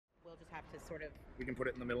have to sort of. We can put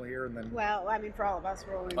it in the middle here and then. Well, I mean, for all of us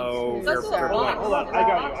rolling. Oh, fair point. Hold on. I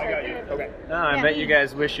got you. Okay. No, I bet you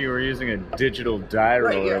guys wish you were using a digital die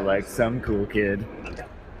roller like some cool kid.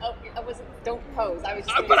 Oh, I wasn't. Don't pose. I was.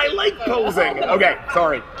 Just But I like posing. Okay,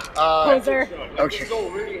 sorry. Poser.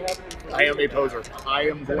 Okay. I am a poser. I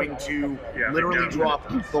am going to literally drop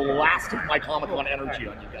the last of my Comic-Con energy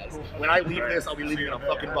on you guys. When I leave this, I'll be leaving in a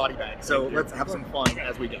fucking body bag. So let's have some fun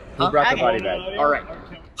as we go. Who brought the body bag? All right.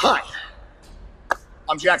 Hi.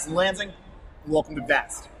 I'm Jackson Lansing. And welcome to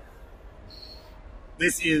Vast.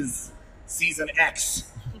 This is Season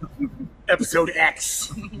X. Episode X.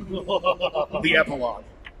 The Epilogue.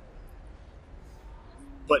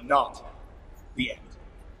 But not the end.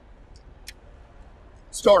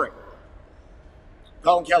 Starring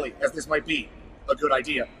Colin Kelly, as this might be a good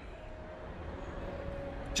idea.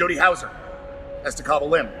 Jodie Hauser as Takava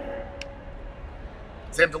Lim.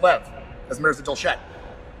 Sam DeLev as Mirza Dolchet.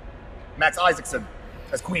 Max Isaacson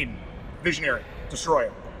as Queen, Visionary,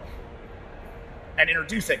 Destroyer. And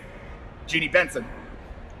introducing Jeannie Benson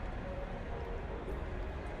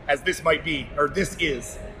as this might be, or this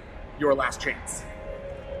is, your last chance.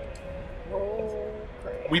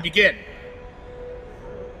 We begin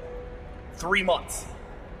 3 months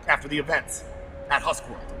after the events at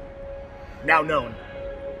Huskworld, now known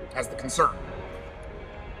as the Concern.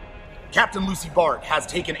 Captain Lucy Bard has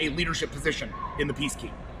taken a leadership position in the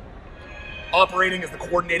Peacekeep, operating as the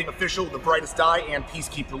coordinating official of the Brightest Eye and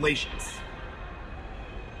Peacekeep relations.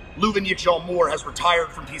 Leuven Yikjal Moore has retired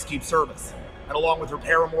from Peacekeep service, and along with her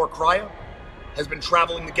paramour Krya, has been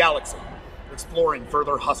traveling the galaxy, exploring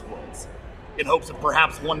further Huskworlds, in hopes of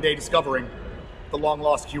perhaps one day discovering the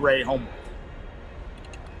long-lost Curie homeworld.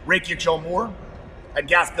 Reiki Chalmor and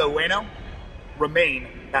Gasca Ueno remain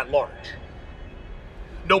at large.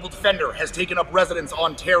 Noble Defender has taken up residence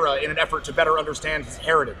on Terra in an effort to better understand his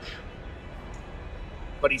heritage.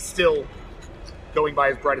 But he's still going by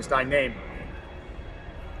his Brightest Eye name.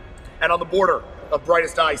 And on the border of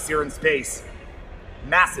Brightest Eye Cyryn space,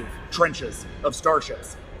 massive trenches of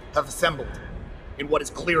starships have assembled in what is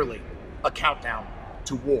clearly a countdown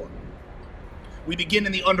to war. We begin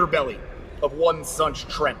in the underbelly of one such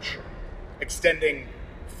trench, extending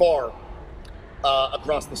far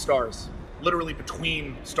across the stars, literally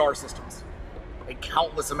between star systems. A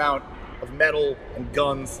countless amount of metal and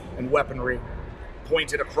guns and weaponry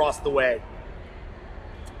pointed across the way.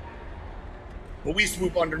 But we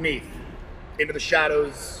swoop underneath, into the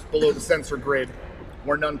shadows below the sensor grid,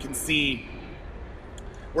 where none can see,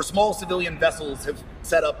 where small civilian vessels have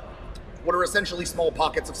set up what are essentially small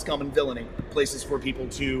pockets of scum and villainy, places for people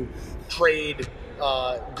to trade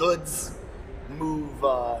goods, move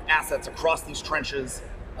assets across these trenches,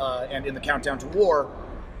 and in the countdown to war,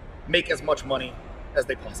 make as much money as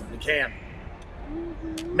they possibly can.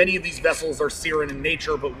 Many of these vessels are Cyryn in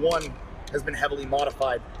nature, but one has been heavily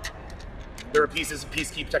modified. There are pieces of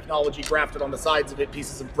Peacekeep technology grafted on the sides of it,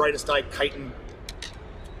 pieces of Brightest Eye chitin.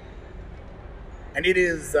 And it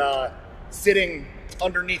is sitting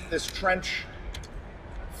underneath this trench,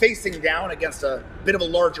 facing down against a bit of a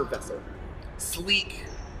larger vessel, sleek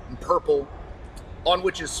and purple, on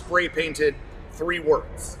which is spray painted 3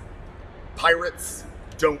 words: "Pirates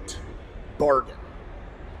don't bargain."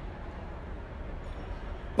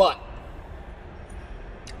 But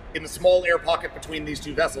in the small air pocket between these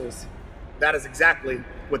 2 vessels, that is exactly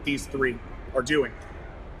what these 3 are doing.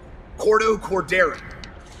 Cordo Corderin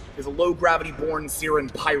is a low-gravity born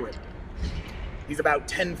Cyryn pirate. He's about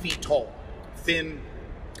 10 feet tall, thin,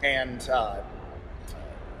 and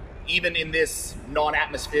even in this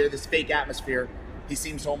non-atmosphere, this fake atmosphere, he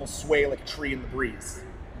seems to almost sway like a tree in the breeze.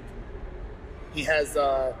 He has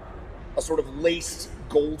a sort of laced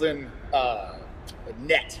golden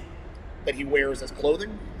net that he wears as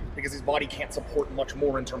clothing because his body can't support much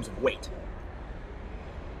more in terms of weight.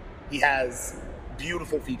 He has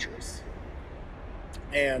beautiful features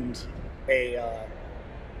and a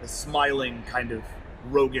smiling kind of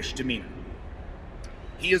roguish demeanor.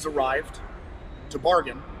 He has arrived to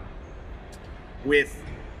bargain with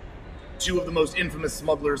 2 of the most infamous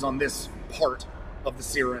smugglers on this part of the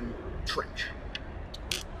Cyryn Trench.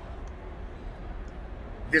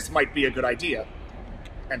 This might be a good idea,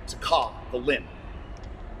 and Takava Lim.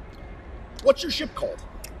 What's your ship called?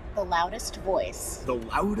 The Loudest Voice. The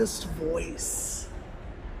Loudest Voice.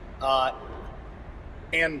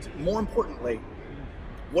 And more importantly,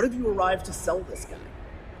 what have you arrived to sell this guy?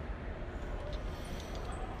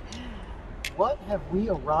 What have we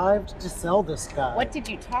arrived to sell this guy? What did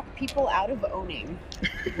you talk people out of owning?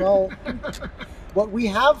 Well, what we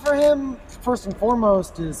have for him, first and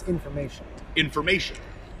foremost, is information. Information.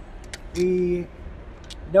 We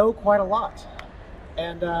know quite a lot.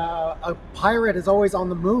 And a pirate is always on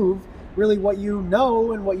the move. Really, what you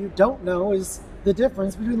know and what you don't know is the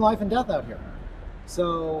difference between life and death out here.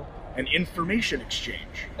 So... An information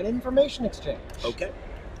exchange. An information exchange. Okay.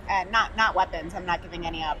 Not weapons. I'm not giving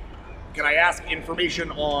any up. Can I ask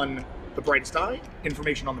information on the Brightest Eye?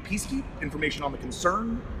 Information on the Peacekeep? Information on the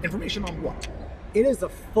Concern? Information on what? It is a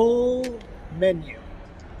full menu.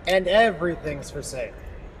 And everything's for sale.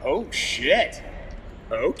 Oh, shit.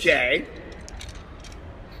 Okay.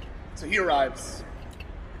 So he arrives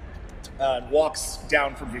and walks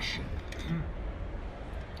down from his ship.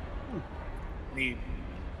 And he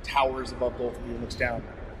towers above both of you and looks down.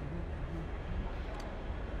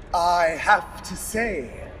 I have to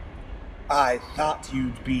say, I thought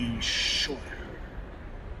you'd be shorter.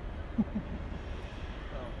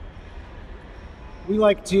 We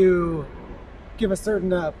like to give a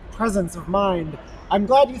certain presence of mind. I'm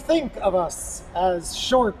glad you think of us as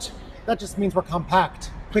short. That just means we're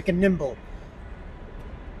compact, quick and nimble.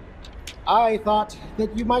 I thought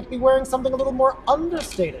that you might be wearing something a little more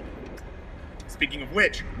understated. Speaking of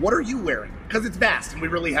which, what are you wearing? Because it's vast, and we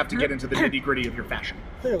really have to get into the nitty-gritty of your fashion.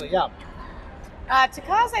 Clearly, yeah. To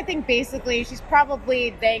Kaz, I think basically she's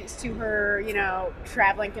probably, thanks to her,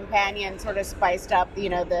 traveling companion, sort of spiced up, the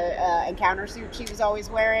encounter suit she was always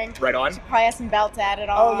wearing. Right on. She probably has some belts added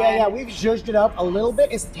on. Oh, yeah, we've zhuzhed it up a little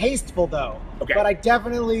bit. It's tasteful, though. Okay. But I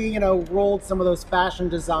definitely, rolled some of those fashion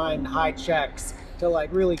design high checks to,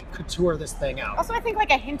 really couture this thing out. Also, I think,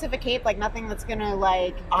 a hint of a cape, nothing that's gonna,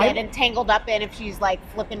 get entangled up in if she's,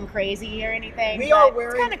 flipping crazy or anything. We are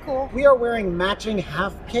wearing... It's kind of cool. We are wearing matching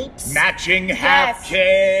half capes. Matching half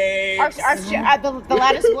capes. The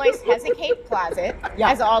lattice voice has a cape closet,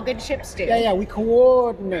 as all good ships do. Yeah, we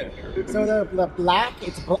coordinate. So the black,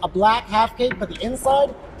 it's a black half cape, but the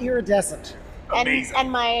inside, iridescent. Amazing.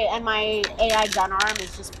 And my AI gun arm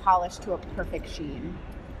is just polished to a perfect sheen.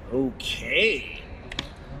 Okay.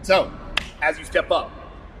 So, as you step up,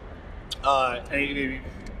 and you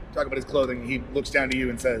talk about his clothing, he looks down to you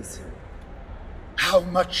and says, "How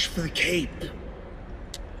much for the cape?"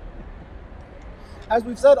 As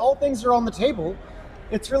we've said, all things are on the table.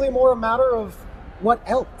 It's really more a matter of what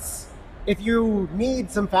else. If you need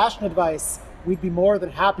some fashion advice, we'd be more than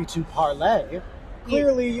happy to parlay.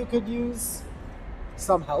 Clearly, you could use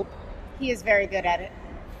some help. He is very good at it.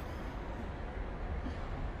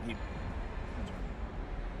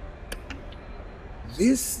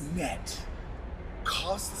 This net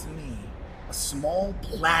costs me a small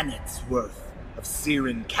planet's worth of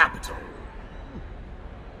Cyryn capital.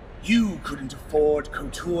 You couldn't afford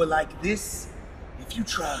couture like this if you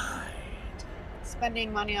tried.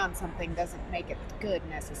 Spending money on something doesn't make it good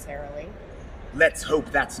necessarily. Let's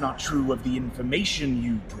hope that's not true of the information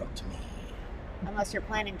you brought me. Unless you're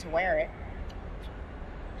planning to wear it.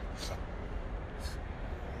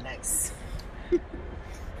 Nice.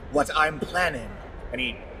 What I'm planning, and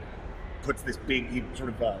he puts this big, he sort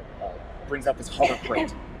of brings out this hover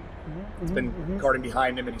crate. It's been guarding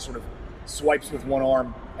behind him, and he sort of swipes with one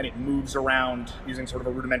arm, and it moves around using sort of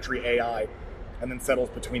a rudimentary AI, and then settles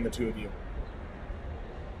between the two of you.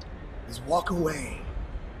 Is walk away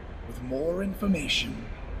with more information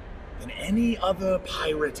than any other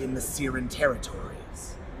pirate in the Cyryn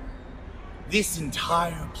territories. This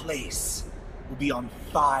entire place will be on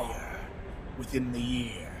fire within the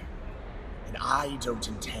year, and I don't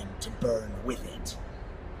intend to burn with it.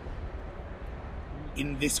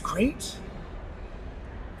 In this crate,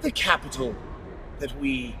 the capital that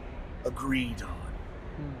we agreed on,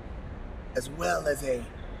 as well as a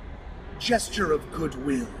gesture of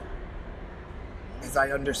goodwill, as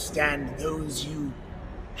I understand those you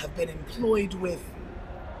have been employed with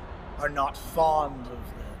are not fond of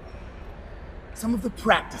some of the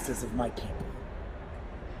practices of my people.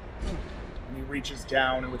 And he reaches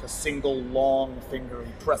down and with a single long finger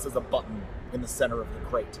he presses a button in the center of the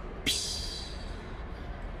crate.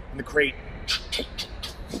 And the crate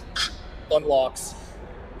unlocks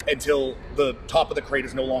until the top of the crate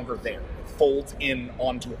is no longer there. It folds in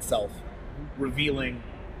onto itself, revealing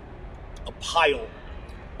a pile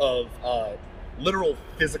of literal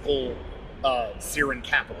physical Cyryn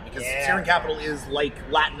capital, because Cyryn capital is like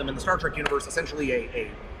latinum in the Star Trek universe, essentially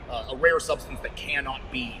a rare substance that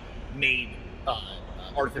cannot be made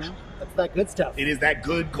artificially. That's that good stuff. It is that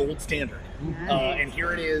good gold standard. And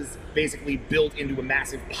here it is basically built into a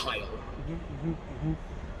massive pile.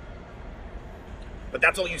 But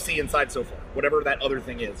that's all you see inside so far. Whatever that other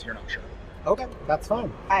thing is, you're not sure. Okay, that's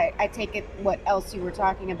fine. I take it what else you were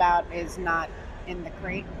talking about is not in the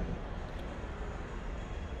crate.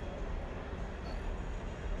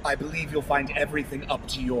 I believe you'll find everything up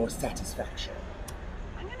to your satisfaction.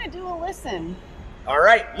 I'm do a listen. All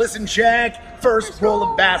right, listen check. First roll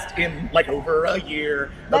of best in like over a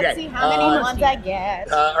year. Let's see how many ones I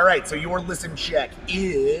get. All right, so your listen check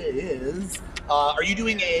is. Are you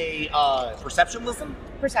doing a perception listen?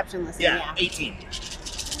 Perception listen, Yeah, 18.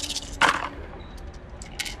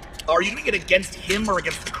 Are you doing it against him or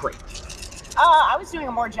against the crate? I was doing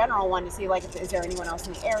a more general one to see, like, is there anyone else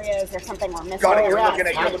in the area? Is there something we're missing? Got it. You're Yeah. looking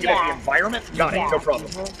at the environment. Got it. Yeah. No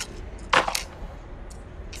problem.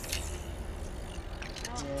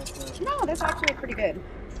 No, that's actually pretty good. 1,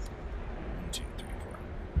 2, 3,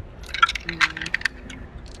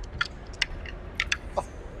 4.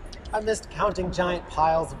 I missed counting giant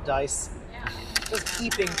piles of dice. Just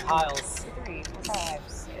heaping piles. 3, 4, 5,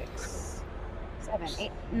 6, 7,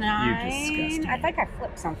 8, 9. disgust me. I think I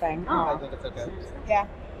flipped something. I Oh, think it's okay. yeah.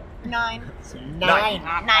 9. 9.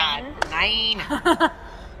 9.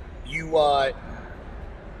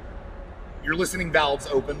 Your listening valves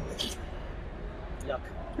open. Yuck.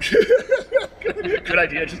 Good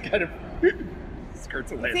idea. Just kind of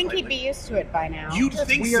skirts away. I think he'd slightly. be used to it by now. You'd It's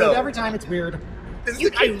think weird. so. Every time it's weird. This You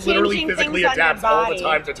guy keep literally changing physically things on your adapts all the body.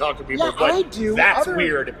 time to talk to people. Yeah, but I do. That's Other-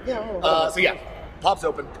 weird. Yeah, So yeah, pops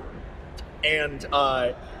open and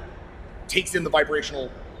takes in the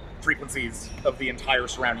vibrational frequencies of the entire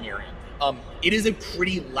surrounding area. It is a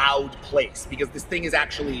pretty loud place because this thing is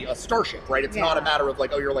actually a starship, right? It's not a matter of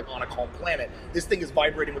like, oh, you're like on a calm planet. This thing is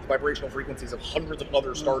vibrating with the vibrational frequencies of hundreds of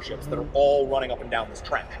other starships that are all running up and down this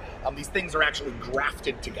trench. These things are actually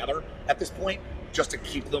grafted together at this point just to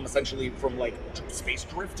keep them essentially from like space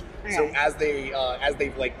drift. Okay. So as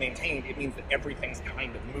they've like maintained, it means that everything's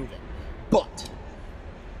kind of moving. But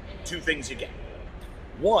 2 things you get.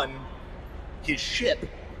 One, his ship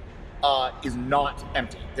is not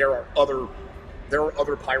empty. There are other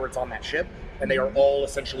pirates on that ship, and they are all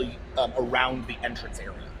essentially around the entrance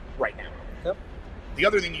area right now. Yep. The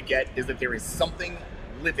other thing you get is that there is something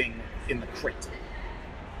living in the crate.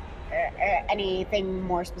 Anything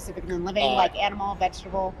more specific than living, like animal,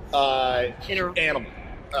 vegetable? Animal.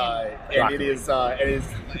 And it is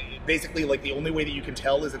basically like the only way that you can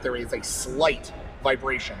tell is that there is a slight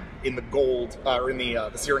vibration in the gold, or in the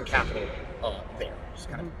Cyryn capital there. Just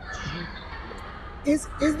kind of. Is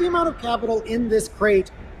the amount of capital in this crate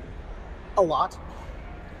a lot?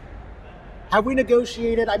 Have we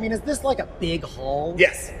negotiated? I mean, is this like a big haul?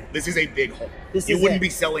 Yes, this is a big hole. You wouldn't be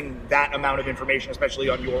selling that amount of information, especially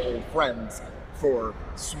on your old friends, for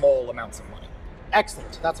small amounts of money.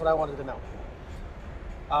 Excellent. That's what I wanted to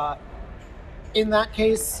know. In that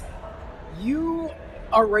case, you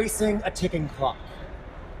are racing a ticking clock.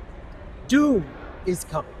 Doom is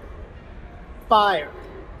coming. Fire,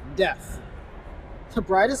 death. The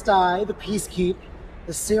Brightest Eye, the Peacekeep,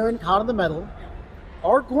 the Cyryn caught in the metal,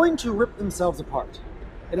 are going to rip themselves apart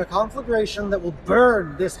in a conflagration that will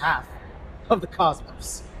burn this half of the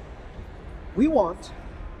cosmos. We want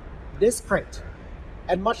this crate,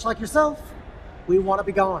 and much like yourself, we want to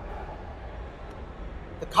be gone.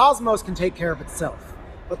 The cosmos can take care of itself,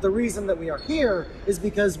 but the reason that we are here is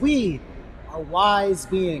because we are wise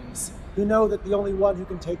beings who know that the only one who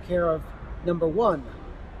can take care of number one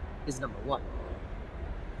is number one.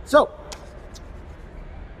 So,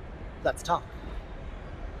 let's talk.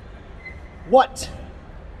 What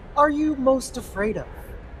are you most afraid of?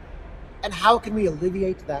 And how can we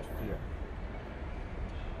alleviate that fear?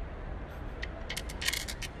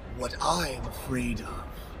 What I am afraid of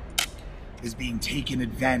is being taken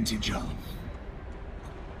advantage of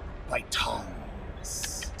by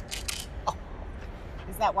tongues.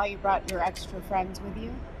 Is that why you brought your extra friends with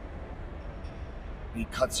you? He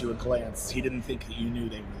cuts you a glance. He didn't think that you knew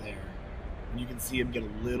they were there. And you can see him get a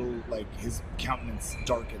little, like, his countenance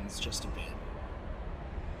darkens just a bit.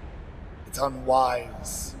 It's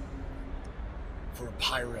unwise for a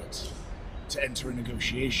pirate to enter a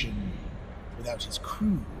negotiation without his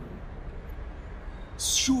crew.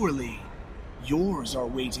 Surely yours are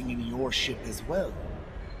waiting in your ship as well.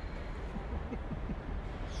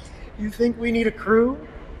 You think we need a crew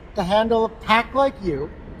to handle a pack like you?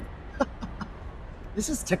 This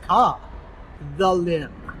is a.k.a. the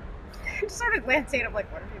limb. I'm just sort of glancing at him like,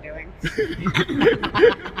 what are you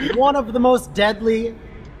doing? One of the most deadly,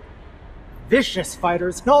 vicious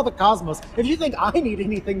fighters in all the cosmos. If you think I need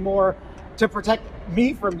anything more to protect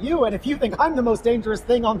me from you, and if you think I'm the most dangerous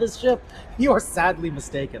thing on this ship, you are sadly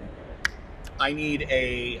mistaken. I need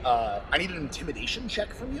an intimidation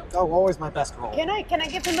check from you. Oh, always my best roll. Can I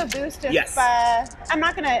give him a boost if Yes. I'm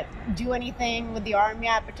not gonna do anything with the arm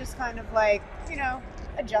yet, but just kind of like,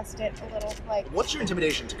 adjust it a little, like What's your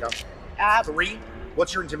intimidation to come? 3.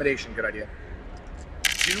 What's your intimidation? Good idea.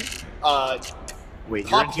 2. Wait,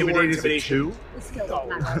 Pop your your intimidate is a intimidation. 2? The skill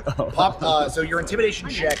doesn't matter. Pop, so your intimidation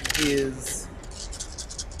check is.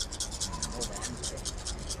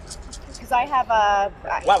 Because I have a.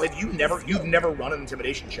 Wow, you've never run an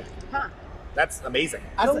intimidation check. Huh. That's amazing.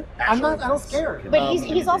 I don't scare. But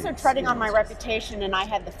he's also treading on my reputation, and I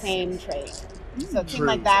had the fame trait. So it seemed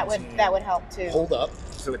like that would help too. Hold up.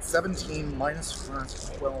 So it's 17 minus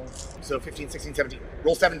 12. So 15, 16, 17.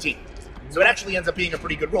 Roll 17. So it actually ends up being a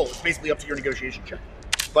pretty good roll. It's basically up to your negotiation check.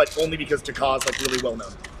 But only because Takaz like really well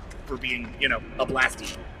known for being, a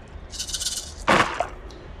blasty.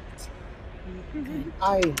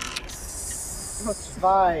 I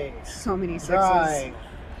zwei, So many sixes. drei,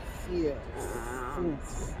 vier,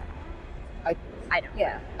 I don't.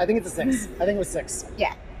 Yeah. I think it's a 6. I think it was 6.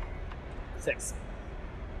 Yeah. 6.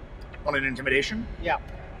 On an intimidation? Yeah.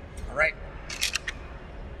 All right.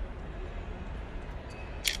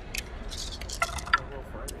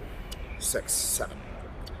 Six, 7,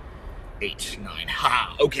 8, 9.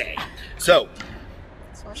 Ha! Okay. So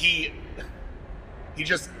he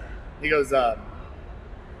goes,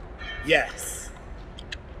 yes,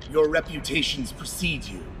 your reputations precede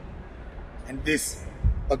you, and this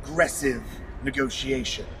aggressive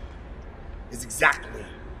negotiation is exactly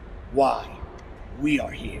why we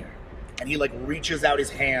are here. And he like reaches out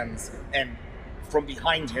his hands, and from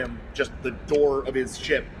behind him, just the door of his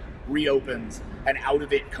ship reopens, and out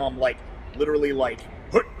of it come literally like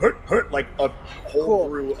like a whole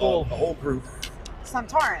group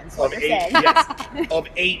Santarans, of what you're 8, saying. yes, of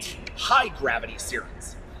 8 high gravity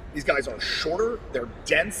Cyrans. These guys are shorter, they're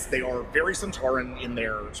dense, they are very Santaran in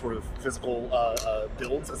their sort of physical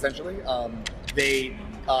builds, essentially. They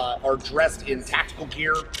are dressed in tactical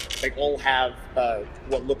gear. They all have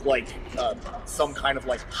what look like some kind of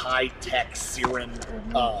high-tech Cyryn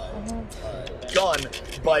gun,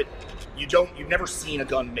 but you've never seen a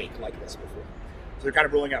gun make like this before. So they're kind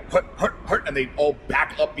of rolling out, and they all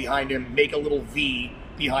back up behind him, make a little V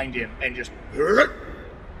behind him, and just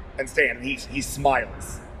and stand. And he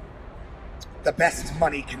smiles. The best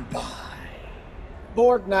money can buy.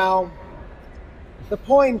 Bored now. The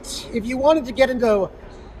point, if you wanted to get into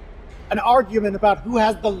an argument about who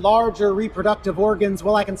has the larger reproductive organs,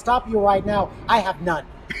 well, I can stop you right now. I have none.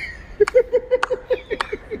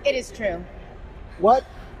 It is true. What?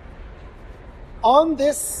 On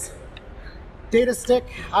this data stick,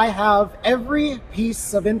 I have every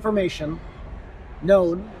piece of information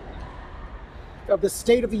known of the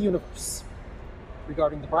state of the universe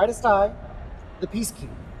regarding the Brightest Eye, the Peace Key,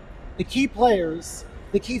 the key players,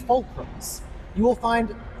 the key fulcrums. You will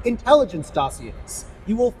find intelligence dossiers.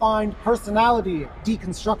 You will find personality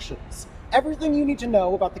deconstructions. Everything you need to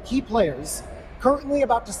know about the key players currently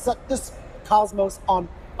about to set this cosmos on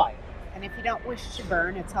fire. And if you don't wish to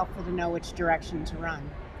burn, it's helpful to know which direction to run.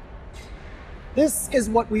 This is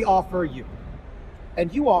what we offer you.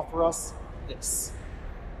 And you offer us this.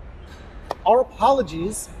 Our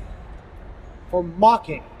apologies for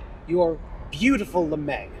mocking your beautiful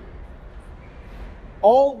LeMay.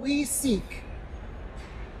 All we seek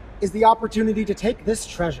is the opportunity to take this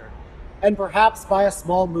treasure and perhaps buy a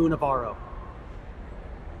small moon of our own.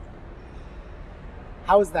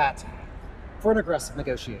 How is that for an aggressive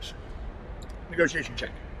negotiation? Negotiation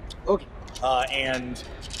check. Okay. And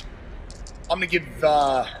I'm gonna give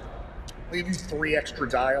you 3 extra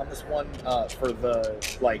die on this one for the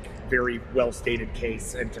very well stated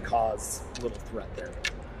case and to cause a little threat there.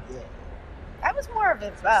 That was more of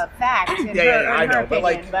a fact in I know,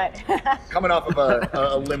 opinion, but coming off of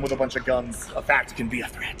a limb with a bunch of guns, a fact can be a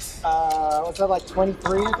threat. Was that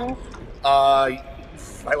 23, I think?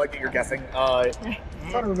 I like that you're guessing. I'm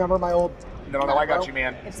trying to remember my old... No, I got you,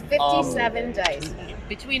 man. It's 57 dice.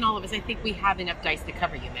 Between all of us, I think we have enough dice to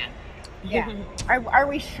cover you, man. Yeah. Are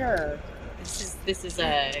we sure? This is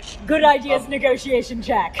a Good ideas negotiation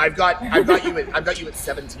check. I've got you at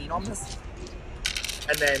 17 on this,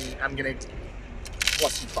 and then I'm gonna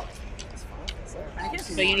plus you 5.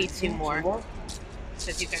 So you need 2 more.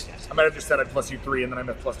 Says you guys got. I might have just said I'd plus you 3, and then I'm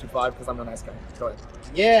at plus you 5 because I'm the nice guy. Go ahead.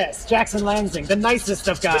 Yes, Jackson Lansing, the nicest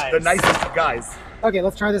of guys. The nicest of guys. Okay,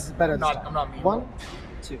 let's try this better this time. I'm not mean. 1,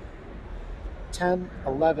 2, 10,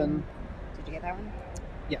 11. Did you get that one?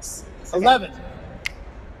 Yes. Okay. 11.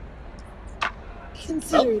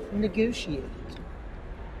 Consider negotiated.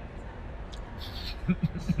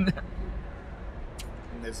 And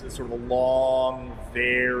this is sort of a long,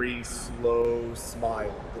 very slow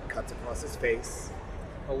smile that cuts across his face.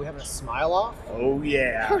 Oh, we having a smile off? Oh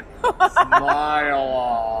yeah, smile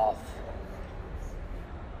off.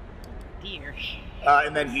 Dear.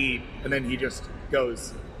 And then he just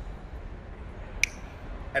goes,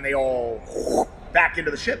 and they all back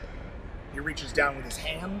into the ship, He reaches down with his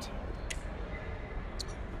hand.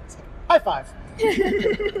 High five.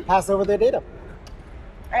 Pass over the data.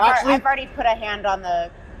 I've already put a hand on the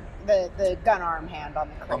gun arm hand on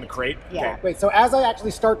the crate. On the crate? Yeah. Okay. Wait, so as I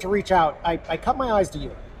actually start to reach out, I cut my eyes to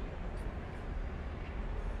you.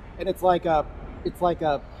 And it's like a,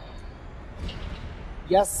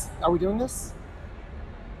 yes, are we doing this?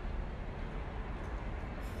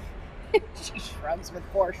 She shrugs with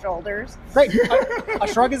 4 shoulders. Great. A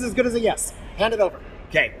shrug is as good as a yes. Hand it over.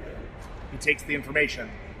 Okay. He takes the information.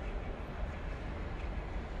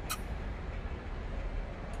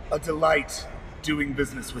 A delight doing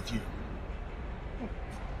business with you.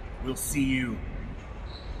 We'll see you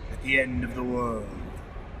at the end of the world.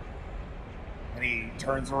 And he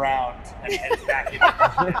turns around and heads back in.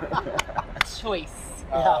 Choice.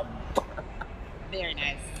 Very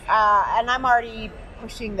nice. And I'm already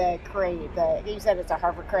pushing the crate. You said it's a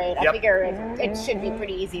Harvard crate. I Yep. figure it should be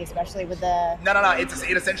pretty easy, especially with the... No.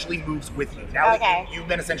 It essentially moves with you. Now Okay. that you've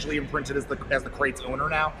been essentially imprinted as the crate's owner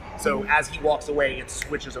now. So as he walks away, it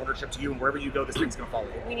switches ownership to you, and wherever you go, this thing's going to follow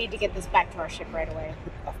you. We need to get this back to our ship right away.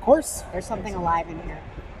 Of course. There's something alive in here.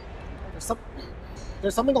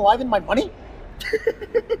 There's something alive in my money?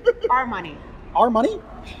 Our money. Our money?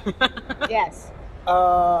 Yes.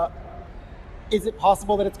 Is it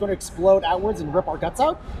possible that it's going to explode outwards and rip our guts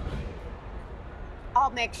out? I'll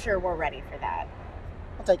make sure we're ready for that.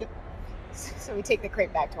 I'll take it. So we take the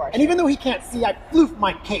crate back to our And ship. even though he can't see, I floof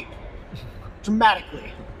my cape.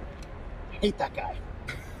 Dramatically. I hate that guy.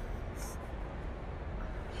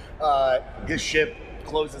 His ship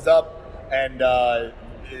closes up, and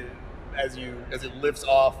as it lifts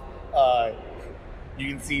off, you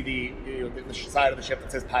can see the side of the ship that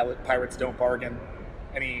says "Pirates don't bargain,"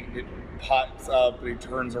 and it pops up, and he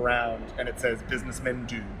turns around, and it says "Businessmen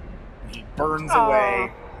do." And he burns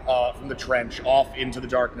away from the trench off into the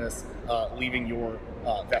darkness, leaving your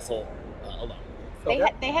vessel alone.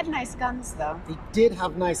 They had nice guns, though. They did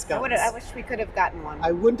have nice guns. I wish we could have gotten one.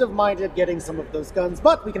 I wouldn't have minded getting some of those guns,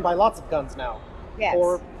 but we can buy lots of guns now. Yes.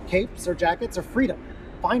 Or capes or jackets or freedom.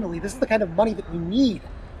 Finally, this is the kind of money that we need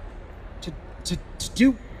to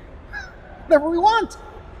do whatever we want.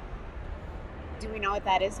 Do we know what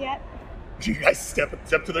that is yet? You guys step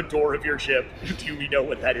to the door of your ship. Do we know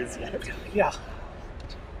what that is yet? Yeah.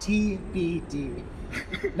 TBD.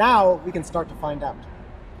 Now we can start to find out.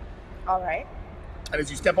 All right. And as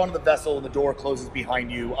you step onto the vessel and the door closes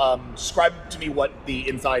behind you, describe to me what the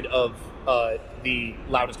inside of the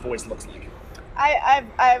loudest voice looks like.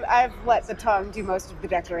 I've let the tongue do most of the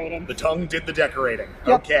decorating. The tongue did the decorating.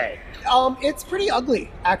 Yep. Okay. It's pretty ugly,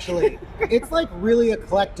 actually. It's like really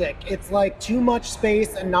eclectic. It's like too much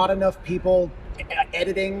space and not enough people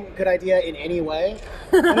editing good idea in any way.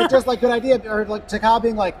 And it's just like good idea, or like Taka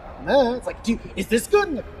being like, it's like, is this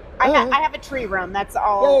good? I have a tree room. That's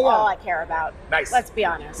all I care about. Nice. Let's be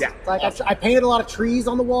honest. Yeah. Like I painted a lot of trees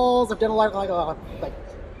on the walls. I've done a lot of like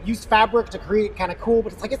used fabric to create kind of cool,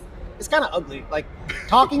 but it's like it's kind of ugly. Like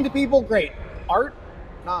talking to people, great. Art,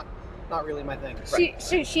 not really my thing.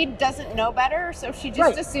 She doesn't know better, so she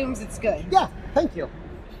just assumes it's good. Yeah, thank you.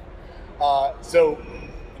 So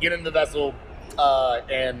you get in the vessel,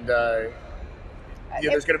 and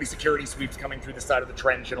there's going to be security sweeps coming through the side of the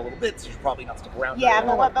trench in a little bit, so you should probably not stick around. Yeah,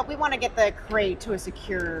 but we want to get the crate to a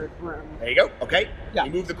secured room. There you go. Okay. Yeah.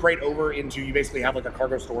 You move the crate over into, you basically have like a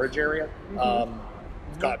cargo storage area. Mm-hmm.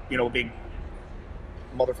 It's got, a big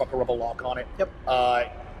motherfucker of a lock on it. Yep.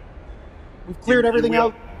 We've cleared everything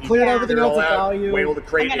out. Cleared everything else of value. Wheel the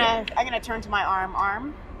crate in. I'm gonna turn to my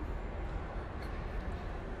arm.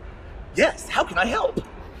 Yes. How can I help?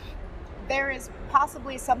 There is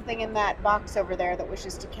possibly something in that box over there that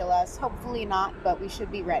wishes to kill us. Hopefully not, but we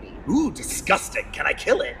should be ready. Ooh, disgusting. Can I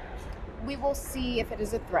kill it? We will see if it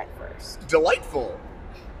is a threat first. Delightful.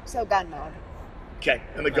 So gun mode. Okay,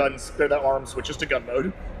 and the arm switches to gun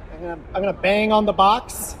mode. I'm gonna bang on the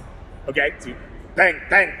box. Okay, so you bang,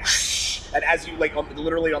 bang, whoosh, and as you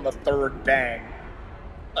literally on the third bang,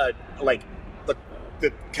 the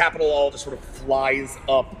capital all just sort of flies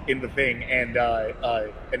up in the thing, and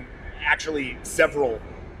actually several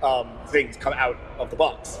things come out of the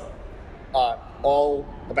box, all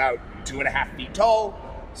about 2.5 feet tall,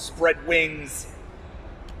 spread wings.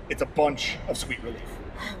 It's a bunch of sweet relief.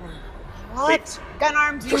 What? Gun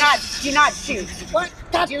arm, do not shoot. What?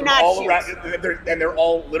 Do not all shoot. around, they're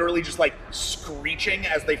all literally just like screeching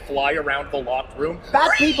as they fly around the locked room. Bad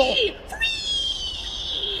people.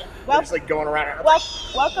 They're just like going around.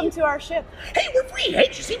 Welcome to our ship. Hey, we're free. Hey,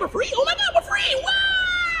 did you see we're free? Oh my God, we're free.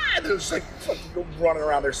 Wow! They're just like fucking running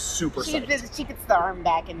around. They're super psyched. She gets the arm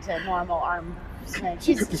back into normal arm Right.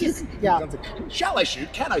 She's Yeah. Shall I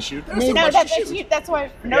shoot? Can I shoot? There's No, so no, much to shoot. that's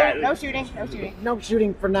why no shooting. No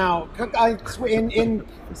shooting for now. In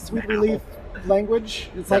Sweet Relief language,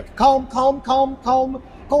 it's like calm down.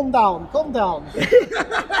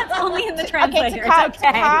 That's only in the translator. Okay, It's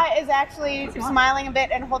okay. Taka is actually smiling a bit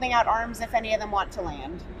and holding out arms if any of them want to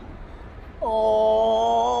land.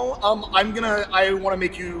 Oh, I want to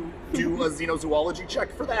make you do a xenozoology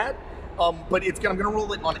check for that. But I'm gonna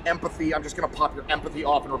roll it on empathy. I'm just gonna pop your empathy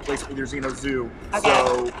off and replace it with your xenozoo. Okay.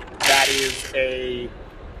 So that is a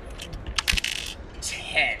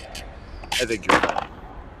 10. I think you're fine.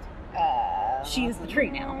 She is the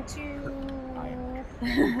tree now. 1,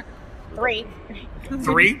 2, 3.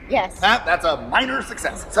 3? Yes. That's a minor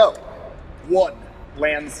success. So 1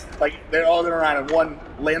 lands, like they're all going around, and 1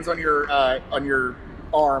 lands on your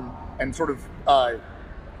arm, and sort of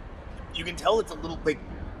you can tell it's a little like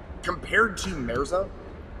compared to Mirza,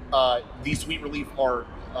 these Sweet Relief are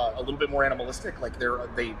a little bit more animalistic. Like they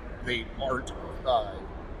aren't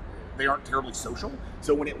terribly social.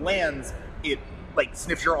 So when it lands, it like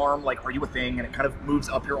sniffs your arm, like, are you a thing? And it kind of moves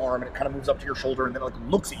up your arm, and it kind of moves up to your shoulder, and then it like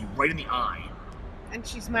looks at you right in the eye. And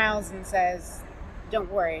she smiles and says,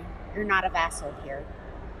 "Don't worry, you're not a vassal here."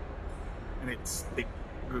 And it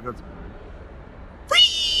goes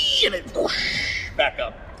free, and it whoosh, back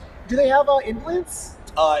up. Do they have implants?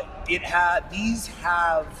 These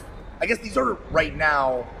have, I guess these are right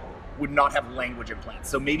now would not have language implants.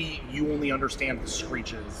 So maybe you only understand the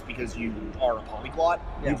screeches because you are a polyglot.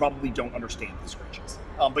 Yeah. You probably don't understand the screeches.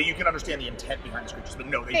 But you can understand the intent behind the screeches. But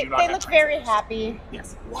no, they do not They have look very translators. happy.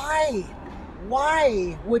 Yes.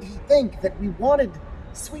 Why would he think that we wanted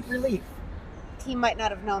Sweet Relief? He might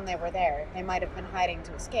not have known they were there. They might have been hiding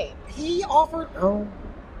to escape. He offered.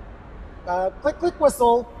 Click, click,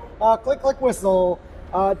 whistle. Click, click, whistle.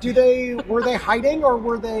 Were they hiding, or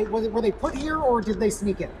were they put here, or did they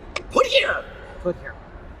sneak in? Put here. Put here.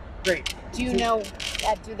 Great. Do you know?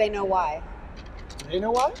 Do they know why? Do they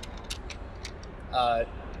know why?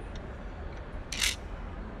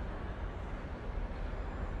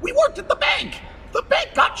 We worked at the bank. The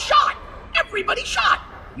bank got shot. Everybody shot.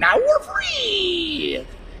 Now we're free.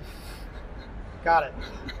 Got it.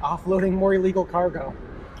 Offloading more illegal cargo,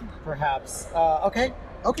 perhaps. Okay.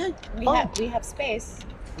 We have space,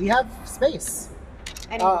 We have space.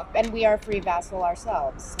 and we are free vassal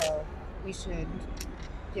ourselves, so we should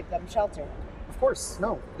give them shelter. Of course.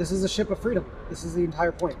 No. This is a ship of freedom. This is the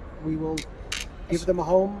entire point. We will give them a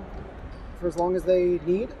home for as long as they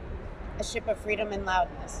need. A ship of freedom and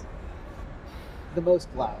loudness. The most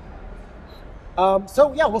loud.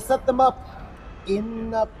 So yeah, we'll set them up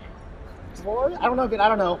in Florida. I don't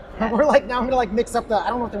know. We're like now I'm gonna like mix up the. I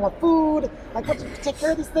don't know if they want food. Like, what to take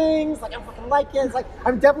care of these things. Like, I don't fucking like it. It's like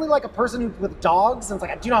I'm definitely like a person with dogs, and it's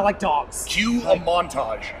like I do not like dogs. Cue a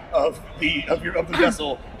montage of the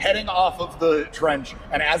vessel heading off of the trench,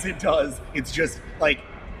 and as it does, it's just like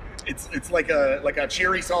it's like a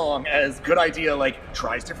cheery song as Good Idea like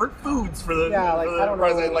tries different foods for the I don't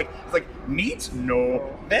know. like it's like meat,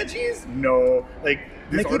 no, veggies, no, like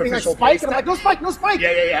this They keep being like artificial Spike, place. and I'm like, no Spike.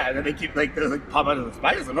 Yeah. And then they keep like pop out of the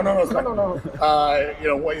spikes. No, Spike.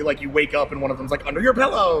 No. Like you wake up and one of them's like under your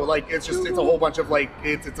pillow. Like it's a whole bunch of like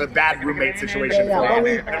it's a bad roommate situation. Yeah. Well,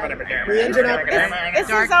 we engine up. This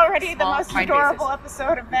is already the most adorable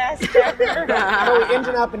episode of Mass ever. So we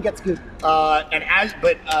engine up and get scooped. But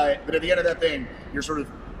at the end of that thing, you're sort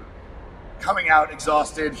of coming out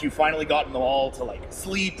exhausted. You've finally gotten them all to like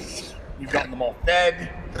sleep. You've gotten them all fed.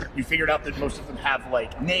 You figured out that most of them have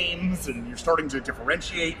like names, and you're starting to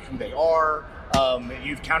differentiate who they are.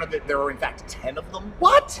 You've counted that there are in fact 10 of them.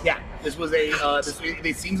 What? Yeah, this was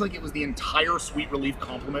it seems like it was the entire Sweet Relief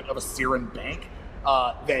complement of a Cyryn bank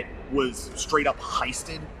that was straight up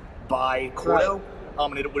heisted by Cordo.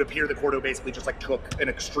 Right. And it would appear that Cordo basically just like took an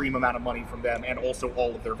extreme amount of money from them and also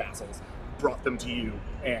all of their vassals, brought them to you,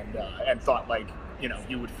 and thought like, you know,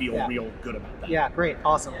 you would feel real good about that. Yeah, great,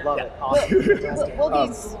 awesome, love Yeah. it, awesome,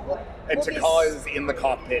 fantastic. And Taka is in the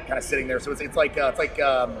cockpit, kind of sitting there. So it's like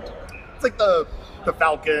the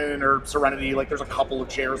Falcon or Serenity. Like there's a couple of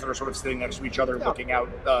chairs that are sort of sitting next to each other, looking out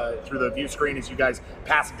through the view screen as you guys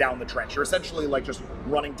pass down the trench. You're essentially like just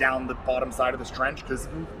running down the bottom side of this trench because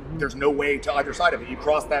there's no way to either side of it. You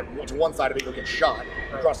cross that to one side of it, you'll get shot.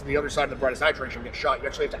 You cross to the other side of the Brightest Eye trench, you'll get shot. You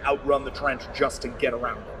actually have to outrun the trench just to get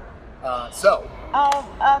around it.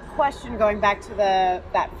 A question going back to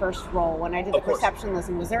that first roll when I did the Of course. perception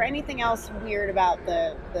listen. Was there anything else weird about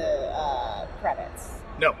the credits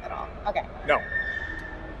No, at all? Okay. no.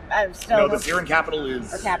 I'm still No, the Cyryn capital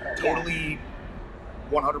is Or capital, yeah. totally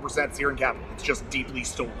 100% Cyryn capital. It's just deeply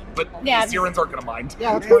stolen. But Yeah, the Cyryns aren't going to mind.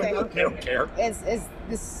 Yeah, that's fine. They don't care. Is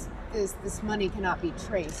this money cannot be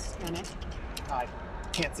traced, can it? I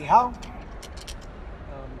can't see how.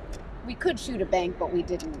 We could shoot a bank, but we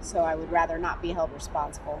didn't, so I would rather not be held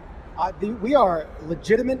responsible. We are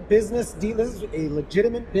legitimate business deal. This is a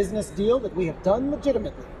legitimate business deal that we have done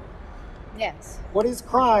legitimately. Yes, What is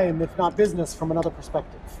crime if not business from another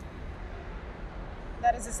perspective?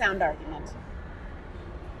 that is a sound argument.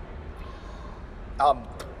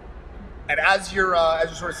 And as you're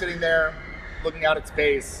sort of sitting there, looking out at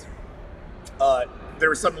space,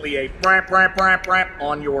 there is suddenly a ramp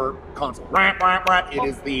on your console.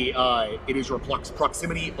 It is your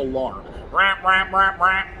proximity alarm. Like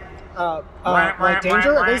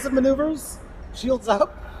danger, evasive maneuvers, shields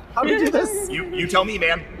up. How do you do this? You tell me,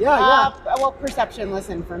 man. Yeah. Well, perception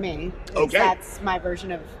listen for me. Okay. That's my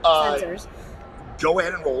version of sensors. Go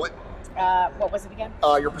ahead and roll it. What was it again?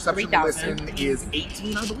 Your perception 3,000. listen is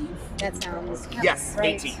 18, I believe. That sounds Yes,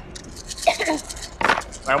 right. 18.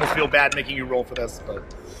 I almost feel bad making you roll for this, but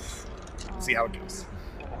we'll see how it goes.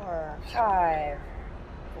 4, 5,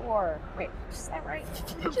 4. Wait, is that right?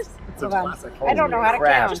 It's a Hold on. classic. I don't know how to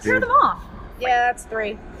crap, count. Just turn them off. Yeah, that's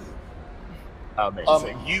 3.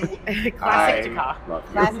 Amazing. Classic Taka.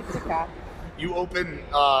 Classic Taka. You open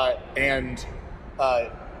and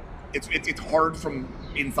it's hard from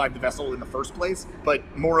inside the vessel in the first place, but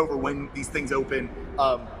moreover, when these things open,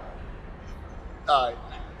 I'm gonna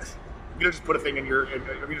just put a thing in your.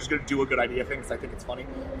 I'm just gonna do a good idea thing because I think it's funny.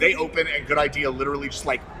 They open and good idea literally just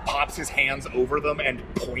like pops his hands over them and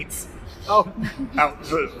points Oh, out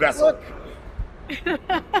the vessel. look.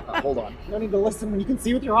 Hold on. You don't need to listen when you can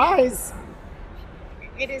see with your eyes.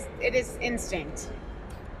 It is instinct.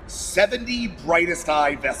 70 brightest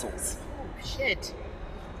eye vessels Shit.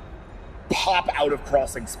 pop out of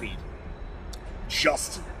crossing speed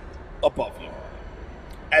just above you,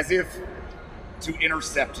 as if to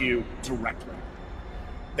intercept you directly.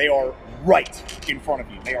 They are right in front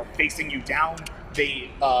of you. They are facing you down.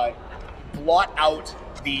 They blot out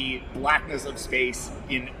the blackness of space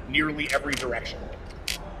in nearly every direction.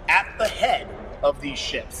 At the head of these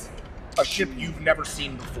ships, a ship you've never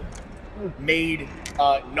seen before, made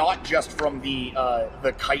not just from the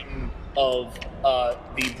chitin of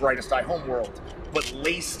the Brightest Eye homeworld, but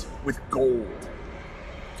laced with gold,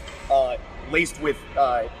 laced with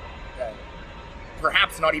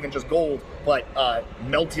perhaps not even just gold, but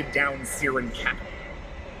melted down Cyryn capital.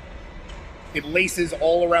 It laces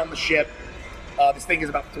all around the ship. This thing is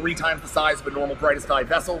about 3 times the size of a normal Brightest Eye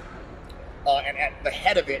vessel, and at the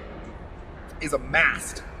head of it is a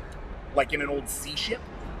mast, like in an old sea ship,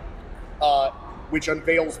 which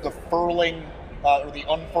unveils the furling or the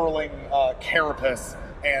unfurling carapace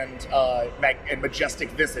and majestic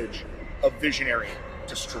visage of Visionary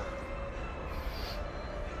Destroyer.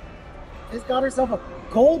 She's got herself a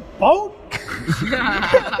gold boat?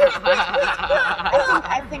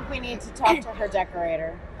 I think we need to talk to her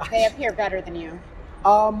decorator. They appear better than you.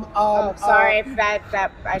 Sorry,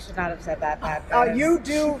 that I should not have said that. You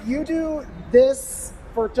do this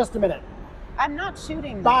for just a minute. I'm not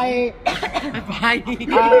shooting. Bye. Bye.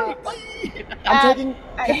 I'm taking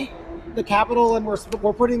the capital and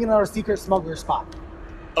we're putting it in our secret smuggler spot.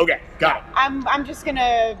 Okay, got it. I'm just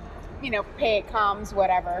gonna, pay comms,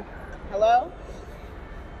 whatever. Hello?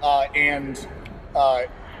 And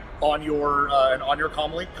on your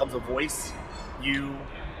comlink comes a voice you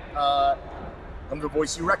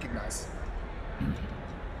recognize.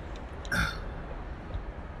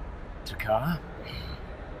 Taka,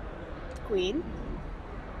 Queen,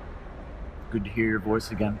 good to hear your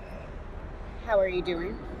voice again. how are you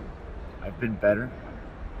doing? I've been better.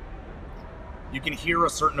 You can hear a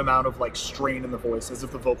certain amount of strain in the voice, as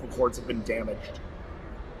if the vocal cords have been damaged.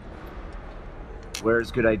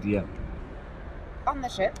 Where's good idea? On the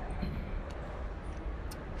ship.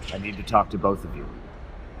 I need to talk to both of you.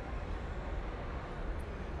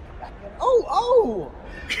 Oh!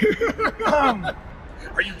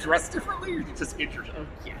 Are you dressed differently, or you just hit your?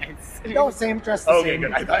 Yes. No, same dress. The Okay, same.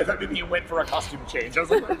 good. I thought maybe you went for a costume change. I was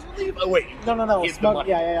like, where'd you leave? Oh wait. No. Hid the Smug- money.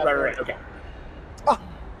 yeah. Right. Okay.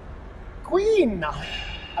 Queen!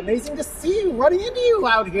 Amazing to see you running into you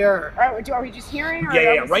out here. Are we just hearing? Or Yeah.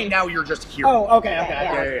 are we Right seeing- now you're just here. Oh, okay.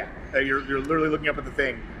 Yeah. Yeah. You're literally looking up at the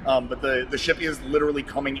thing, but the ship is literally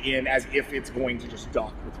coming in as if it's going to just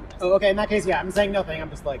dock with you. Oh, okay, in that case, yeah, I'm saying nothing. I'm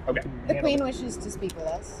just like, Okay. The Queen wishes to speak with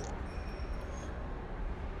us.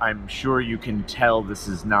 I'm sure you can tell this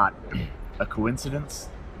is not a coincidence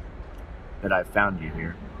that I found you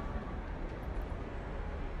here.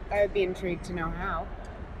 I would be intrigued to know how.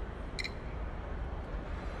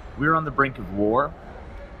 We're on the brink of war,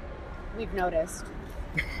 We've noticed.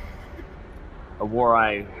 A war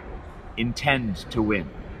I intend to win.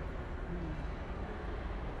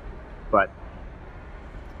 But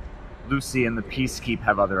Lucy and the Peacekeep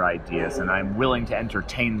have other ideas, and I'm willing to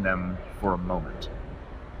entertain them for a moment.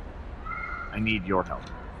 I need your help.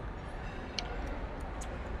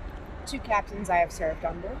 2 captains I have served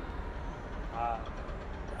under.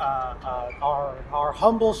 Our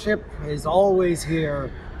humble ship is always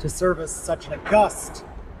here to service such an august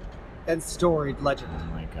and storied legend. Oh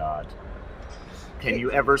my god. Can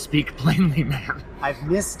you ever speak plainly, man? I've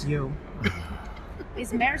missed you.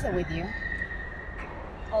 Is Mirza with you?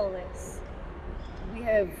 Always. We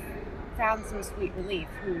have found some sweet relief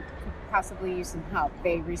who could possibly use some help.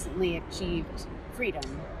 They recently achieved freedom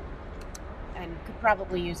and could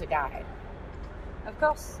probably use a guide. Of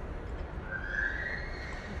course.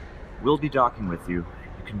 We'll be docking with you.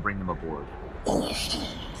 You can bring them aboard. The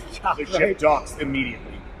ship docks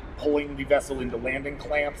immediately, pulling the vessel into landing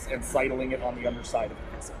clamps and sidling it on the underside of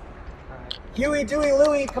the vessel. Huey, Dewey,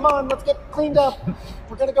 Louie, come on, let's get cleaned up.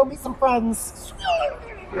 We're gonna go meet some friends.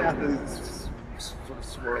 Yeah, sort of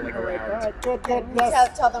swirling around. Good,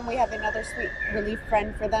 yes. Tell them we have another sweet relief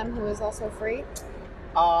friend for them who is also free.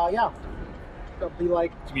 Yeah. They'll be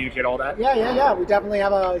like, Communicate all that? yeah. We definitely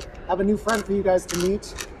have a new friend for you guys to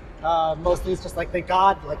meet. Mostly it's just like, thank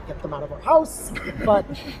God, like, get them out of our house. But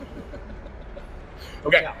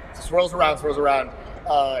Okay, Yeah. so swirls around.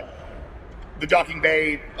 The docking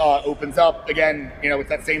bay opens up again. You know, it's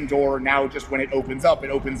that same door. Now, just when it opens up,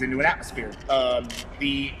 it opens into an atmosphere.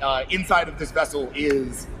 The inside of this vessel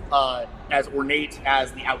is as ornate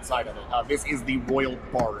as the outside of it. This is the royal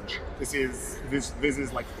barge. This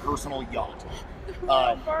is like a personal yacht.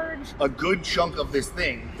 A good chunk of this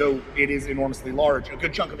thing, though it is enormously large, a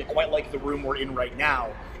good chunk of it, quite like the room we're in right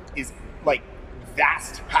now, is like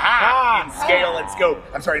vast in scale and scope.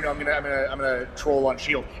 I'm sorry, no, I'm gonna troll on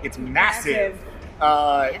Shield. It's massive.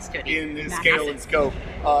 In scale and scope,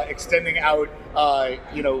 extending out,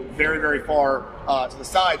 very, very far to the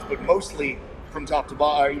sides, but mostly from top to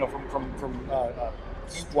bottom.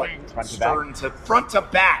 Front to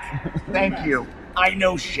back. Thank you. I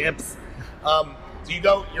know ships.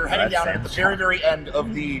 So you're heading down at the very, very end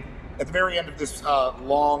of this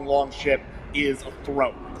long ship is a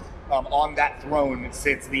throne. On that throne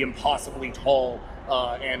sits the impossibly tall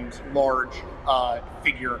and large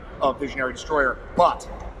figure of Visionary Destroyer, but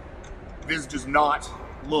Viz does not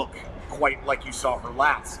look quite like you saw her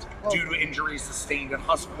last. Due to injuries sustained in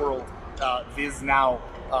Huskworld, Viz now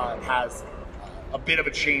has a bit of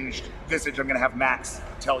a changed visage. I'm going to have Max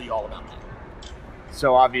tell you all about that.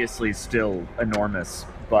 So obviously still enormous,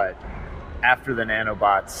 but after the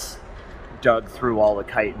nanobots dug through all the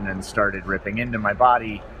chitin and started ripping into my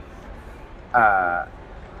body,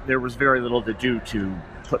 there was very little to do to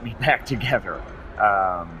put me back together.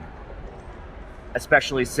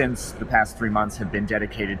 Especially since the past 3 months have been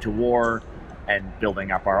dedicated to war and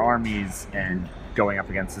building up our armies and going up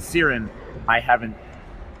against the Cyryn, I haven't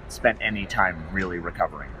spent any time really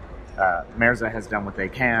recovering. Mirza has done what they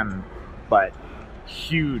can, but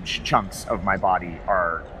huge chunks of my body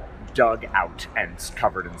are dug out and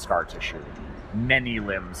covered in scar tissue. Many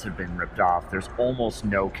limbs have been ripped off. There's almost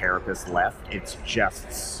no carapace left. It's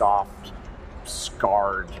just soft,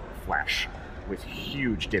 scarred flesh with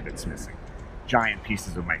huge divots missing. Giant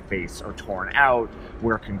pieces of my face are torn out.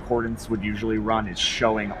 Where concordance would usually run is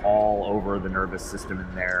showing all over the nervous system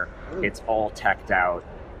in there. It's all teched out,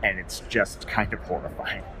 and it's just kind of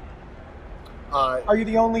horrifying. Are you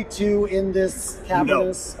the only two in this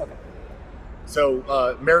cavernous? No. Okay. So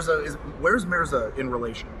where's Mirza in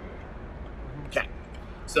relation? Okay.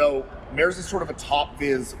 So Mirza's sort of a top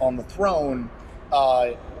Viz on the throne.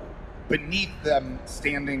 Beneath them,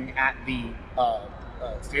 standing at the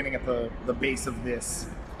base of this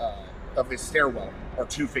stairwell, are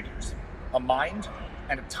 2 figures: a mind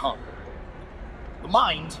and a tongue. The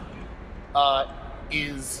mind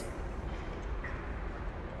is.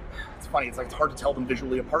 It's funny. It's hard to tell them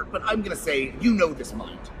visually apart, but I'm gonna say you know this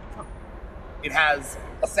mind. It has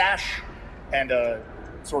a sash and a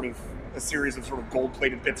series of sort of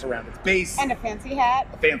gold-plated bits around its base. And a fancy hat.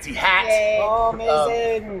 Yay. Oh,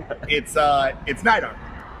 amazing! It's Nidar,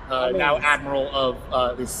 now admiral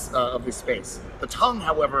of this space. The tongue,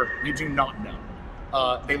 however, you do not know.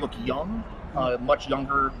 They look young, much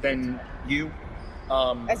younger than you.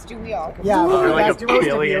 As do we all. Yeah, They're like that's a the most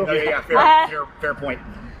of billion. you. Fair point.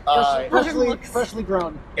 Freshly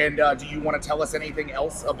grown. And do you want to tell us anything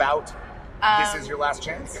else about this is your last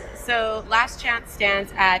chance? So last chance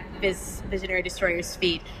stands at Visionary Destroyer's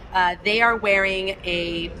feet. They are wearing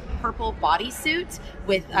a purple bodysuit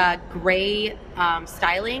with gray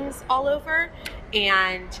stylings all over,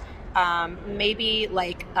 and maybe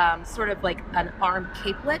like sort of like an arm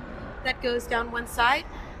capelet that goes down one side.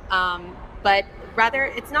 But rather,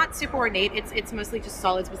 it's not super ornate. It's mostly just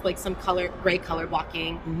solids with like some gray color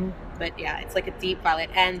blocking. Mm-hmm. But yeah, it's like a deep violet,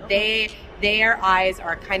 and their eyes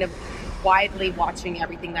are kind of widely watching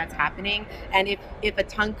everything that's happening. And if a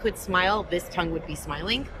tongue could smile, this tongue would be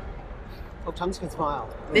smiling. Oh, tongues can smile.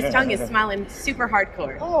 This tongue is smiling super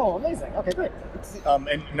hardcore. Oh, amazing. Okay, great.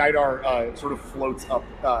 And Nidar sort of floats up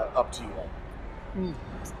to you all. Mm.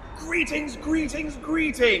 Greetings, greetings,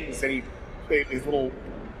 greetings! And his little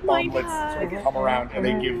armlets sort of come around,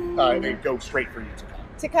 and they go straight for you to come.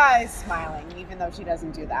 Taka is smiling, even though she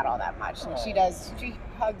doesn't do that all that much. And she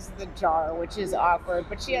hugs the jar, which is awkward,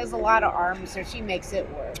 but she has a lot of arms, so she makes it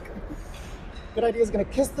work. Good idea is going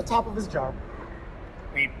to kiss the top of his jar.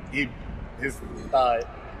 He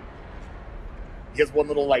has one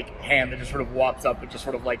little like hand that just sort of walks up and just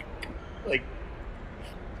sort of like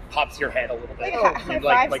pops your head a little bit,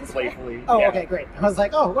 like playfully. Oh, yeah. okay, great. I was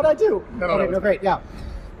like, oh, what'd I do? No, great, yeah.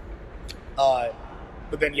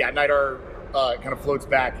 But then, yeah, Nidar kind of floats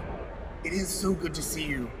back. It is so good to see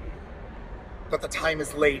you, but the time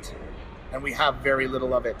is late, and we have very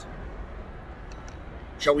little of it.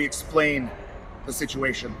 Shall we explain the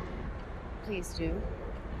situation? Please do.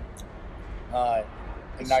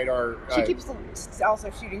 And Nidar... She keeps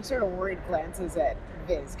also shooting sort of worried glances at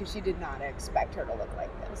Viz, because she did not expect her to look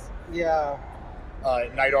like this. Yeah.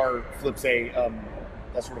 Nidar flips a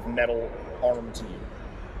sort of metal arm to you.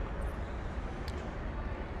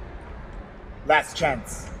 Last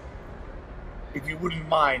chance. If you wouldn't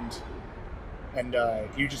mind, and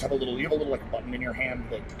you have a little like button in your hand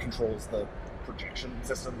that controls the projection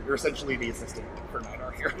system. You're essentially the assistant for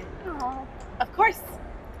Nidar here. Aww. Of course.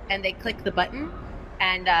 And they click the button,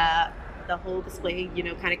 and the whole display,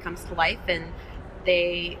 kind of comes to life, and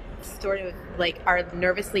they sort of like are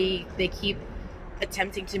nervously, they keep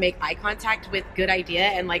attempting to make eye contact with good idea,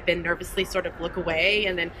 and like then nervously sort of look away,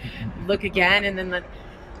 and then look again, and then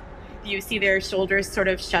you see their shoulders sort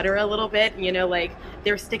of shudder a little bit, like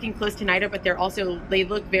they're sticking close to Nidar, but they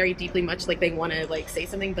look very deeply much like they want to like say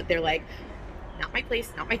something, but they're like, not my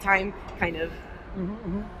place, not my time, kind of. Mm-hmm,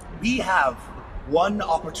 mm-hmm. We have one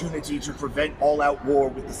opportunity to prevent all-out war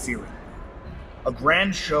with the Cyryn. A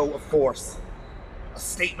grand show of force, a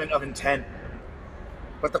statement of intent,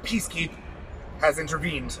 but the Peacekeep has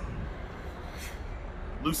intervened.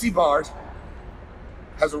 Lucy Bard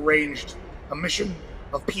has arranged a mission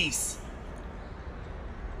of peace.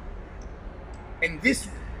 And this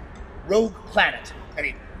rogue planet, and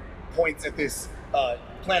he points at this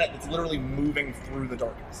planet that's literally moving through the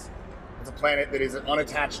darkness. It's a planet that is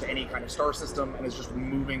unattached to any kind of star system and is just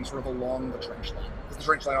moving sort of along the trench line. Because the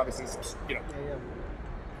trench line obviously is,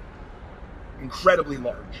 incredibly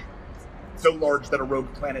large. So large that a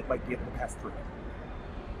rogue planet might be able to pass through it.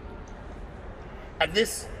 And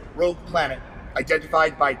this rogue planet,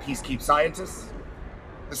 identified by Peacekeep scientists,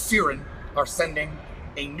 the Cyryn are sending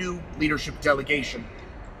a new leadership delegation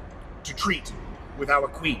to treat with our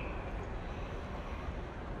queen.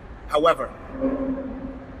 However,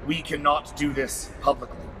 we cannot do this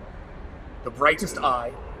publicly. The Brightest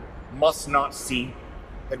Eye must not see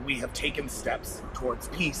that we have taken steps towards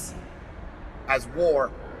peace, as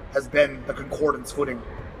war has been the Concordance footing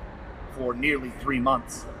for nearly 3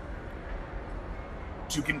 months.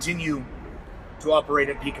 To continue to operate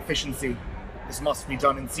at peak efficiency, this must be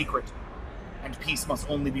done in secret, and peace must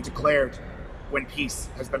only be declared when peace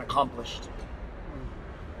has been accomplished.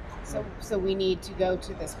 So we need to go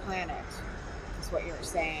to this planet, is what you're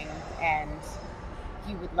saying, and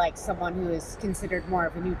you would like someone who is considered more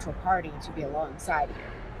of a neutral party to be alongside you.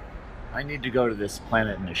 I need to go to this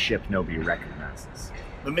planet in a ship nobody recognizes.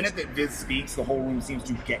 The minute that Viz speaks, the whole room seems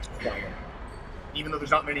to get quiet, even though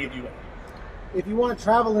there's not many of you in it. If you want to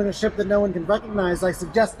travel in a ship that no one can recognize, I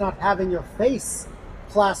suggest not having your face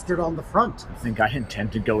plastered on the front. I think I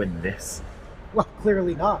intend to go in this. Well,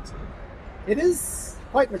 clearly not. It is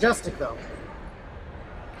quite majestic, though.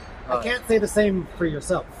 I can't say the same for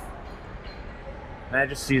yourself.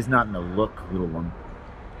 Majesty is not in the look, little one.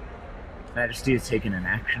 Majesty is taken in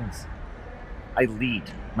actions. I lead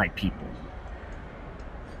my people.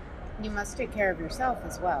 You must take care of yourself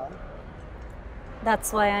as well.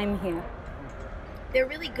 That's why I'm here. They're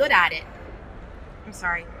really good at it. I'm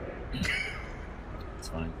sorry. It's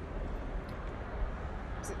fine.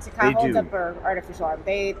 Taka holds up her artificial arm.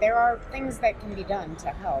 There are things that can be done to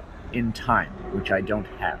help. In time, which I don't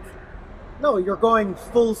have. No, you're going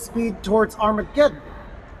full speed towards Armageddon.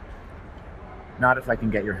 Not if I can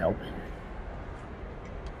get your help.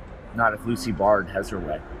 Not if Lucy Bard has her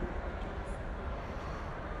way.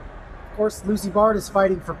 Of course, Lucy Bard is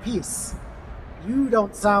fighting for peace. You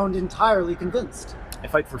don't sound entirely convinced. I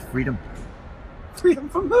fight for freedom. Freedom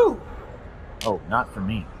from who? Oh, not for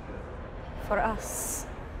me. For us.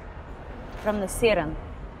 From the Cyryn.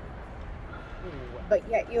 But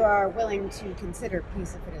yet you are willing to consider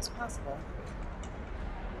peace if it is possible.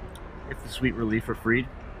 If the Sweet Relief are freed,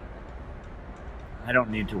 I don't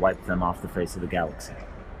need to wipe them off the face of the galaxy.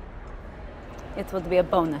 It would be a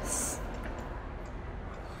bonus.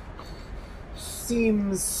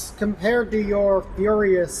 Seems, compared to your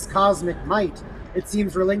furious cosmic might, it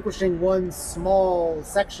seems relinquishing one small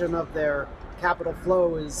section of their capital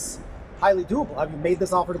flow is highly doable. Have you made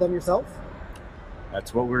this offer to them yourself?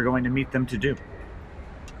 That's what we're going to meet them to do.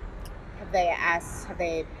 Have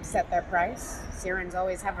they set their price? Cyryns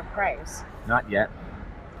always have a price. Not yet.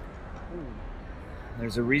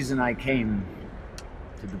 There's a reason I came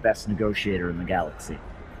to the best negotiator in the galaxy.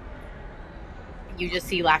 You just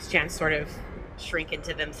see Last Chance sort of shrink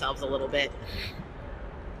into themselves a little bit.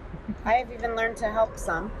 I have even learned to help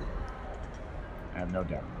some. I have no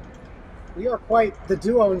doubt. We are quite the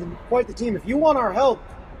duo and quite the team. If you want our help,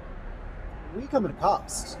 we come at a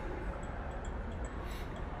cost.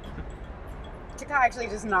 Taka actually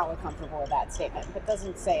does not look comfortable with that statement, but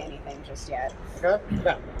doesn't say anything just yet. Okay?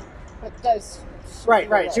 Yeah. But does. Right.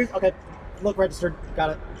 Okay. Look registered.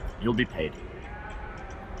 Got it. You'll be paid.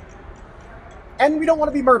 And we don't want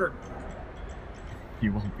to be murdered.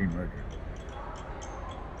 You won't be murdered.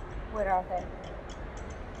 Where are they?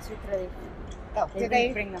 Sweet Relief. Oh, They did didn't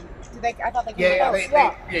they? bring them. Did they? I thought they came.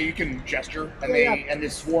 Yeah, you can gesture, and Yeah, and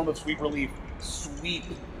this swarm of Sweet Relief sweep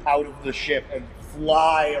out of the ship and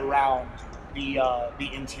fly around the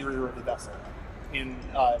interior of the vessel in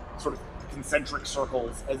sort of concentric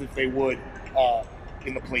circles, as if they would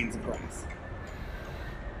in the plains of grass.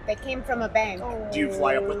 They came from a bank. Do you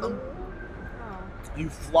fly up with them? Oh. You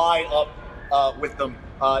fly up with them.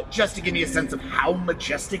 Just to give me a sense of how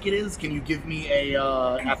majestic it is, can you give me a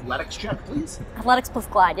athletics check, please? Athletics plus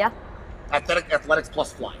glide, yeah? Athletics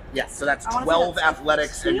plus fly. Yes, so that's I wanna say 12 that's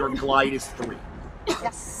athletics, and your glide is 3.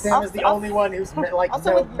 Sam is the only one who's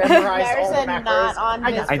Also, with memorized all the Marissa macros. not on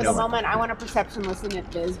Viz I for know the it. moment, I want to perception listen at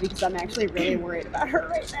Viz because I'm actually really worried about her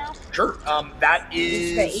right now. Sure. That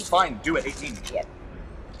It's the is 18. fine. Do it. 18. Yep.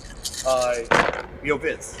 Yo,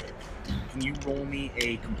 Viz, can you roll me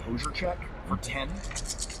a composure check for 10?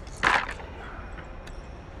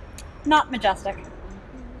 Not majestic.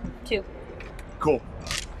 2. Cool.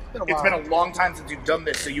 Been a It's while. been a long time since you've done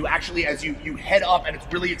this, so you actually, as you head up, and it's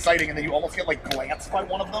really exciting, and then you almost get like glanced by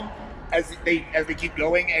one of them as they keep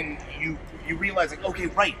going, and you realize like, okay,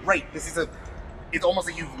 right, this is it's almost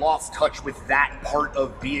like you've lost touch with that part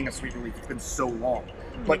of being a Sweet Relief. It's been so long,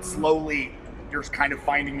 but slowly you're kind of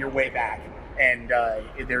finding your way back, and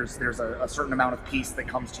there's a certain amount of peace that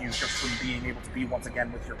comes to you just from being able to be once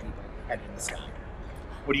again with your people and in the sky.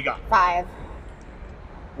 What do you got? 5.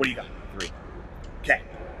 What do you got? 3. Okay.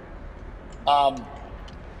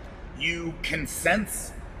 You can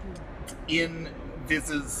sense in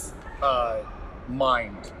Viz's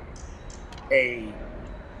mind a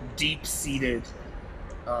deep-seated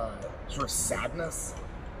sort of sadness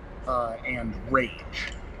and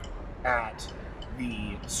rage at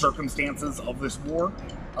the circumstances of this war.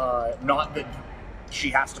 Not that she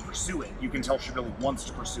has to pursue it. You can tell she really wants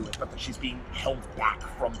to pursue it, but that she's being held back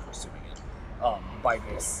from pursuing it by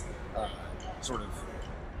this sort of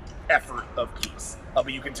effort of peace.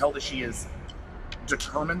 But you can tell that she is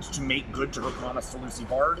determined to make good to her promise to Lucy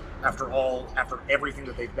Bard. After everything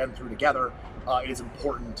that they've been through together, it is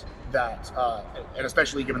important that, and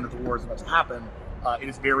especially given that the war is about to happen, it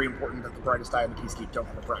is very important that the Brightest Eye and the Peacekeep don't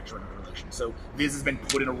have a fracture in their relation. So Viz has been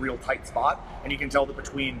put in a real tight spot, and you can tell that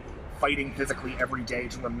between fighting physically every day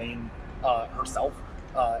to remain herself,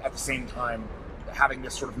 at the same time, having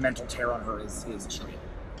this sort of mental tear on her is extreme.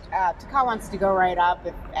 Taka wants to go right up.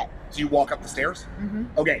 So you walk up the stairs? Mm-hmm.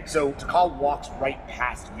 Okay, so Takal walks right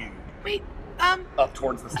past you Wait, up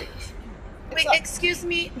towards the stairs. excuse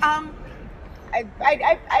me, I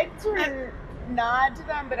sort of nod to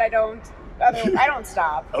them, but I don't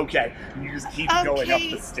stop. Okay, you just keep going up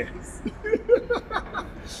the stairs.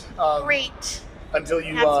 Great. Until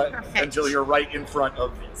That's perfect. until you're right in front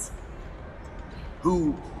of Viz,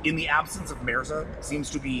 who, in the absence of Mirza, seems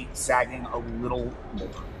to be sagging a little more.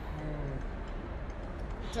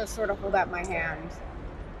 Just sort of hold out my hand.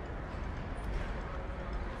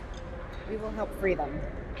 We will help free them.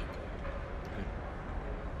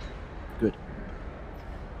 Good.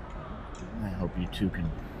 I hope you two can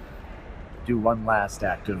do one last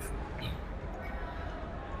act of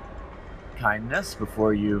kindness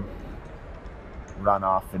before you run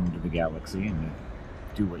off into the galaxy and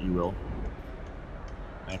do what you will.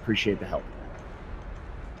 I appreciate the help.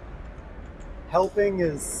 Helping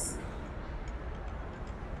is...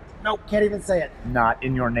 Nope, can't even say it. Not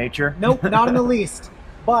in your nature? Nope, not in the least.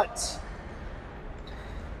 But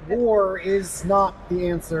war is not the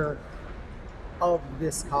answer of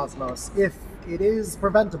this cosmos. If it is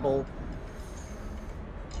preventable,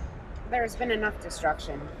 There's been enough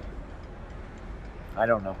destruction. I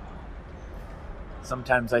don't know.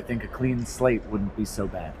 Sometimes I think a clean slate wouldn't be so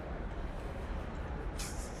bad.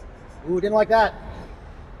 ooh, didn't like that.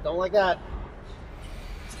 Don't like that.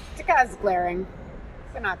 Taka's glaring.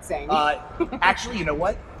 We're not saying. Actually, you know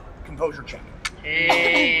what? Composure check.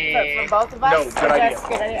 Hey. For both of us? No, good idea.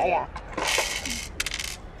 Good idea. Yeah.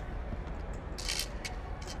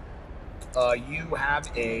 You have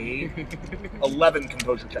a 11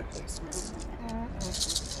 composure check, please.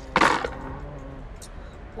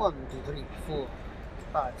 1, 2, 3, 4,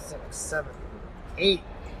 5, 6, 7, 8.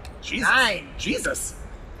 Jesus. 9. Jesus.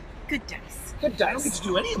 Good dice. Good I don't get dice. to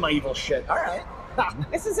do any of my evil shit. All right.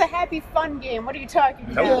 This is a happy, fun game. What are you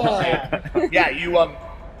talking about? Yeah. Yeah, you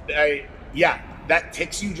yeah, that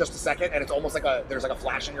takes you just a second, and it's almost like there's like a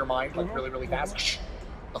flash in your mind, like really, really fast.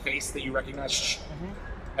 A face that you recognize,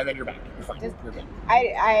 and then you're back. You're fine. You're good.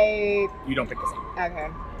 I You don't pick this up. okay.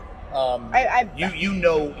 I You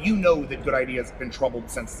know that Good Idea's been troubled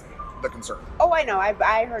since the concern. oh, I know.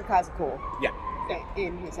 I heard Kazuku Yeah.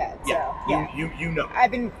 in his head. Yeah. So yeah, You know.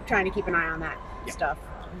 I've been trying to keep an eye on that Yeah. stuff.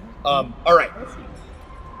 All right.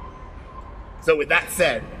 So with that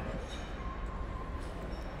said,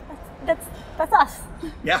 That's us.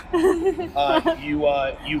 yeah,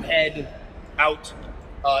 you head out.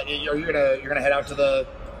 You're gonna head out to the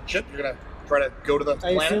ship. You're gonna try to go to the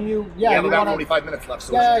I planet. assume you We have you about wanna, 45 minutes left.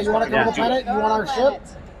 So yeah, it's you want to fine. go to the planet? You want our ship?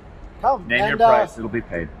 Come. Name your and, price, it'll be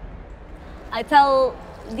paid. I tell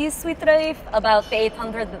this sweet relief about the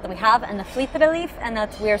 800 that we have and the fleet relief, and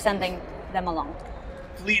that we're sending them along.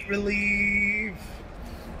 Fleet relief.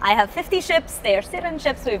 I have 50 ships. They are Cyryn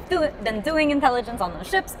ships. We've been doing intelligence on those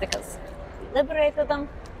ships because we liberated them.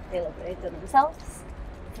 They liberated themselves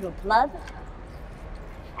through blood.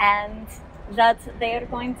 And that they are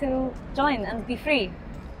going to join and be free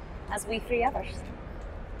as we free others.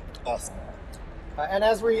 Awesome. and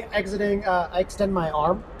as we're exiting, I extend my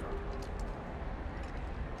arm.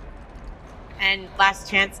 And Last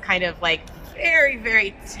Chance kind of like very,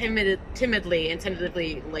 very timidly and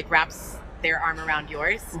tentatively like wraps their arm around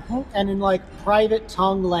yours. And in like private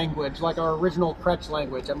tongue language, like our original Kretsch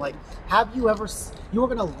language, I'm like, have you ever, you're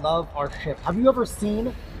gonna love our ship. Have you ever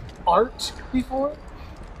seen art before?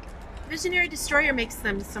 Visionary Destroyer makes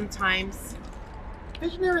them sometimes.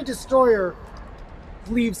 Visionary Destroyer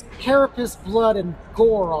leaves carapace blood and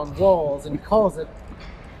gore on walls and calls it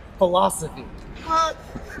philosophy. Well,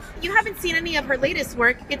 you haven't seen any of her latest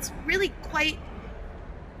work. It's really quite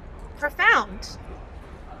profound.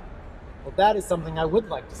 Well, that is something I would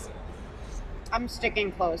like to see. I'm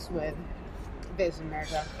sticking close with Viz and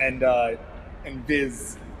Merja. And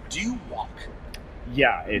Viz, do you walk?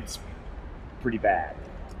 Yeah, it's pretty bad.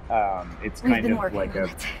 It's We've kind been of working like on a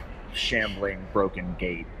it. shambling, broken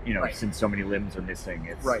gate. You know, Right. since so many limbs are missing,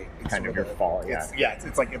 it's It's kind sort of your a- fault. Yeah.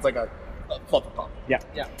 It's like a fluff of pop. Yeah.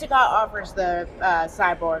 Tika offers the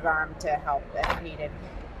cyborg arm to help if needed.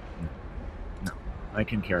 No, I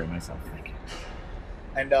can carry myself. Thank you.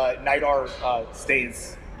 And Nidar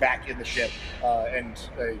stays back in the ship, and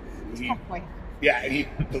he Halfway. yeah, and he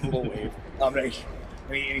does a little wave. And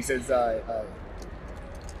he says, "I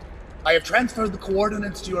have transferred the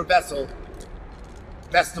coordinates to your vessel.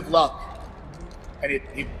 Best of luck." And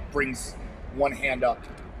he brings one hand up.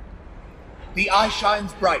 The eye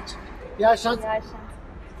shines bright. Yeah, Sean.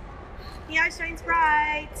 The eye shines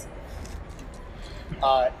bright.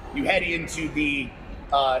 You head into the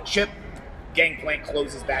ship. Gangplank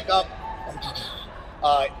closes back up.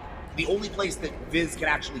 The only place that Viz can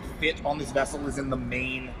actually fit on this vessel is in the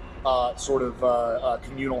main sort of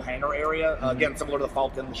communal hangar area. Again, similar to the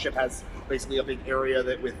Falcon, the ship has basically a big area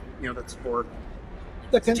that's for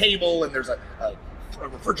The a table, and there's a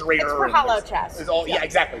refrigerator. It's for and hollow there's- chests. there's all, yeah,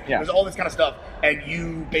 exactly. Yeah. There's all this kind of stuff, and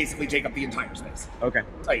you basically take up the entire space. Okay.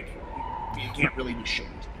 Like, you can't really be shamed.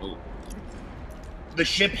 The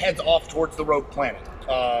ship heads off towards the rogue planet.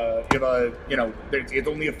 It's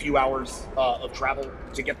only a few hours of travel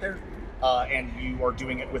to get there, and you are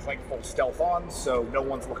doing it with like full stealth on, so no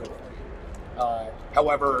one's looking for you.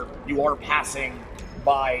 However, you are passing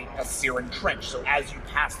by a Cyryn trench, so as you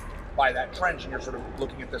pass by that trench and you're sort of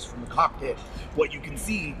looking at this from the cockpit, what you can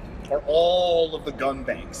see are all of the gun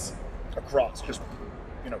banks across, just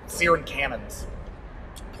Cyryn cannons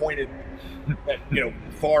pointed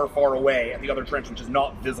far, far away, and the other trench, which is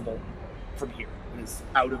not visible from here. It is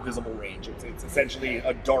out of visible range. It's essentially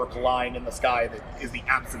a dark line in the sky that is the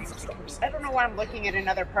absence of stars. I don't know why I'm looking at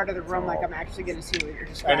another part of the room like I'm actually going to see what you're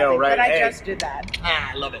describing. I know, right? But I Hey. just did that.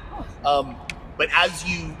 I love it. But as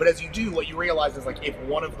you do, what you realize is like if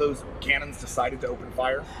one of those cannons decided to open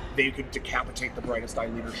fire, they could decapitate the Brightest Eye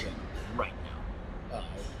leadership right now.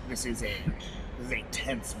 This is a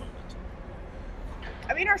tense moment.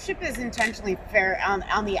 I mean, our ship is intentionally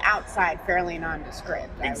on the outside, fairly nondescript.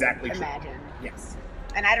 Exactly I would true. imagine. Yes.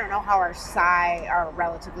 And I don't know how our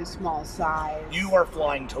relatively small size. You are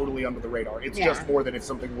flying totally under the radar. It's Yeah. just more that if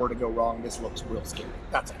something were to go wrong, this looks real scary.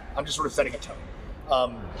 That's it. I'm just sort of setting a tone.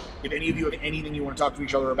 If any of you have anything you want to talk to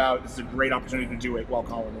each other about, this is a great opportunity to do it while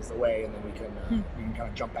Colin is away, and then we can kind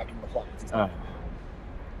of jump back into the plot.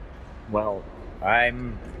 Well,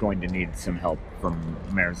 I'm going to need some help from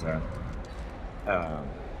Mirza.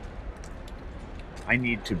 I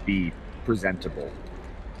need to be presentable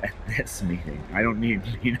at this meeting.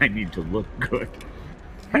 I need to look good.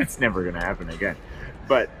 That's never going to happen again.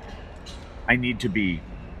 But I need to be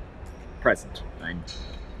present. I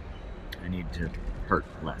need to hurt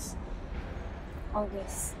less.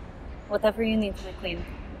 Always. Whatever you need, McQueen.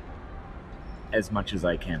 As much as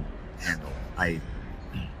I can handle. I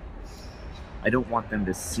don't want them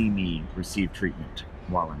to see me receive treatment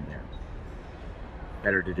while I'm there.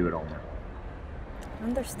 Better to do it all now.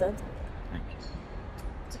 Understood. Thank you.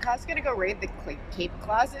 Taka's gonna go raid the cape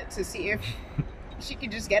closet to see if she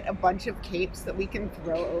can just get a bunch of capes that we can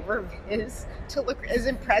throw over his to look as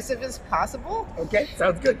impressive as possible. Okay,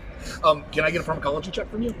 sounds good. Can I get a pharmacology check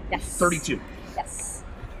from you? Yes. 32. Yes.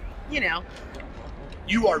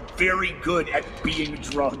 You are very good at being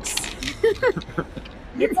drugs.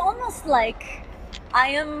 It's almost like I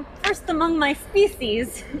am first among my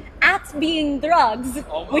species at being drugs,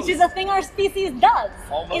 Almost. which is a thing our species does,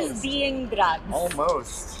 Almost. is being drugs.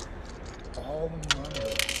 Almost.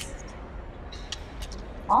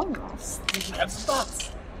 Almost. I have some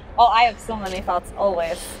thoughts. Oh, I have so many thoughts,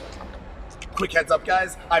 always. Quick heads up,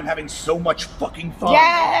 guys. I'm having so much fucking fun.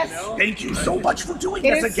 Yes! Thank you so much for doing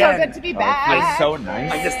It this is again. so good to be It's back. so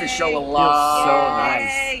nice. I miss this show a lot. so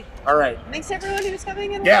nice. All right. Thanks everyone who's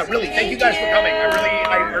coming in. Yeah, really. Thank you guys for coming.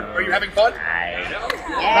 Are you having fun? Yes.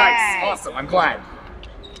 Nice. Awesome. I'm glad.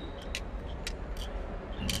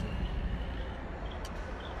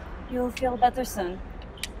 You'll feel better soon.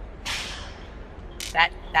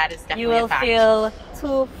 That is definitely You will a fact. feel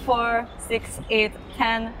 2, 4, 6, 8,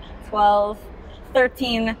 10, 12,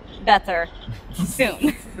 13 better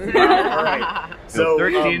soon. All right. So So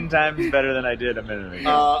 13 times better than I did a minute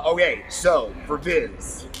ago. okay. So for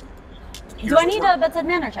Viz, Do I need a bedside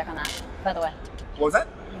manner check on that, by the way? what was that?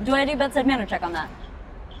 Do I do bedside manner check on that?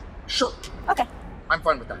 Sure. Okay. I'm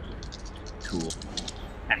fine with that. Cool.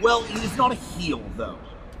 Well, it's not a heal though.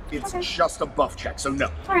 It's Okay. just a buff check, so no.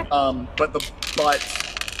 All right. But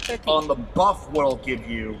 13. on the buff, what I'll give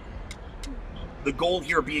you, the goal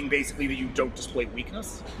here being basically that you don't display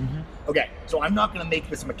weakness. Mm-hmm. Okay, so I'm not going to make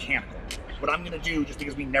this mechanical. What I'm going to do, just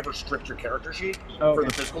because we never stripped your character sheet for Okay.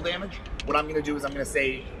 the physical damage, what I'm going to do is I'm going to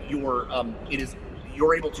say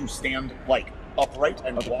you're able to stand like upright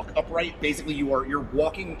and walk upright. Basically, you're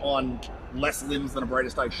walking on less limbs than a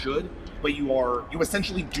Brightest Eye should, but you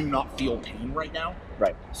essentially do not feel pain right now.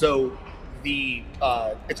 Right. So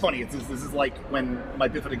it's funny. This is like when my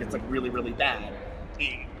bifida gets like really, really bad.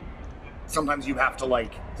 Sometimes you have to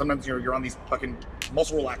sometimes you're on these fucking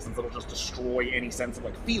muscle relaxants that'll just destroy any sense of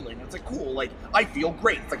like feeling. It's like cool, like I feel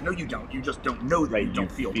great. It's like no, you don't. You just don't know that Right, you don't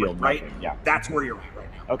you feel feel great, right? nothing, yeah. That's where you're at right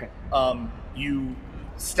now. Okay. You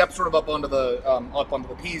step sort of up onto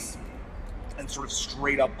the piece and sort of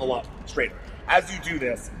straight up a lot straighter. As you do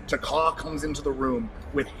this, Taka comes into the room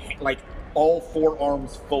with like all 4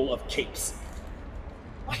 arms full of capes.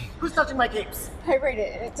 Who's touching my capes? Taka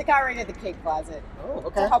raided the cape closet Oh, to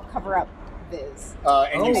okay. help cover up Viz.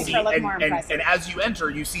 And you Make see, her look more and impressive. as you enter,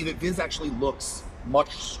 you see that Viz actually looks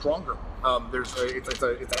much stronger. It's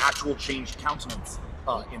an actual changed countenance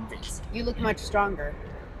in Viz. You look much stronger.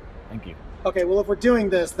 Thank you. Okay, well, if we're doing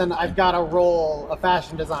this, then I've got to roll a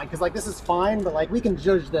fashion design because, like, this is fine, but like, we can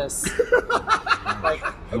judge this. Like,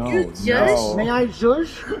 No. may I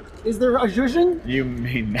judge? Is there a judging? You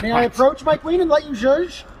mean not. May I approach my queen and let you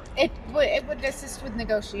judge? It would assist with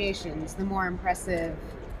negotiations. The more impressive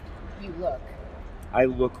you look, I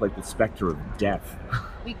look like the specter of death.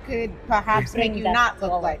 we could perhaps make you Bring not death look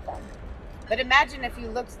to all like of them. them. But imagine if you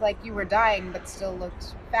looked like you were dying, but still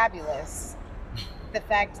looked fabulous. The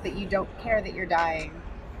fact that you don't care that you're dying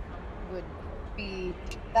would be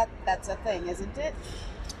that's a thing, isn't it?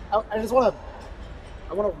 I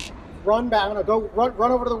want to run back. I'm gonna go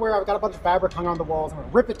run over to where I've got a bunch of fabric hung on the walls. I'm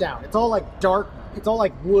gonna rip it down. It's all like dark. It's all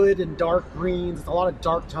like wood and dark greens. It's a lot of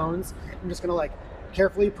dark tones. I'm just gonna like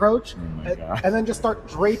carefully approach and then just start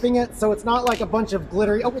draping it so it's not like a bunch of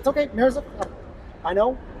glittery. Oh, it's okay. Mirza, I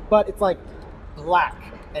know, but it's like black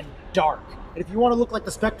and dark. And if you want to look like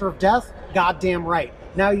the specter of death, goddamn right.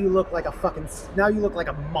 Now you look like a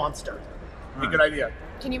monster. Good idea.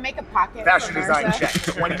 Can you make a pocket? Fashion for design Mirza? check.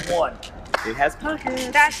 21. It has pockets.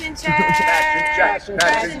 Fashion check.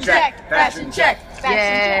 Fashion check. Fashion check.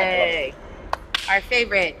 Yay! Our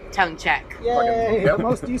favorite tongue check. Yay! Yep. The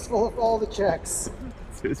most useful of all the checks.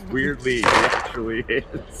 It's weirdly actually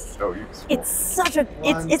is so useful. It's such a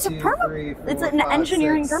it's a perma. It's an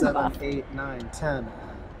engineering perma. 7, 8, 9, 10,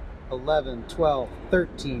 11, 12,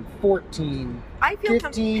 13, 14. I feel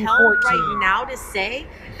 15, compelled 14. right now to say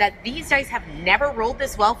that these dice have never rolled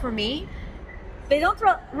this well for me. They don't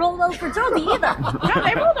roll well for Jody either. No,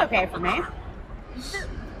 they rolled okay for me.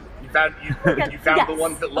 You found Yes, the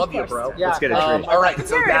ones that love of you, course. bro. Yeah. Let's get a treat. All right,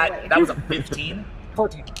 so Comparatively. that was a 15.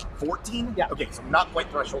 14. 14? Yeah. Okay, so not quite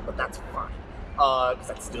threshold, but that's fine. Because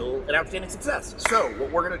that's still an outstanding success. So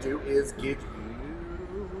what we're going to do is give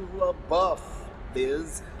you a buff,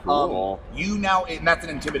 Viz. Cool. You now, and that's an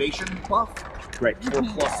intimidation buff, Great. or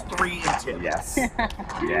 +3 intim. Yes.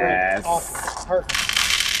 Yes. Awesome. Perfect.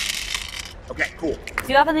 Okay, cool. Do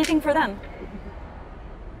you have anything for them?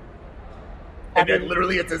 And then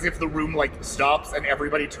literally it's as if the room like stops and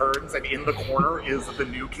everybody turns and in the corner is the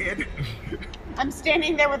new kid. I'm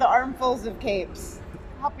standing there with armfuls of capes.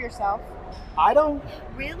 Help yourself. I don't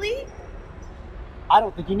Really?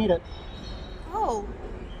 think you need it. Oh,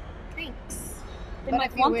 thanks. They But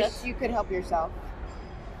might if you want wish, it. you could help yourself.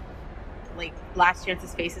 Like Last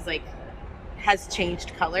Chance's face is like has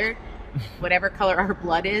changed color. Whatever color our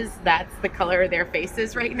blood is, that's the color of their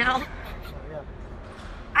faces right now. Yeah.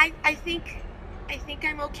 I think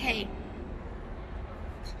I'm okay.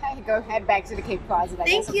 I go head back to the cape closet. I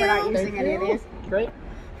Thank guess if we're not you. using any of these. Great.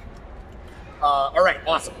 All right,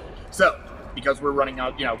 awesome. So, because we're running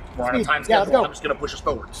out, we're on a time Yeah, let's schedule, go. I'm just going to push us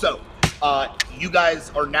forward. So, you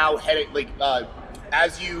guys are now heading, like,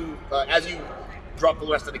 as you drop the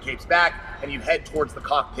rest of the capes back and you head towards the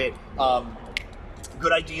cockpit,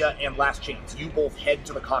 good idea and last chance. You both head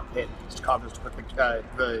to the cockpit to put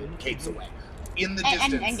the capes away. In the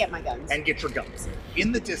distance. And get my guns. And get your guns.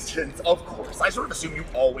 In the distance, of course. I sort of assume you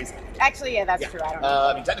always have. Actually, yeah, that's true. I don't know.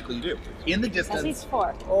 I mean, technically you do. In the At distance, least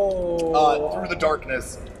 4. through the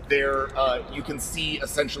darkness, there you can see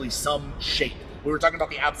essentially some shape. We were talking about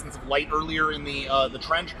the absence of light earlier in the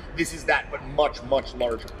trench. This is that, but much, much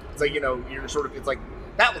larger. It's like, you're sort of, it's like,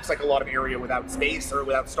 that looks like a lot of area without space or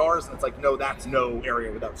without stars. And it's like, no, that's no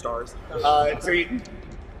area without stars.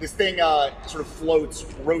 This thing sort of floats,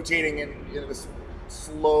 rotating in this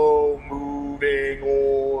slow-moving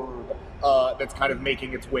orb that's kind of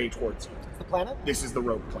making its way towards you. The planet? This is the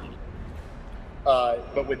rogue planet.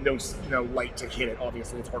 But with no light to hit it,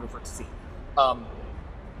 obviously, it's harder for it to see.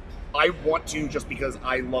 I want to, just because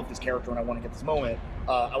I love this character and I want to get this moment,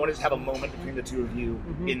 I want to just have a moment between the two of you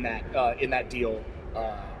in that deal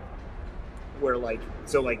where,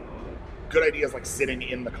 good idea is, sitting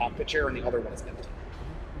in the cockpit chair and the other one is empty.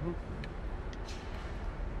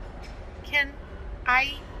 Can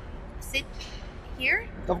I sit here?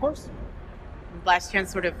 Of course. Last Chance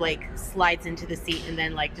sort of slides into the seat and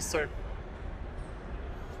then just sort of.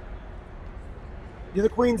 You're the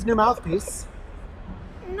Queen's new mouthpiece.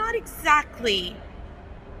 Not exactly.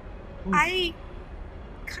 I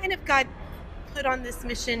kind of got put on this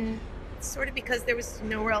mission sort of because there was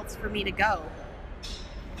nowhere else for me to go.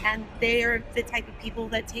 And they are the type of people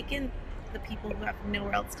that take in the people who have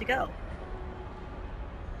nowhere else to go.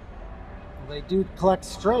 They do collect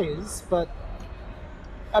strays, but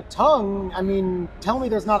a tongue, I mean, tell me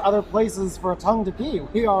there's not other places for a tongue to be.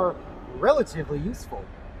 We are relatively useful.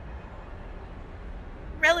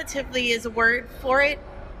 Relatively is a word for it.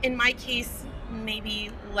 In my case,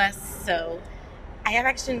 maybe less so. I have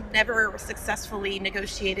actually never successfully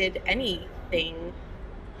negotiated anything.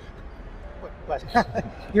 But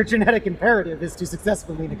your genetic imperative is to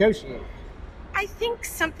successfully negotiate. I think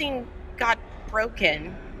something got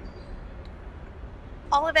broken.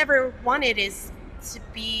 All I've ever wanted is to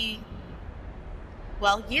be,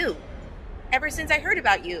 well, you. Ever since I heard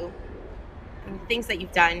about you and the things that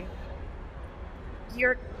you've done,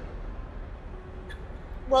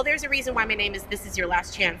 well, there's a reason why my name is This Is Your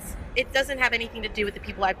Last Chance. It doesn't have anything to do with the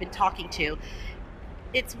people I've been talking to.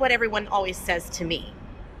 It's what everyone always says to me.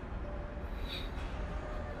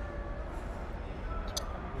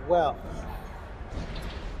 Well,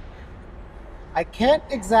 I can't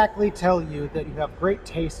exactly tell you that you have great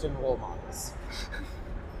taste in role models.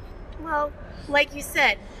 Well, like you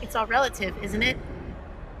said, it's all relative, isn't it?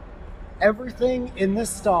 Everything in the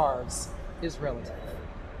stars is relative.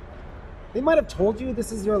 They might have told you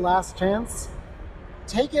this is your last chance.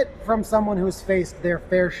 Take it from someone who has faced their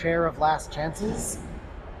fair share of last chances.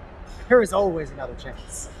 There is always another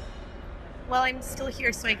chance. Well, I'm still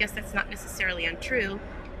here, so I guess that's not necessarily untrue.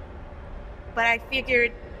 But I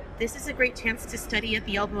figured this is a great chance to study at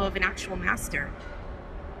the elbow of an actual master.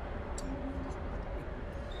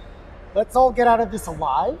 Let's all get out of this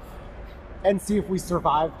alive and see if we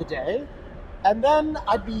survive the day. And then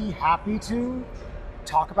I'd be happy to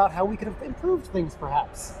talk about how we could have improved things,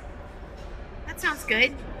 perhaps. That sounds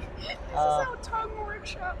good. This is how tongue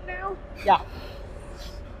workshop now. Yeah.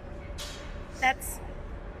 That's...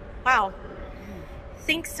 Wow.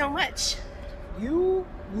 Thanks so much. You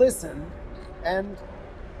listen, and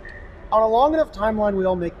on a long enough timeline, we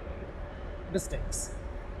all make mistakes.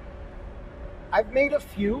 I've made a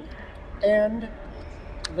few, and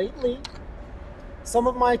lately, some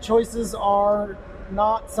of my choices are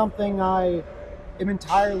not something I am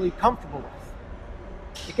entirely comfortable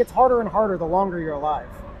with. It gets harder and harder the longer you're alive.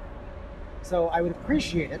 So I would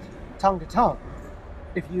appreciate it, tongue to tongue,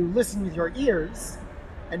 if you listen with your ears,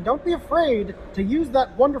 and don't be afraid to use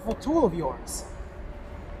that wonderful tool of yours.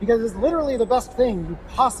 Because it's literally the best thing you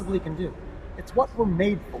possibly can do. It's what we're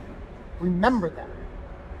made for. Remember that.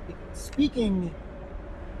 Speaking,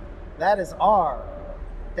 that is our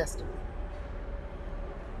destiny.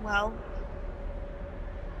 Well,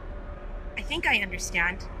 I think I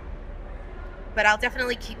understand. But I'll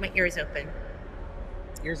definitely keep my ears open.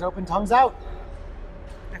 Ears open, tongues out.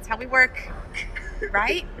 That's how we work.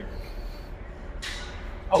 Right?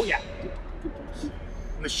 Oh, yeah.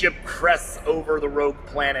 The ship crests over the rogue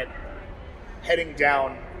planet, heading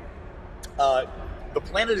down. The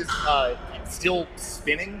planet is still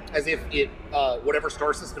spinning, as if it, whatever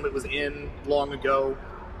star system it was in long ago,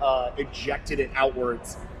 ejected it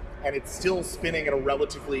outwards, and it's still spinning at a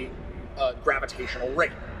relatively gravitational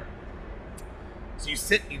rate. So you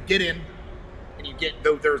get in, and you get,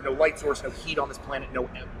 though there's no light source, no heat on this planet, no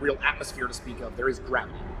real atmosphere to speak of, there is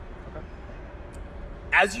gravity.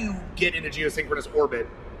 As you get into geosynchronous orbit,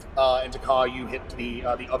 and a.k.a. you hit the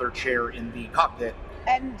other chair in the cockpit.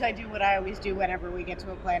 And I do what I always do whenever we get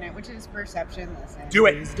to a planet, which is perception listen. Do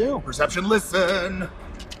it! Please do. Perception listen!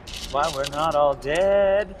 Why we're not all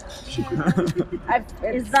dead.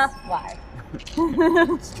 Is that why?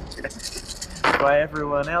 Why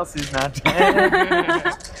everyone else is not dead.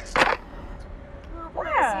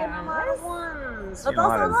 Ones. But You know also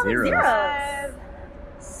how a to lot of zero. zeros. 5,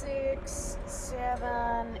 6,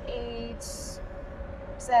 7, 8,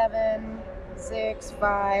 7, 6,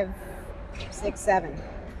 5, 6, 7.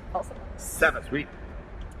 Also. 7. Sweet.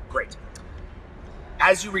 Great.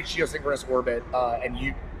 As you reach geosynchronous orbit, and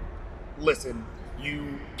you listen,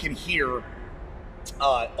 you can hear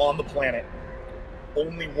on the planet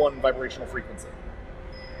only one vibrational frequency.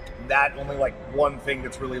 That only like one thing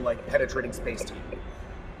that's really like penetrating space to you.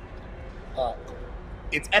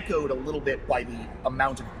 It's echoed a little bit by the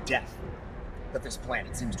amount of death that this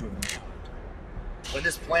planet seems to have encountered. When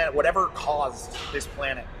this planet, whatever caused this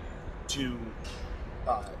planet to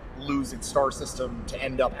lose its star system, to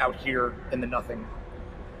end up out here in the nothing,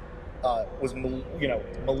 was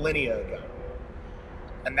millennia ago.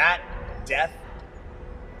 And that death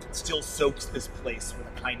still soaks this place with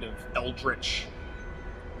a kind of eldritch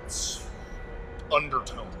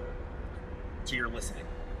undertone to your listening.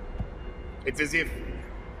 It's as if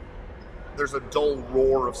there's a dull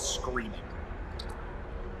roar of screaming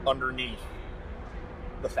underneath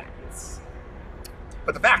the facts.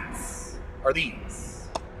 But the facts are these.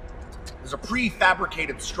 There's a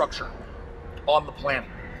prefabricated structure on the planet.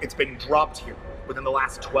 It's been dropped here within the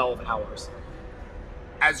last 12 hours.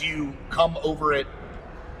 As you come over it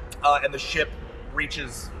and the ship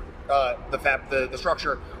reaches the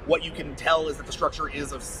structure, what you can tell is that the structure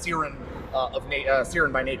is of Cyryn,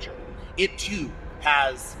 Cyryn by nature. It too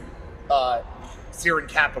has Cyryn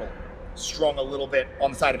capital strung a little bit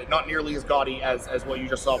on the side of it. Not nearly as gaudy as what you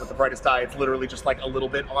just saw with the Brightest Eye. It's literally just like a little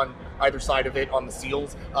bit on either side of it on the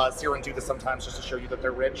seals. Cyryn do this sometimes just to show you that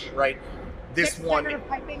they're rich, right? This one, kind of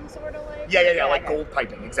piping, sort of like. yeah, like gold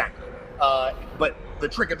piping, exactly. But the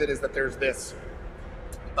trick of it is that there's this.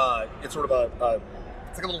 It's sort of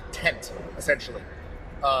it's like a little tent, essentially.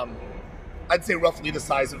 I'd say roughly the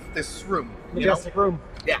size of this room. Majestic room.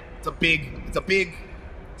 Yeah, it's a big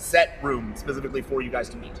set room specifically for you guys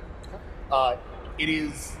to meet. It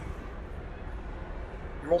is.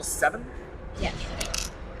 You rolled a 7? Yeah.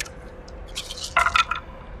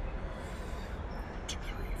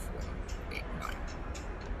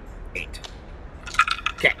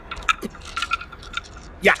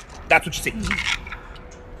 That's what you see.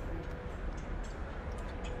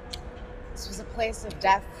 This was a place of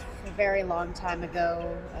death a very long time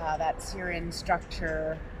ago. That Cyryn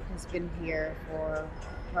structure has been here for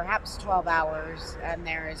perhaps 12 hours, and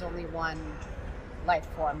there is only one life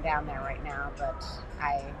form down there right now, but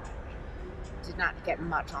I did not get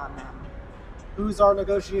much on them. Who's our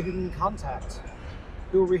negotiating contact?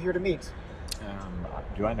 Who are we here to meet?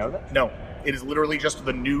 Do I know that? No, it is literally just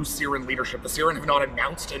the new Cyryn leadership. The Cyryn have not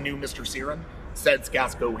announced a new Mr. Cyryn, said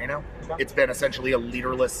Gasco Ueno. Okay. It's been essentially a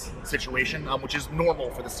leaderless situation, which is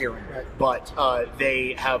normal for the Cyryn. Right. But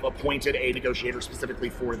they have appointed a negotiator specifically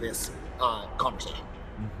for this conversation.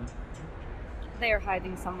 They are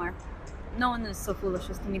hiding somewhere. No one is so foolish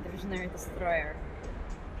as to meet the Visionary Destroyer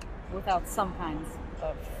without some kinds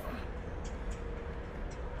of...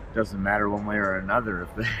 Doesn't matter one way or another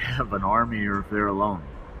if they have an army or if they're alone.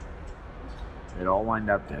 They'd all wind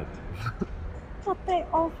up dead. But they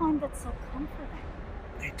all find it so comforting.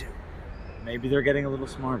 They do. Maybe they're getting a little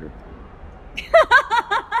smarter.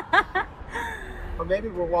 Or maybe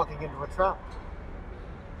we're walking into a trap.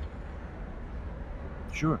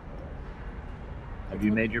 Sure. Have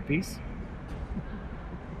you made your peace?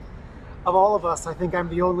 Of all of us, I think I'm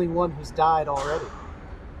the only one who's died already.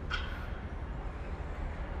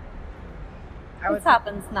 This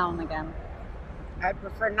happens now and again. I'd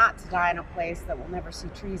prefer not to die in a place that will never see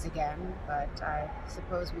trees again, but I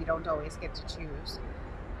suppose we don't always get to choose.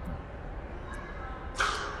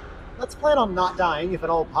 Let's plan on not dying, if at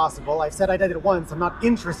all possible. I've said I did it once. I'm not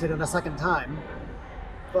interested in a second time.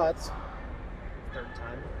 But... third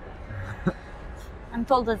time. I'm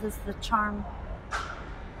told this is the charm.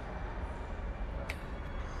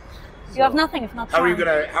 You have nothing if not charm.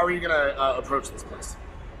 How are you gonna approach this place?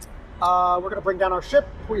 We're gonna bring down our ship.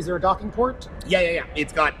 Is there a docking port? Yeah.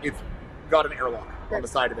 It's got an airlock on the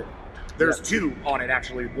side of it. There's two on it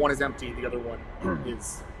actually. One is empty. The other one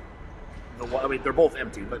is the one. I mean, they're both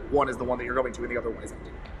empty, but one is the one that you're going to, and the other one is empty.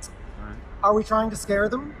 Are we trying to scare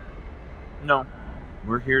them? No.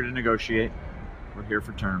 We're here to negotiate. We're here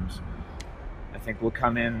for terms. I think we'll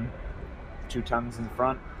come in 2 tons in the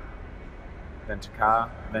front, then Taka,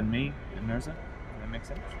 then me, and Mirza. Does that make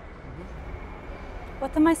sense?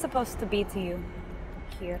 What am I supposed to be to you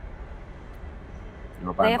here?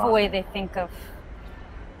 You're They have a boss. way they think of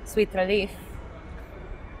sweet relief.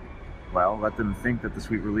 Well, let them think that the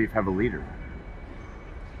Sweet Relief have a leader.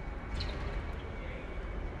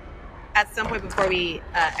 At some point before we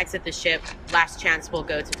exit the ship, last chance we'll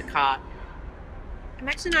go to Taka. I'm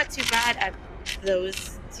actually not too bad at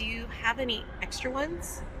those. Do you have any extra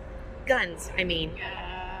ones? Guns, I mean.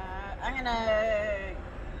 I'm gonna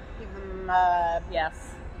give them,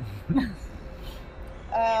 yes.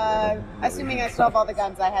 Assuming I still have all the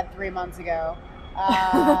guns I had 3 months ago.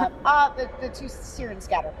 The 2 Cyryn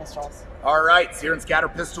scatter pistols. All right, Cyryn scatter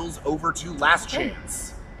pistols over to Last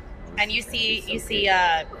Chance. And you see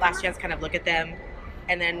last chance kind of look at them,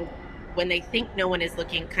 and then when they think no one is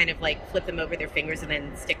looking, kind of like flip them over their fingers and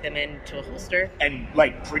then stick them into a holster. And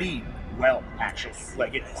like pretty well, actually.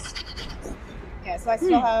 Like it. Yeah, so I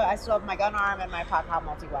still have my gun arm and my pot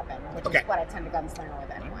multi-weapon, which is what I tend to gunslinger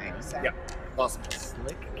with anyway. So. Yep. Awesome.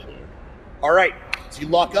 All right. So you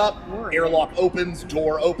lock up. Airlock opens.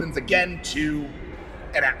 Door opens again to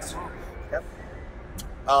an axe. Yep.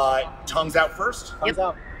 Tongues out first. Thumbs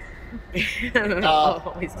up.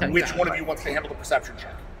 Always tongues Which out. one of you wants to handle the perception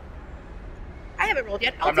check? I haven't rolled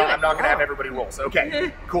yet. I'm not going to have everybody roll. So,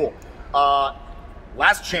 okay. Cool.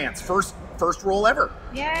 Last chance. First roll ever.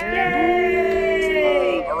 Yay!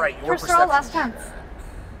 All right. Your First roll, perception. last chance.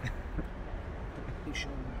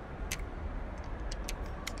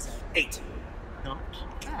 8.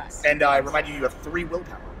 Yes. And I remind you, you have 3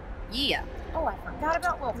 willpower. Yeah. Oh, I forgot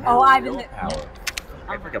about willpower. Oh, I've been... Willpower.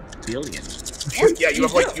 I have like a billion. Yeah, you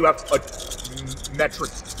have a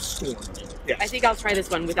metric storm. Yeah. I think I'll try this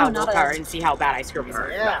one without not willpower a- and see how bad I screw myself.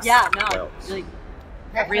 Yes. Yeah, no. Well.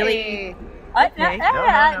 Really? No. It's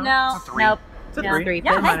a 3. Nope. It's a No. 3.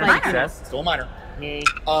 Yeah, Minor minor. success. Still a minor. Yay.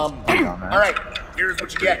 All right, here's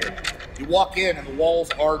what you get. You walk in and the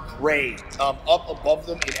walls are gray. Up above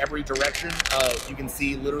them in every direction, you can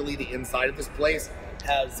see literally the inside of this place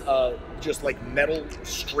has just like metal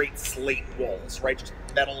straight slate walls, right? Just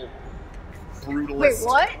metal brutalist. Wait,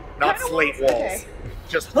 what? Not Kind of slate walls? walls. Okay.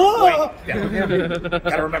 Just like,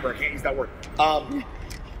 gotta remember, I can't use that word.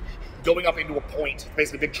 Going up into a point,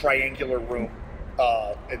 basically a big triangular room,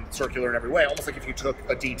 and circular in every way, almost like if you took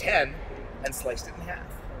a D10 and sliced it in half.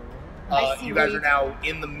 I see You guys where are now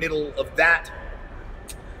in the middle of that.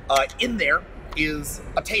 In there is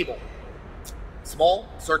a table. Small,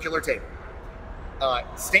 circular table.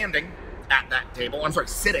 Standing at that table, I'm sorry,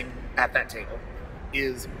 sitting at that table,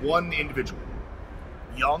 is one individual.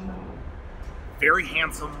 Young, very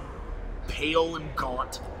handsome, pale and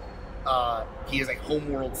gaunt. He is a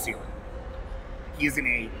homeworld Cyryn. He is in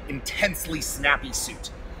a intensely snappy suit.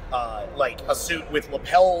 Like a suit with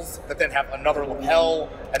lapels that then have another lapel,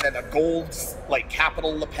 and then a gold, like,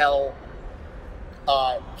 capital lapel.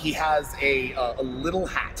 He has a little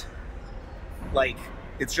hat. Like,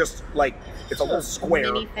 it's just, like, it's a little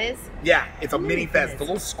square. Mini fizz? Yeah, it's a mini fez. It's a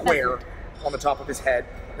little square on the top of his head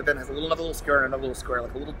that then has another little square and another little square,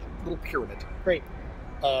 like a little pyramid. Great.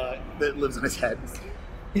 That lives in his head.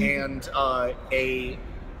 And a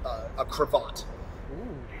cravat.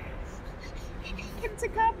 Can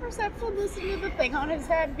Taka Perception listen to the thing on his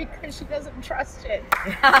head because she doesn't trust it?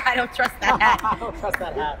 I don't trust that hat. I don't trust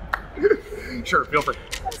that hat. Sure, feel free.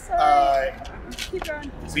 Sorry. Keep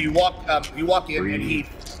going. So you walk in, and he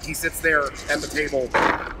sits there at the table,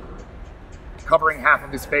 covering half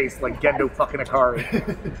of his face like Gendo fucking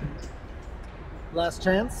Akari. Last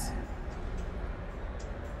chance.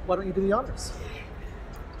 Why don't you do the honors?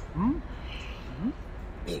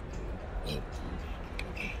 Big.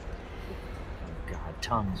 God,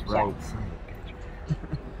 tongue's right.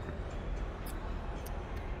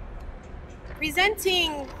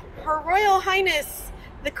 Presenting Her Royal Highness,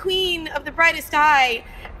 the Queen of the Brightest Eye,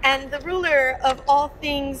 and the ruler of all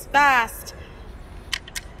things vast,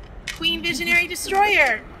 Queen Visionary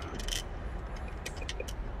Destroyer.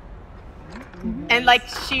 And like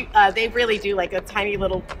they really do like a tiny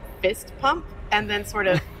little fist pump, and then sort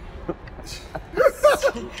of.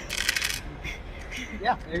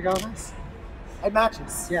 Yeah, there you go. Nice. It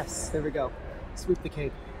matches. Yes, there we go. Sweep the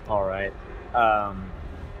cape. All right.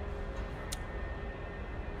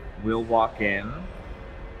 We'll walk in.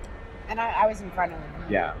 And I was in front of him.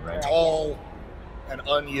 Yeah, right. Tall and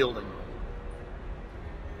unyielding.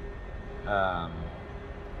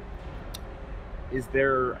 Is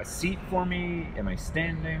there a seat for me? Am I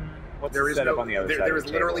standing? What's the setup on the other side? There of is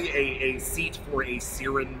the table? literally a seat for a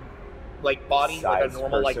Cyryn like body, like a Size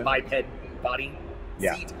normal person. like biped body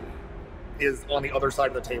seat is on the other side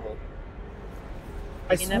of the table.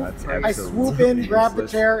 I swoop in, grab the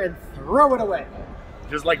chair, and throw it away.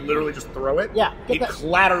 Just like literally just throw it. Yeah, get It that.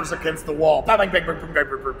 clatters against the wall. Bang, bang, bang, bang, bang, bang,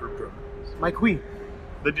 bang, bang, bang, bang. My queen.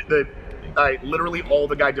 Literally all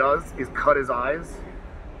the guy does is cut his eyes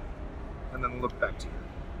and then look back to you.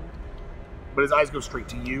 But his eyes go straight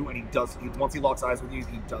to you, and once he locks eyes with you,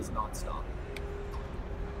 he does not stop.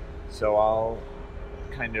 So I'll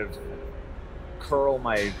kind of curl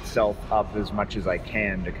myself up as much as I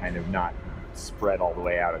can to kind of not spread all the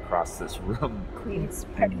way out across this room. Queen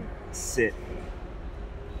spread. And sit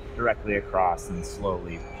directly across and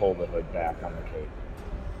slowly pull the hood back on the cape,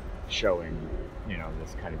 showing,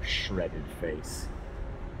 this kind of shredded face.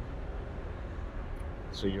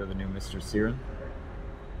 So you're the new Mr. Cyryn?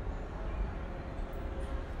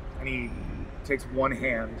 And he takes one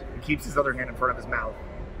hand and keeps his other hand in front of his mouth.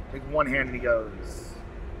 Takes one hand and he goes.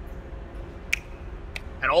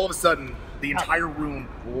 And all of a sudden, the entire room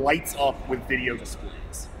lights up with video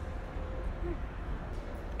displays.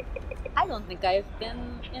 I don't think I've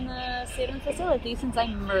been in a Cyryn facility since I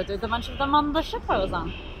murdered a bunch of them on the ship I was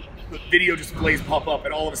on. The video displays pop up,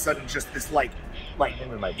 and all of a sudden, just this like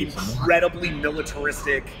incredibly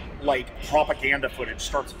militaristic propaganda footage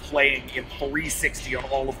starts playing in 360 on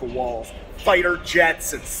all of the walls. Fighter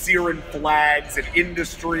jets and Cyryn flags and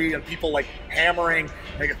industry and people hammering.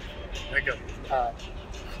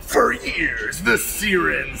 For years, the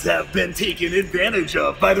Cyryns have been taken advantage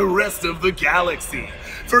of by the rest of the galaxy.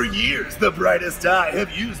 For years, the Brightest Eye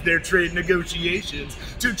have used their trade negotiations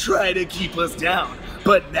to try to keep us down.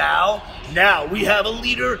 But now we have a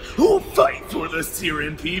leader who'll fight for the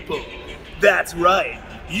Cyryn people. That's right.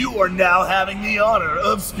 You are now having the honor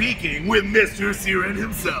of speaking with Mr. Cyryn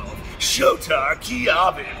himself, Shotar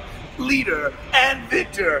Kiavin, leader and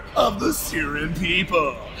victor of the Cyryn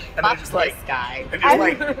people. And Fuck they're just this guy. and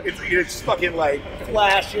it's just fucking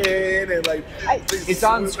flashing and It's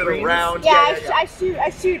on screen. around. Yeah, I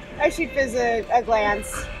shoot Fizz a glance.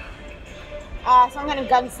 So I'm gonna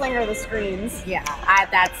gunslinger the screens. Yeah,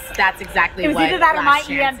 that's exactly It was what. either that or my Last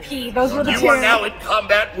Chance EMP. Those were the You two. are now in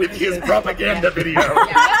combat with his propaganda video.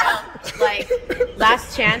 Yeah,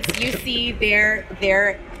 Last Chance, you see their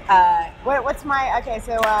What's my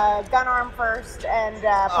so gun arm first and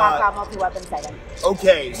pop multi-weapon second.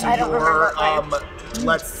 Okay, so I don't remember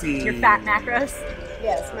let's see. Your fat macros.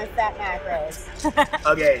 Yes, my fat macros.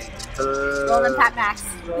 Okay. Golden fat max.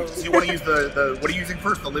 So you want to use the what are you using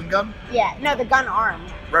first? The limb gun? Yeah, no, the gun arm.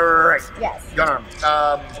 Right. Yes. Gun arm.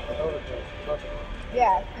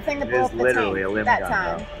 Yeah, the thing that It blew is up the literally tank a limb that gun,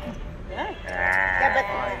 time. Yeah, but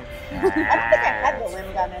I don't think I had the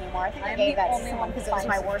limb gun anymore. I think I gave that to someone because it was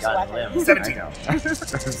my worst weapon. 17.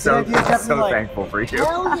 so thankful for you.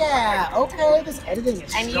 Hell yeah! Okay, this editing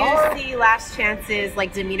is And sharp. you see Last Chance's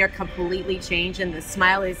like demeanor completely change, and the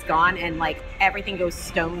smile is gone, and like everything goes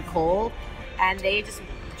stone cold, and they just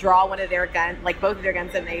draw one of their guns, like both of their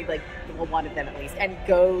guns, and they like, well, one of them at least, and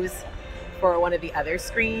goes for one of the other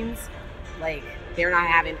screens. Like they're not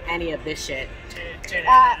having any of this shit.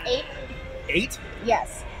 8. 8?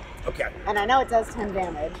 Yes. Okay, And I know it does 10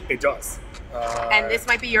 damage. it does. And this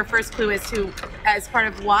might be your first clue as part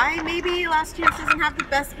of why maybe Last Chance doesn't have the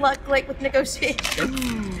best luck like with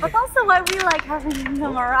negotiations. But also why we like having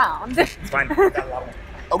them around. It's fine. Got a lot of them.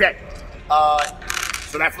 Okay,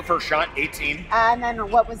 so that's the first shot, 18. And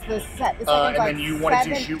then what was the set? The second And like then you wanted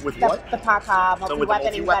to 7, shoot with the, what? The Paka So with the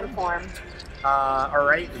multi-weapon in gun multi-weapon? form. All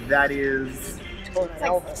right, that is It's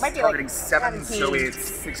like, might be targeting like 7, so 17. it's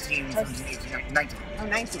 16, 17, 18, 19. Oh,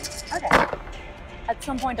 19. Okay. At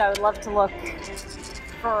some point, I would love to look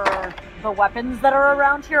for the weapons that are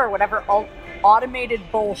around here, or whatever automated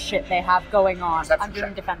bullshit they have going on. Perception I'm doing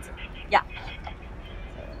check. defensive. Yeah.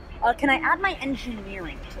 Can I add my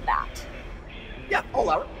engineering to that? Yeah, I'll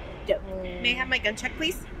allow it. May I have my gun check,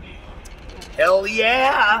 please? Hell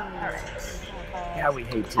yeah! Yeah, we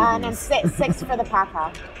hate And then TVs. 6 for the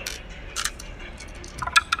Paka.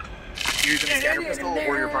 You're using a standard pistol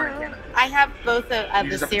or your burning cannon? I have both of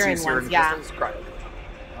You the just have the Cyryn 2 Cyryn ones, yeah. pistols? Correct.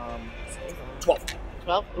 12.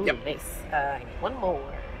 12? Ooh, Yep. nice. I need one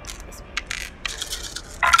more. This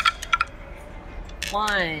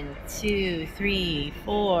one. 1, 2, 3,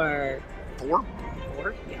 4. 4?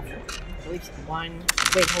 4? Yeah. I believe so. 1.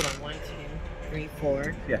 Wait, hold on. 1, 2, 3,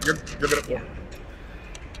 4. Yeah. You're good at 4. Yeah.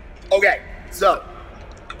 Okay, so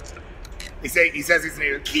he says his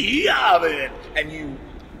name is Kevin, and you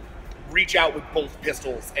reach out with both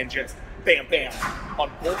pistols and just bam, bam. On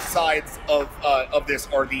both sides of this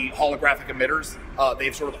are the holographic emitters.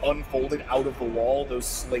 They've sort of unfolded out of the wall. Those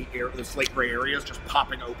slate gray areas just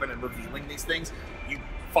popping open and revealing these things. You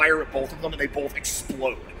fire at both of them, and they both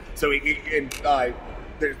explode. So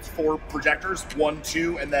there's 4 projectors, 1,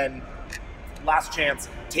 2, and then Last Chance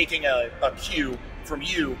taking a cue from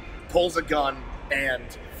you, pulls a gun and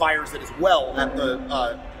fires it as well at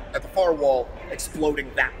the far wall, exploding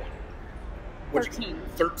that one. 13.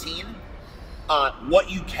 13. What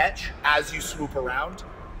you catch as you swoop around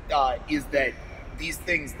is that these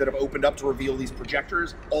things that have opened up to reveal these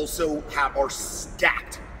projectors also are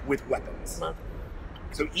stacked with weapons.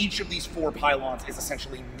 So each of these 4 pylons is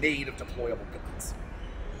essentially made of deployable guns.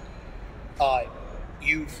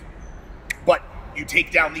 But you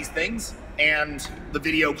take down these things, and the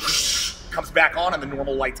video comes back on, and the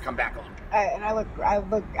normal lights come back on. And I look.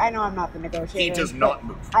 I know I'm not the negotiator. He does not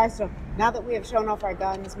move. Now that we have shown off our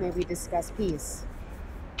guns, may we discuss peace?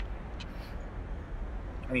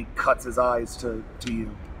 And he cuts his eyes to you.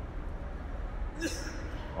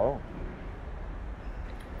 Oh.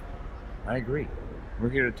 I agree. We're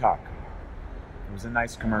here to talk. It was a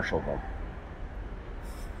nice commercial, though.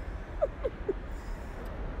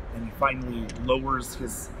 And he finally lowers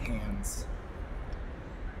his hands,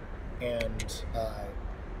 and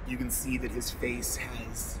you can see that his face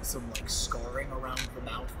has some like scarring around the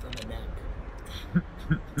mouth and the neck.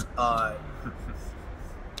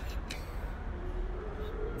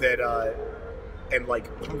 And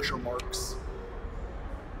like puncture marks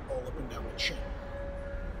all up and down the chin.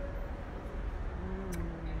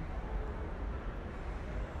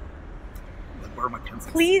 Like, where are my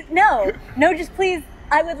pencils? Please, no, just please.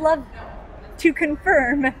 I would love to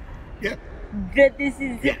confirm Yeah. that this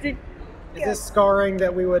is. Yeah. Is this scarring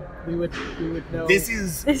that we would know? This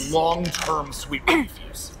is long-term sweet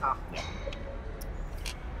refuse. Yeah.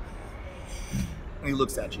 And he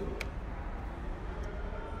looks at you.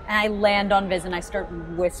 And I land on Viz and I start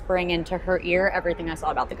whispering into her ear everything I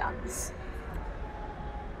saw about the guns.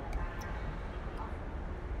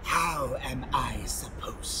 How am I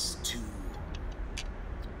supposed to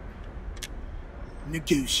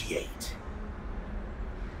negotiate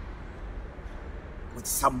with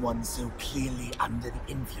someone so clearly under the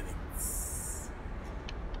influence?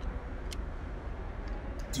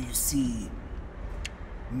 Do you see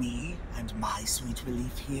me and my sweet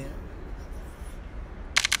relief here?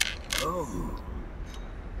 Oh.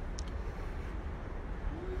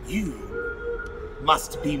 You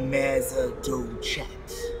must be Meza Dolcet.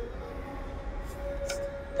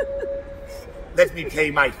 Let me play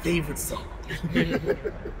my favorite song.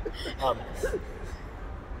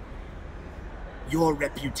 Your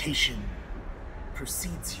reputation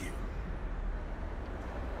precedes you.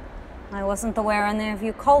 I wasn't aware any of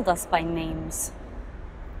you called us by names.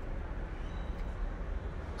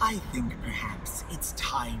 I think perhaps it's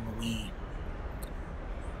time we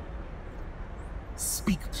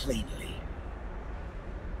speak plainly.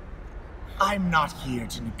 I'm not here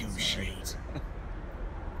to negotiate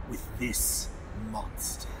with this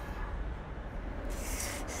monster.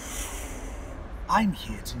 I'm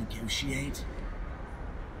here to negotiate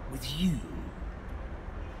with you.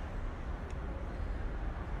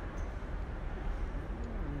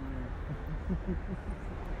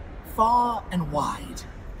 Far and wide,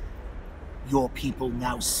 your people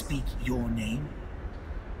now speak your name,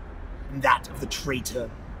 and that of the traitor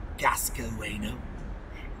Gascoigne,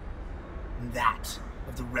 and that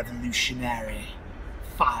of the revolutionary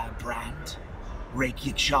firebrand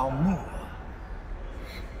Reykjavik Moore.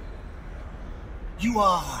 You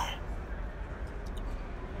are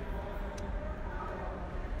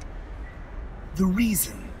the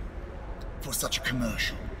reason for such a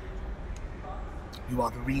commercial. You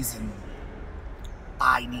are the reason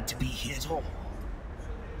I need to be here at all.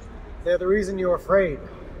 They're the reason you're afraid.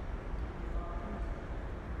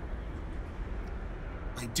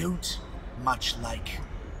 I don't much like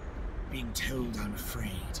being told I'm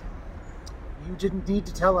afraid. You didn't need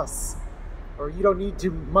to tell us. Or you don't need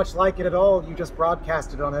to much like it at all, you just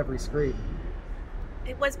broadcast it on every screen.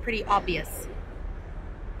 It was pretty obvious.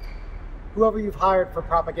 Whoever you've hired for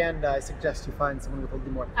propaganda, I suggest you find someone with a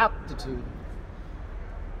little more aptitude.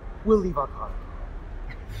 We'll leave our card.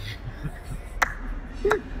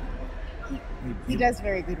 He does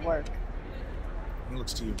very good work. He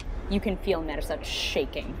looks to you. You can feel Metasud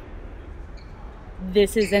shaking.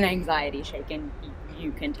 This is an anxiety shaking.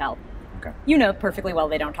 You can tell. Okay. You know perfectly well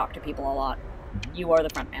they don't talk to people a lot. You are the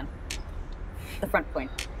front man. The front queen.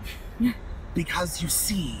 Because you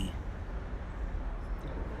see,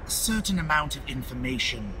 a certain amount of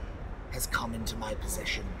information has come into my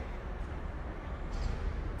possession.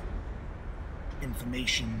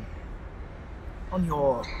 Information on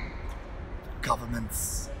your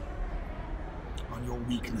governments, on your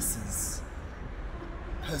weaknesses,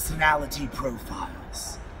 personality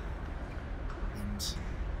profiles, and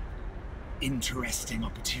interesting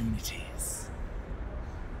opportunities.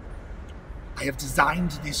 I have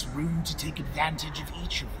designed this room to take advantage of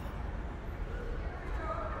each of them.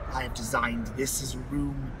 I have designed this as a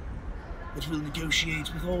room that will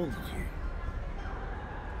negotiate with all of you.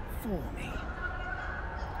 For me.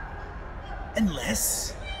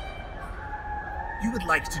 Unless you would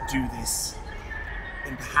like to do this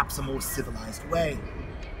in perhaps a more civilized way.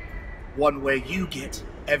 One where you get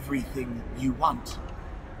everything you want.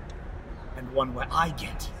 And one where I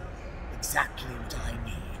get exactly what I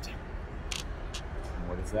need.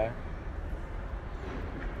 What is that?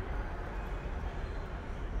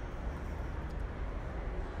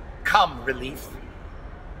 Come, Relief.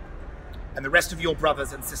 And the rest of your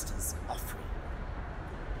brothers and sisters are free.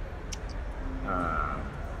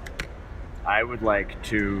 I would like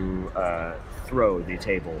to throw the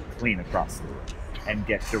table clean across the room and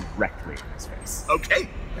get directly in his face. Okay.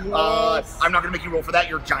 Yes. I'm not going to make you roll for that.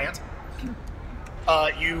 You're a giant.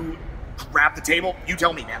 You grab the table. You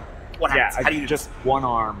tell me, man. What happens? Yeah, How do you just one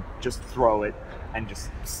arm, just throw it, and just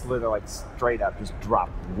slither like straight up, just drop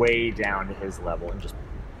way down to his level, and just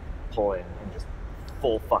pull in, and just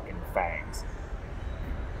full fucking fangs.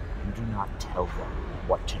 You do not tell them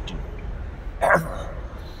what to do. Ever.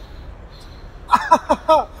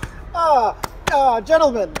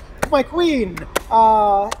 Gentlemen, my queen,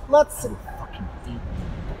 let's... Oh, fucking deep,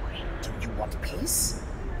 boy. Do you want peace?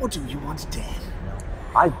 Or do you want death? No,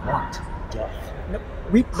 I want death.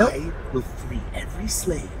 I will free every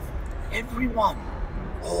slave, every one,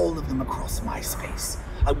 all of them across my space.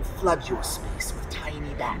 I will flood your space with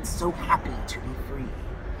tiny bats so happy to be free.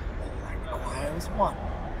 All I require is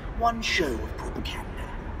one show of propaganda,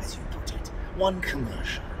 as you put it, one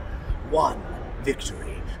commercial, one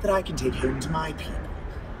victory that I can take home to my people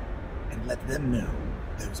and let them know,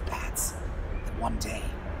 those bats, that one day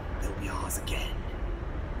they'll be ours again.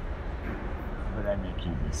 But I make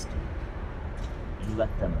you this deal. You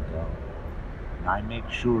let them go, and I make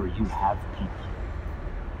sure you have people.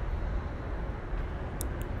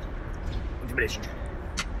 Intimidation.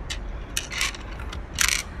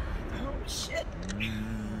 Oh, shit.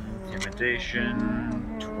 Intimidation,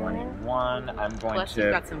 21. I'm going Plus, to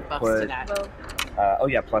you've got some buffs put, to that.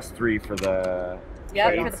 +3 for the Yeah,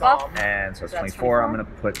 trade. for the buff. And so it's That's 24. I'm going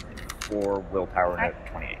to put 4 willpower Okay. at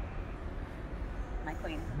 28. My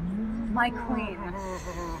queen. My queen.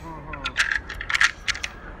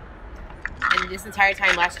 And this entire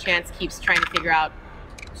time, Last Chance keeps trying to figure out,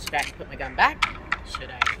 should I put my gun back?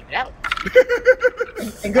 Should I keep out.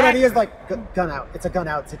 And good idea is like gun out. It's a gun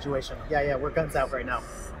out situation. Yeah, we're guns out right now.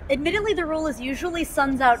 Admittedly, the rule is usually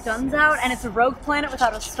suns out, guns out, and it's a rogue planet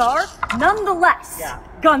without a star. Nonetheless,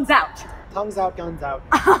 guns out. Tongues out, guns out.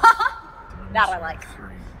 That I like.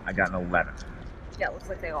 I got an 11. Yeah, looks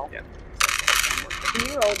like they all. Yeah.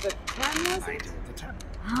 You rolled the 10, was I it? did the 10.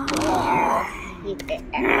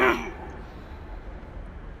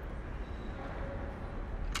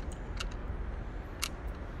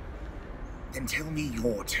 Then tell me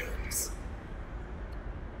your terms.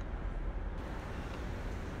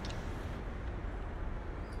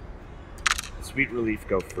 Sweet relief,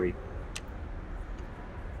 go free.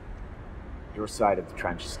 Your side of the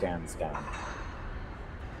trench stands down.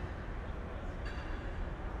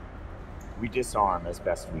 We disarm as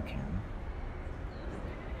best we can.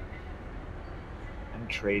 And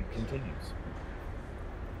trade continues.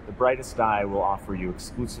 The Brightest Eye will offer you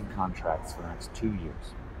exclusive contracts for the next 2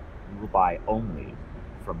 years. We will buy only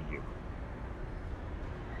from you.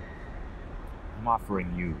 I'm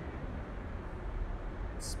offering you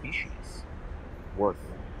a species worth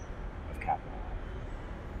of capital.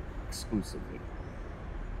 Exclusively.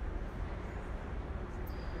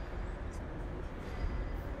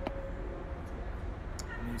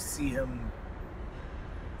 And you see him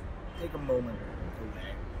take a moment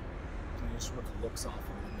away. And he just sort of looks off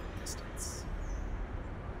in the distance.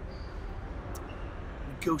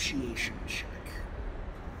 Negotiation check.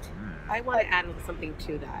 I want to add something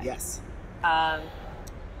to that. Yes. I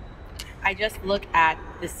just look at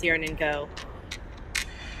the Cyryn and go,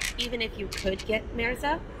 even if you could get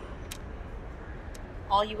Mirza,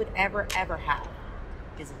 all you would ever have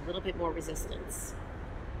is a little bit more resistance.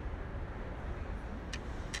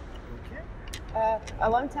 Okay. A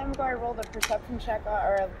long time ago, I rolled a perception check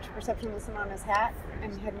or a perception listen on his hat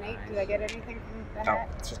and had an 8. Did I get anything from the hat?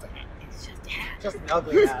 It's just a hat. It's just a hat. Just an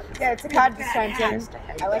ugly hat. Yeah, it's a card dispensing.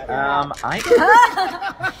 I like your hat.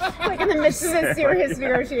 I Like in the midst of a serious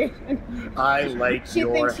negotiation. I like She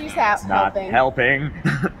your thinks she's hat. Not helping. helping.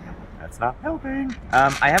 That's not helping.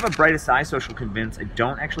 I have a Brightest Eye social convince. I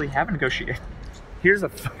don't actually have a negotiate. Here's a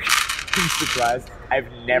fucking surprise.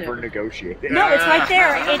 I've never negotiated. No, it's right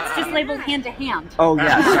there. It's just labeled hand to hand. Oh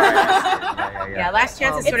yeah, sorry. Yeah, last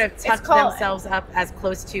chance to sort of it's tuck called- themselves up as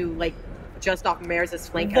close to like just off Mirza's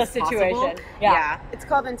flank The as possible. situation. Yeah. It's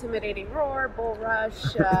called Intimidating Roar, Bull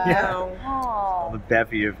Rush. All Oh. the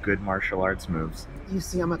bevy of good martial arts moves. You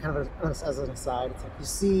see, I'm kind of as an aside. It's like you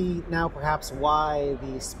see now perhaps why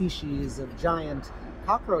the species of giant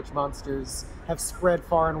cockroach monsters have spread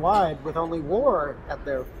far and wide with only war at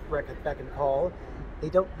their beck and call. They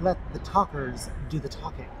don't let the talkers do the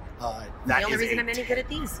talking. The That only is reason 8. I'm any good at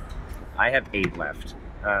these. I have 8 left,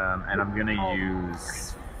 and I'm gonna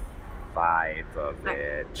use 5 of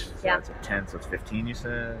it. So Yeah. that's a 10, so it's 15. You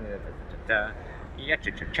said. Yeah,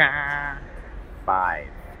 cha-cha-cha. 5.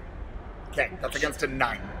 Okay, that's against a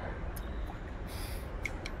 9.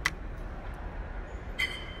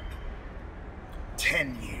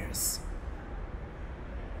 $10 years.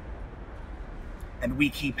 And we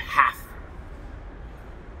keep half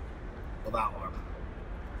of our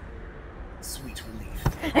sweet relief.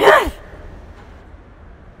 I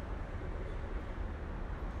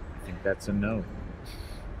think that's a no.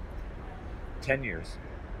 10 years.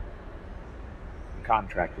 The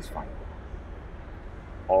contract is final.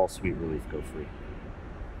 All sweet relief go free.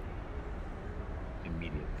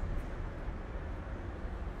 Immediately.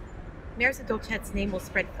 Mirza Dolchet's name will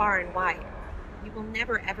spread far and wide. You will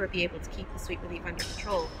never ever be able to keep the sweet relief under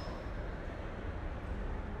control.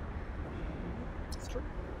 It's true.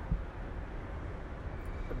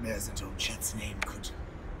 But Mirza Dolchet's name could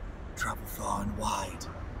travel far and wide.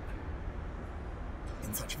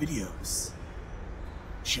 In such videos,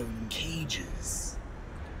 shown in cages.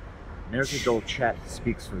 Mirza Dolchet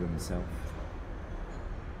speaks for himself.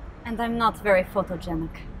 And I'm not very photogenic.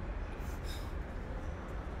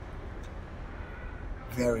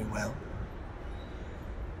 Very well.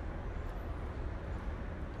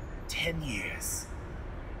 10 years.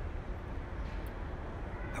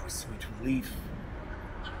 Our sweet relief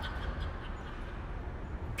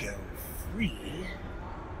go free.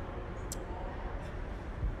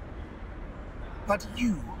 But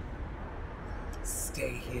you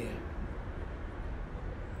stay here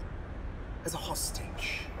as a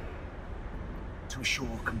hostage to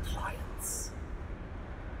assure compliance.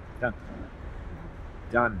 Done.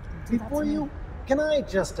 Done. Before you, can I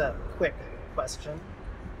just a quick question?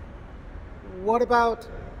 What about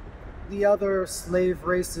the other slave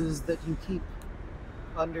races that you keep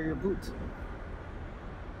under your boot?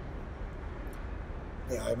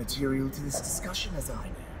 They are material to this discussion, as I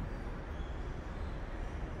know.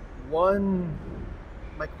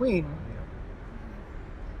 My queen,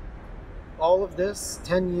 all of this,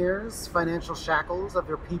 10 years, financial shackles of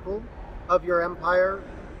your people, of your empire,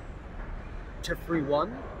 to free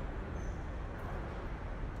one?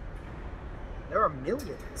 There are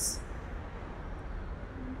millions.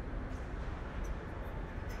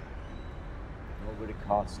 What would it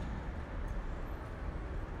cost?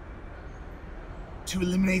 To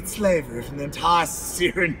eliminate slavery from the entire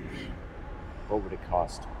Cyryn. What would it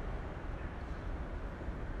cost?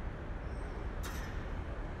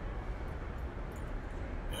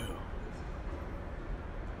 Oh.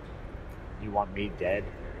 You want me dead?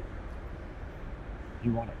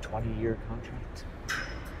 You want a 20-year contract?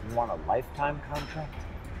 You want a lifetime contract?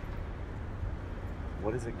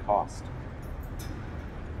 What does it cost?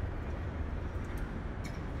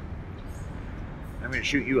 I'm going to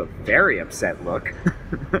shoot you a very upset look.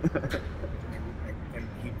 And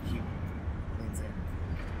he leans in.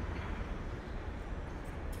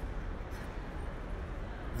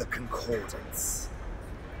 The Concordance.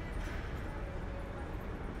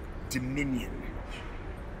 Dominion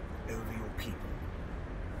over your people.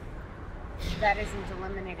 That isn't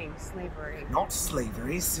eliminating slavery. Not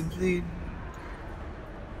slavery, simply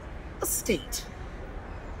a state.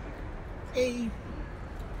 A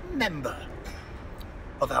member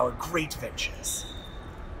of our great ventures.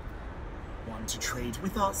 One to trade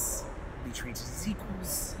with us, be treated as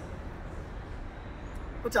equals,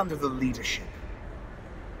 but under the leadership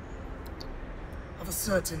of a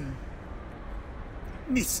certain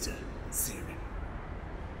Mr. Cyryn.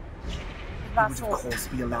 He would, of course,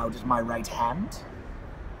 be allowed at my right hand,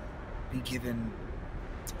 be given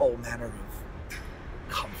all manner of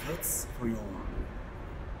comforts for your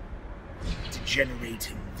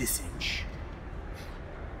degenerating visage.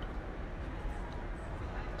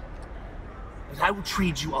 But I will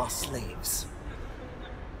trade you our slaves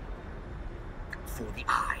for the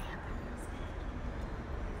eye.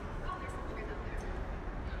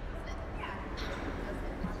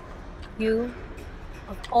 You,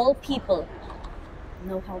 of all people,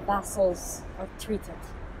 know how vassals are treated.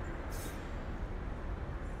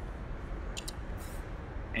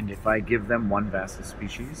 And if I give them one vassal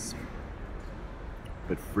species,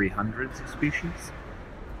 but free hundreds of species?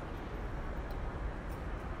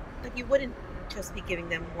 But you wouldn't just be giving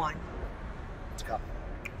them one. Scott,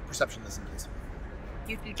 perception listen, please.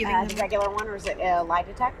 You'd be giving The them regular one, or is it lie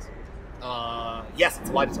detect? Yes, it's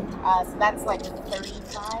a lie detector. So that's like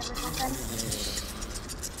 35 or something.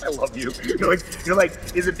 I love you. You're like,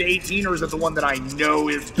 is it the 18 or is it the one that I know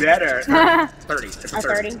is better? 30. It's a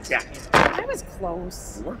 30. 30? Yeah. I was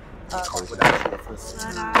close.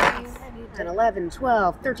 Then 11,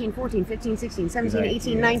 12, 13, 14, 15, 16, 17,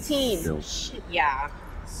 18, 19. yeah.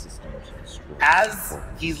 As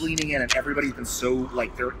he's leaning in and everybody's been so,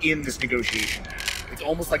 like, they're in this negotiation, it's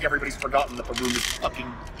almost like everybody's forgotten that the room is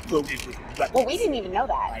fucking loaded with weapons. Well, we didn't even know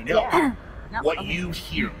that. I know. Yeah. What you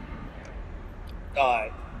hear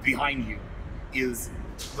behind you is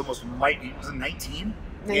the most mighty, was it 19?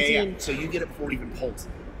 19. Yeah. So you get it before it even pulls.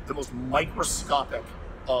 The most microscopic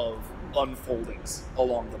of unfoldings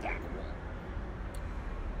along the back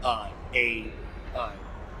wall. A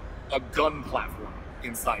gun platform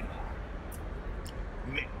inside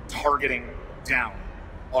of it, targeting down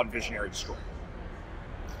on Visionary Destroyer.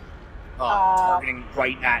 Targeting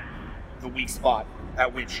right at the weak spot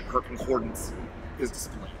at which her concordance is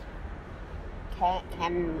displayed.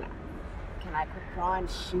 Can I quick draw and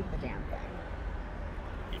shoot the damn thing?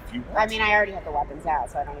 If you want. I mean, I already have the weapons out,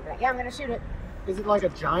 so I don't even. Yeah, I'm gonna shoot it. Is it like a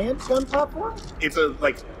giant gun platform? It's a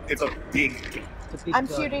big It's a big I'm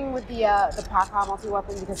gun. shooting with the Paca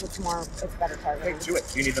multi-weapon because it's better targeting. Hey, do it.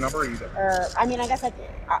 Do you need the number or you do? I mean, I guess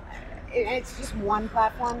it's just one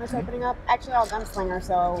platform that's opening up. Actually, I'll gunslinger,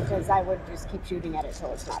 because I would just keep shooting at it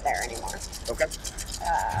till it's not there anymore. Okay.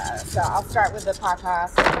 So I'll start with the Paca,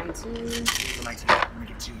 so 19. It's a 19. I'm gonna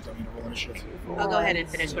get 2. Don't need to roll initiative. I'll go ahead and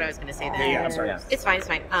finish what I was going to say then. Yeah, I'm sorry. Yeah. It's fine, it's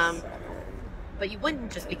fine. But you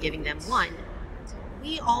wouldn't just be giving them one.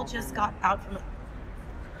 We all just got out from,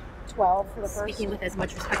 12 for the first. speaking with as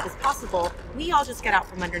much respect as possible, we all just got out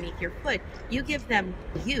from underneath your foot. You give them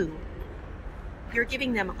you. You're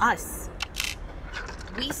giving them us.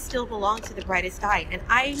 We still belong to the Brightest Eye. And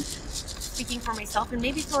I'm speaking for myself and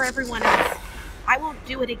maybe for everyone else. I won't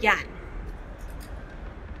do it again.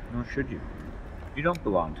 Nor should you. You don't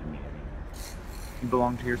belong to me anymore. You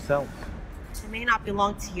belong to yourself. I may not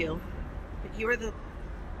belong to you, but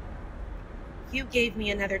you gave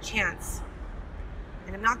me another chance.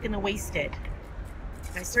 And I'm not going to waste it.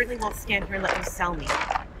 And I certainly won't stand here and let you sell me.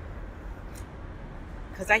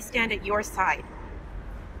 Because I stand at your side.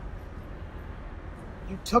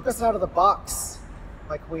 You took us out of the box,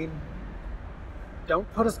 my queen.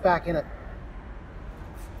 Don't put us back in it.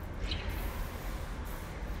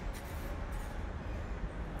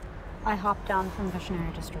 I hopped down from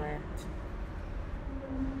Visionary Destroyer.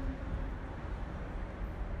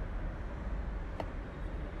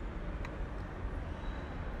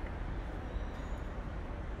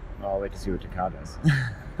 I'll wait to see what Takar does.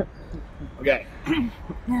 Okay.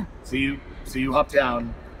 Yeah. So you hop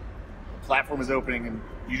down. The platform is opening, and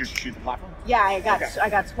you just shoot the platform. Yeah, I got Okay. I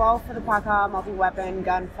got 12 for the Paka, multi-weapon,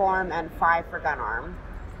 gun form, and 5 for gun arm.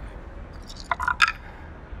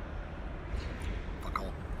 Fuck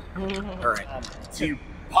all. All right. So you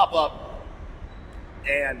pop up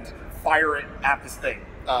and fire it at this thing.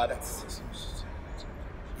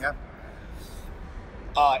 Yeah.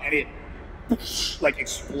 And it like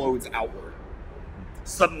explodes outward,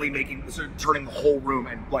 suddenly turning the whole room,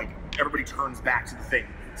 and like everybody turns back to the thing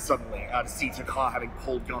suddenly to see Takar having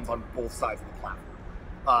pulled guns on both sides of the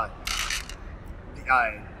platform.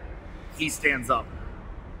 He stands up.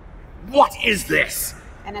 What is this?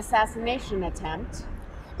 An assassination attempt.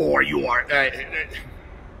 Or you are.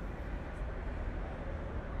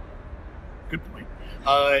 Good point.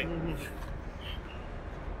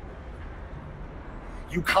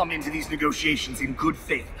 You come into these negotiations in good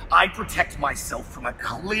faith. I protect myself from a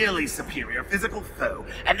clearly superior physical foe,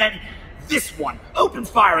 and then this one opens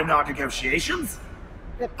fire in our negotiations.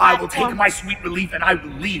 I will take my sweet relief and I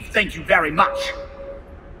will leave. Thank you very much.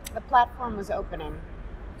 The platform was opening.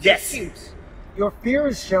 Yes. Shoot. Your fear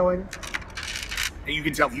is showing. And you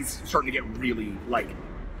can tell he's starting to get really,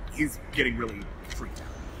 he's getting really freaked out.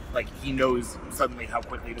 Like, he knows suddenly how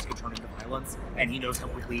quickly this could turn into violence, and he knows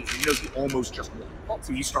he almost just won.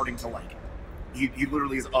 So he's starting to, he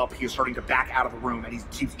literally is up, he is starting to back out of the room, and he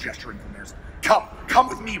keeps gesturing from there. Come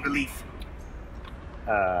with me, Relief.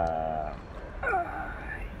 Yeah,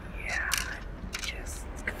 just...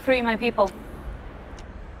 Free my people.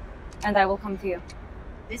 And I will come to you.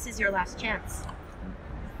 This is your last chance.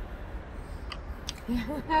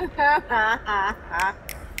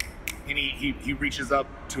 And he reaches up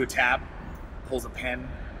to a tab, pulls a pen,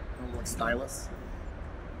 a little stylus,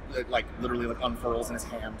 that literally unfurls in his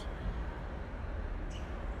hand.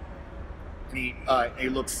 And he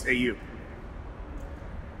looks at you.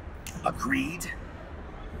 Agreed.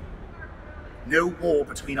 No war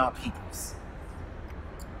between our peoples.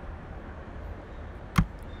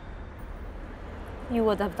 You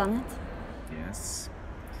would have done it? Yes.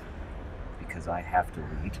 Because I have to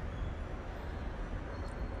lead.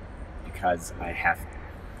 Because I have to.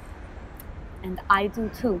 And I do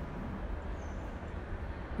too.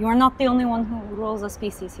 You are not the only one who rules a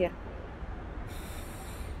species here.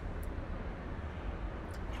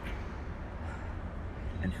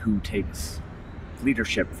 And who takes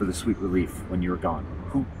leadership for the Sweet Relief when you're gone?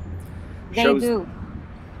 Who They shows... do.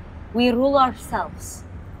 We rule ourselves.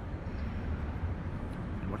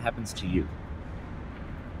 And what happens to you?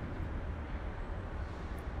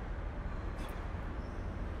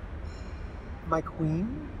 My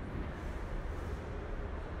queen?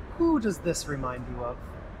 Who does this remind you of?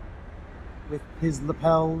 With his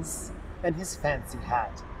lapels, and his fancy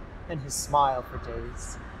hat, and his smile for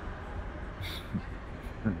days.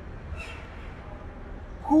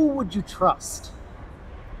 Who would you trust?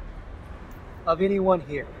 Of anyone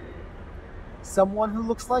here? Someone who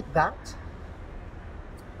looks like that?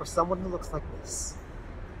 Or someone who looks like this?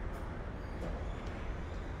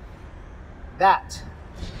 That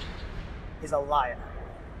is a liar.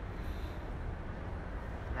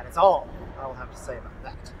 That is all I will have to say about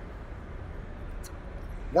that.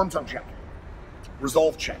 Worm tongue check.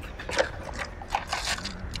 Resolve check.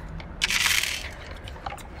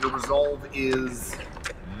 Your resolve is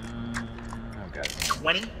Okay.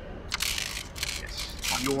 20.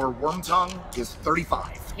 Yes. Your worm tongue is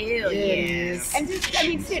 35. Hell yes. And just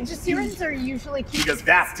Cyrins are usually cute. Because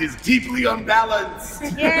Vast is deeply unbalanced.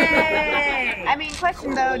 Yay! I mean,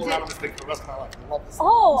 question though, Roll out of this thing for the rest of my life. I love this.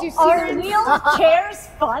 Oh, Do you see are her-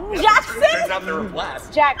 wheelchairs fun, Jackson? Turns out they're a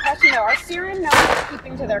blast. Jack, question though, are Cyryn known for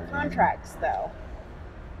keeping to their contracts though?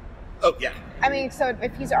 Oh, yeah. I mean, so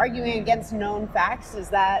if he's arguing against known facts, is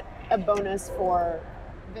that a bonus for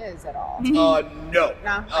Viz at all? No. No?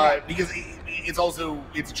 Okay. Because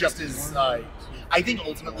it's just as, I think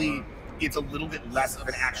ultimately it's a little bit less of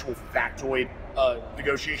an actual factoid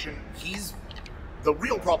negotiation. The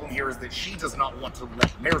real problem here is that she does not want to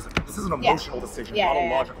let Mares in. This is an emotional decision, not a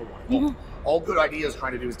logical one. All good ideas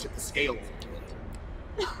trying to do is tip the scales.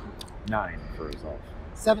 9 for resolve.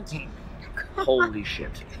 17. Holy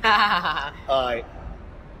shit.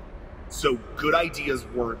 So good ideas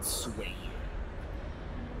words sway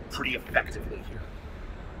pretty effectively here.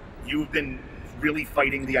 you've been really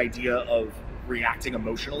fighting the idea of reacting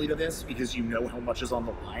emotionally to this because you know how much is on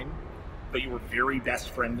the line, but your very best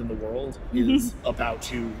friend in the world is about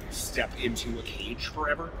to step into a cage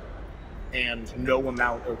forever, and no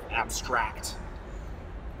amount of abstract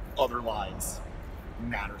other lives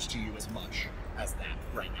matters to you as much as that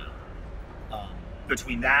right now.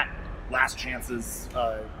 Between that, last chance's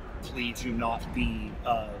plea to not be,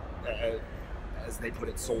 as they put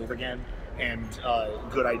it, sold again, and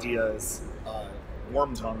good ideas,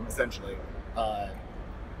 worm tongue, essentially,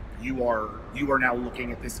 you are now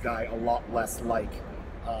looking at this guy a lot less like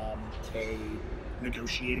a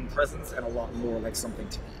negotiating presence and a lot more like something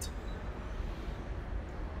to eat.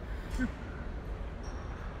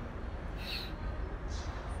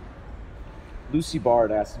 Lucy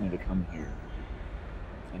Bard asked me to come here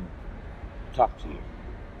and talk to you.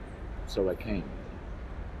 So I came.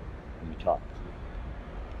 And we talked.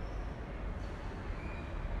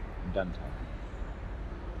 I'm done talking.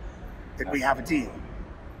 Did we have a deal?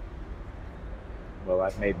 Well,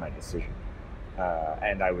 I've made my decision.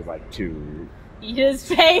 And I would like to... Eat his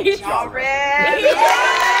face.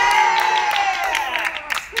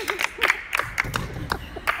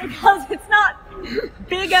 Because it's not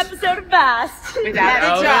big episode of Bast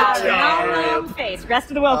without a jaw. Face. Rest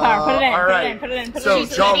of the willpower. Put it in. All right. Put it in. So,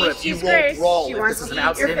 jaw rip, you roll cursed. brawl. She If wants this is to an eat your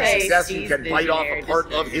outstanding face. success, you She's can bite off a visionary.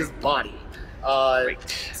 part of his body.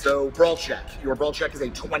 So, brawl check. Your brawl check is a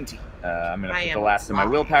 20. I'm going to I put am the last of my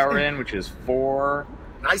locked. willpower in, which is 4.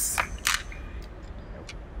 Nice.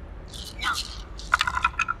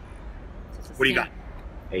 What do you got?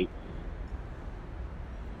 8.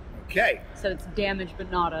 Okay. So it's damage,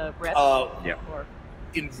 but not a rip. Yeah. Or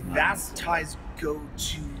Vast ties go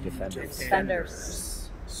to Defenders. Defenders.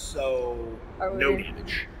 So, Are we- no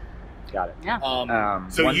damage. Got it. Yeah.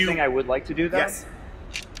 So one you- thing I would like to do, though, Yes.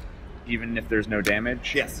 even if there's no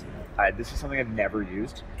damage, Yes. this is something I've never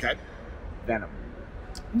used. Okay. Venom.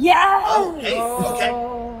 Yeah. Oh, hey.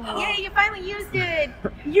 Okay. Yeah, you finally used it.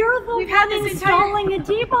 You're the We've had one this entire- installing a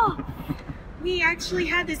debuff. We actually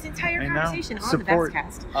had this entire I know. conversation on Support. the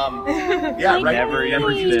Bestcast. Yeah, right.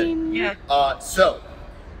 Never used it. Yeah. So,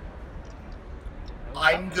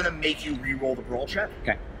 I'm gonna make you re-roll the brawl check.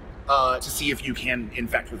 Okay. To see if you can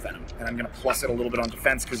infect with venom, and I'm gonna plus it a little bit on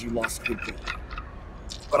defense because you lost good brawl.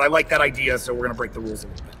 But I like that idea, so we're gonna break the rules a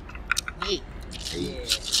little bit.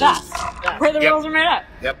 That's where the Yep. rules are made up.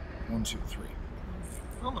 Yep. 1, 2, 3.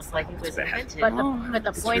 Almost like it was invented. But the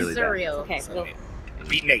It's points really are bad. real. Okay. So, Well,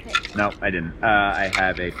 beat Nate. No, I didn't. I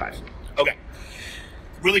have a 5. Okay.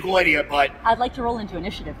 Really cool idea, but I'd like to roll into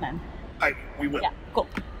initiative then. we will. Yeah. Cool.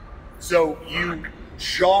 So you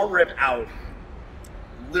jaw rip out,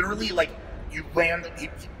 literally like you land,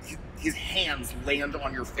 his hands land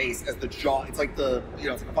on your face as the jaw, it's like it's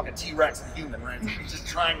like a fucking T-Rex human, right? He's just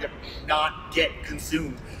trying to not get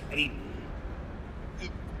consumed. And he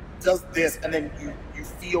does this, and then you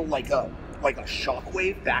feel like a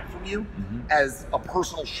shockwave back from you as a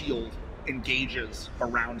personal shield engages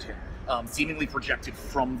around him, seemingly projected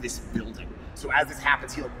from this building. So as this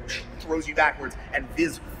happens, he throws you backwards, and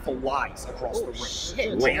Viz flies across the room,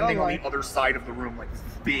 shit. landing Oh, on the other side of the room like this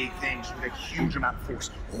big thing just with a huge amount of force.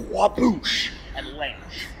 Whaboosh! And land.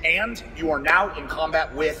 And you are now in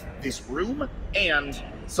combat with this room and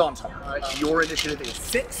Santar. Your initiative is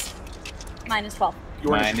 6. Minus 12.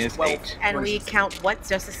 Your Mine initiative is 12. 8. And Your we initiative- count what?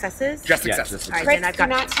 Just successes? Just Yeah, successes. just All right, Crits then I've do got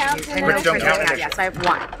not count in and the Crits don't crits count don't in Yes, I have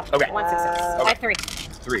 1. Okay. One success. I have 3.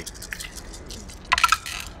 3.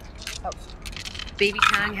 Baby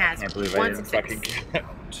Kang has Can't believe I 1 didn't success. fucking count.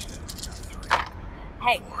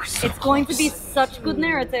 Hey, it's going to be such good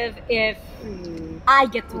narrative if I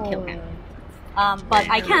get to kill him. But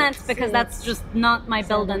I can't because that's just not my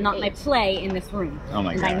build and not my play in this room. Oh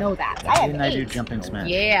my and god. I know that. I have Didn't I do 8. jumping smash?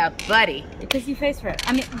 Yeah, buddy. Because you face rip.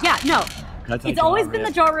 I mean, yeah, no. It's always been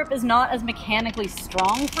the jaw rip is not as mechanically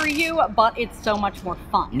strong for you, but it's so much more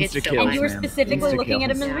fun. It's Insta so kills, And you were man. specifically Insta looking at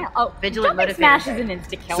kills. him in Yeah. real. Oh, Vigilant jumping smash is motivator. an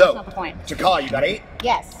insta kill. So- That's not the point. Taka, you got 8.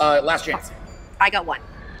 Yes. Last chance. I got 1.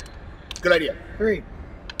 Good idea. 3.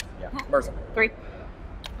 Yeah. Mercy. 3.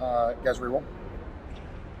 You guys reroll.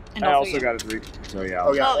 And I also you. got a 3. So yeah.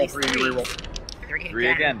 Oh yeah, all it's 3 of you three. reroll. 3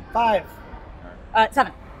 again. 5.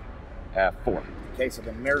 7. 4. Okay, so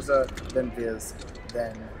then Mirza, then Viz,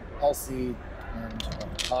 then Halsey, and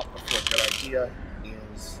on top of what good idea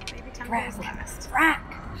is. Baby Kang goes last.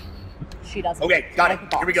 Rack. She doesn't. Okay, got Like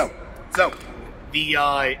it. the Here we boss. go. So, the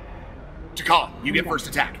Taka, you get first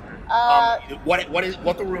attack. What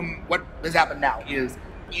has happened now is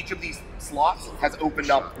each of these slots has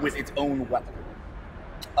opened up with its own weapon.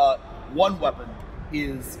 One weapon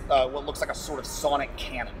is what looks like a sort of sonic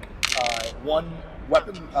cannon. One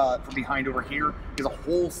weapon from behind over here is a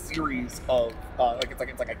whole series of it's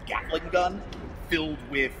like a Gatling gun filled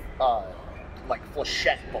with like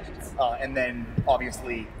flechette bolts, and then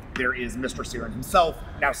obviously there is Mr. Cyryn himself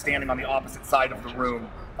now standing on the opposite side of the room,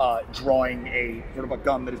 drawing a sort of a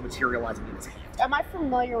gun that is materializing in his hand. Am I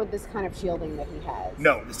familiar with this kind of shielding that he has?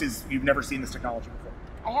 No, you've never seen this technology before.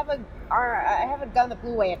 I have a gun that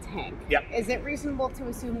blew away a tank. Yep. Is it reasonable to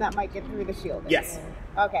assume that might get through the shield? Yes.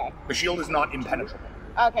 Okay. The shield is not impenetrable.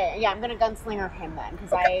 Okay, yeah, I'm gonna gunslinger him then,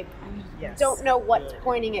 because Okay. I don't know what's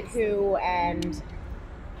pointing at who, and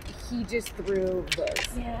he just threw this.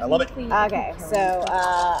 Yeah, I love it. Okay, so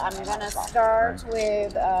I'm gonna start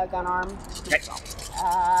with gun arm, Okay.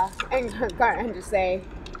 and just say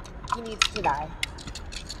he needs to die.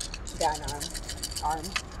 Gun arm.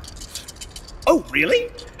 Oh,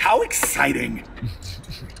 really? How exciting!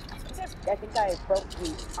 I think I broke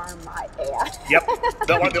the arm AI. Yep.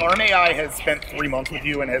 The arm AI has spent 3 months with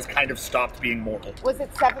you and has kind of stopped being mortal. Was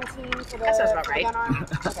it 17 for the That sounds about right. gun arm?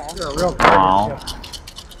 Okay. You're a real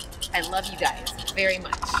I love you guys very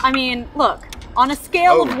much. I mean, look, on a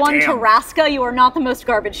scale of 1 to damn. Raska, you are not the most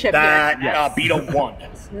garbage ship here. That Yes. beat a 1.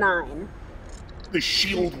 9. The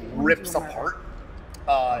shield rips apart.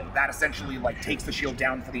 That essentially like takes the shield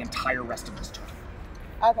down for the entire rest of this turn.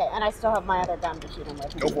 Okay, and I still have my other gun to shoot him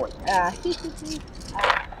with. Go for it.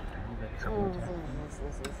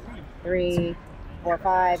 3, 4,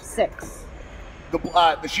 5, 6.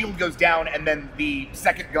 The shield goes down, and then the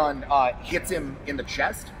second gun hits him in the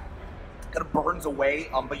chest. Kind of burns away,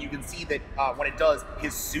 but you can see that when it does,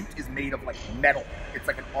 his suit is made of like metal. It's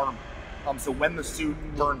like an armor. So when the suit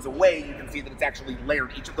burns away, you can see that it's actually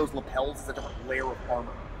layered. Each of those lapels is a different layer of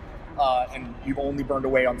armor. And you've only burned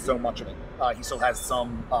away on so much of it. He still has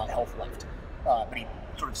some health left. But he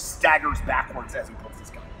sort of staggers backwards as he pulls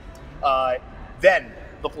his gun. Then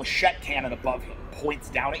the flechette cannon above him points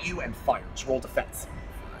down at you and fires. Roll defense.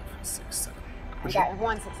 5, 6, 7. I got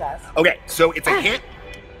 1 success. Okay, so it's a hit.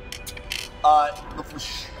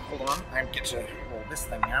 Hold on, I get to roll this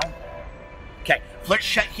thing now. Okay,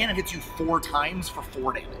 flechette cannon hits you 4 times for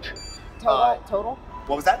 4 damage. Total?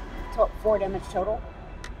 What was that? 4 damage total?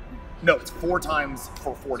 No, it's 4 times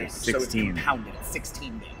for 4 damage. So it's 16. compounded. It's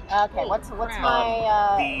 16 damage. Okay, what's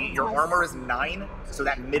my Your armor is 9, so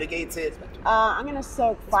that mitigates it. I'm gonna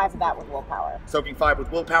soak 5 of that with willpower. Soaking 5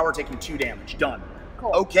 with willpower, taking 2 damage. Done.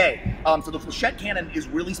 Cool. Okay, so the flechette cannon is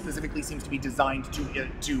really specifically seems to be designed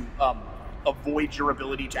to avoid your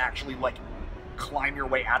ability to actually like climb your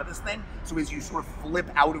way out of this thing. So as you sort of flip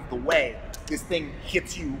out of the way, this thing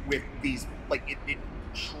hits you with these like it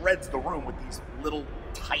shreds the room with these little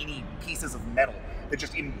tiny pieces of metal that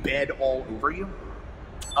just embed all over you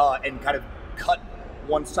and kind of cut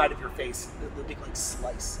one side of your face, the big like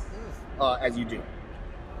slice as you do.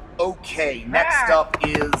 Okay, next up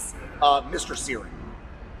is Mr. Cyryn,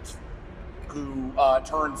 who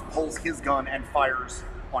pulls his gun and fires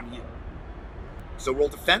on you. So roll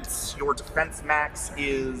defense. Your defense max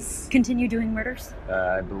is Continue doing murders.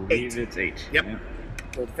 I believe 8. it's 8. Yep. Yeah.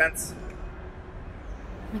 Roll defense.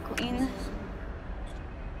 My queen.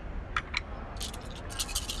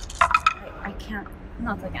 I can't.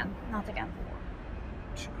 Not again. Not again.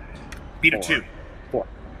 Beat a 4. 2. 4.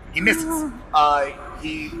 He misses.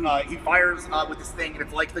 He fires with this thing, and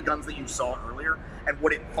it's like the guns that you saw earlier. And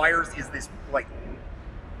what it fires is this like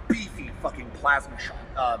beefy fucking plasma shot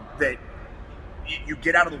that you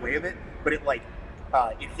get out of the way of it, but it like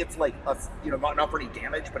it hits like not for any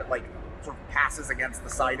damage, but it like sort of passes against the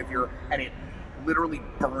side of your, and it literally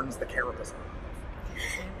burns the carapace.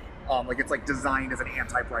 Like it's like designed as an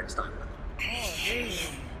anti-brightest eye.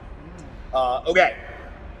 Okay,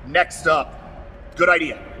 next up, good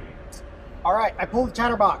idea. All right, I pulled the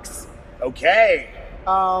chatterbox. Okay.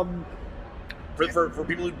 The For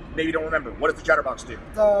people who maybe don't remember, what does the chatterbox do?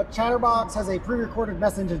 chatterbox has a pre-recorded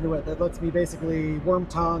message into it that lets me basically worm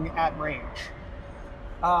tongue at range.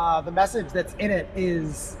 The message that's in it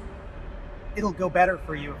is, it'll go better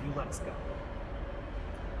for you if you let us go.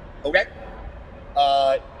 Okay.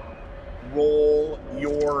 Roll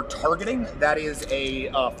your targeting. That is a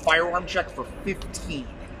firearm check for 15.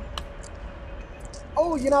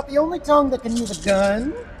 Oh, you're not the only tongue that can use a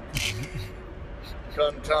gun.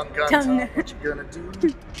 Gun. Tongue. What you gonna do?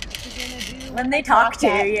 When they talk to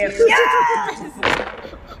you.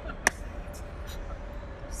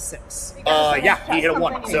 6. Yeah, he hit a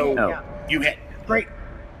 1, so Oh. you hit. Great.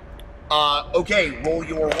 Okay, roll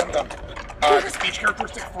your one gun. The speech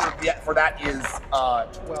characteristic for that is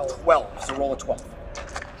 12. So roll a 12.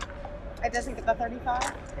 It doesn't get the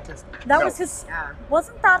 35? That was his.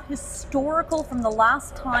 Wasn't that historical from the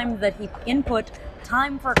last time that he input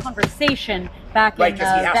time for a conversation back Right, in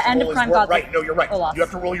because he has the to end roll of his Crime worm. Gods? Right, no, you're right. Olaf. You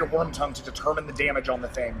have to roll your worm tongue to determine the damage on the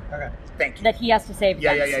thing. Okay. Thank you. That he has to save.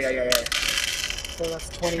 Yeah. So that's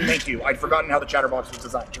 20. Thank you. I'd forgotten how the chatterbox was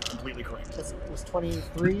designed. You're completely correct. Was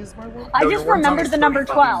 23 is my worm? I No, just your worm tongue remembered is the number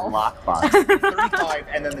 35. 12. Lockbox. 35,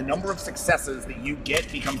 and then the number of successes that you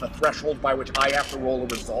get becomes the threshold by which I have to roll a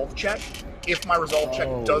resolve check. If my resolve check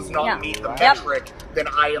does not Yeah. meet the Yep. metric, then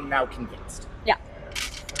I am now convinced. Yeah.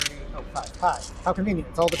 30, oh, 5. How convenient.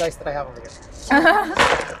 It's all the dice that I have over here.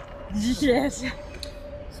 Yes. 3,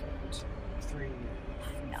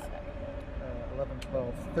 11,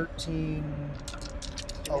 12, 13,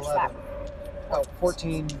 11. Oh,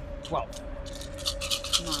 14, 12.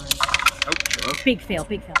 Big fail.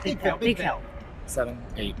 Big fail. 7,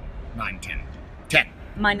 8, 9, 10. 10.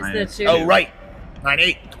 Minus the 2. Oh, right. 9,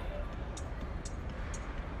 8.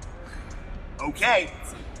 Okay.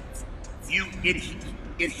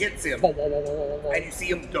 It hits him. And you see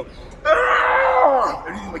him go, "Ah!"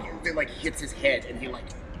 And it like hits his head, and he like,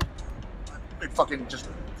 it fucking just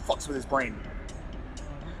fucks with his brain.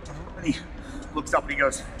 And he looks up and he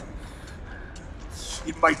goes,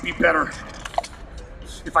 "It might be better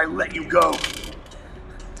if I let you go.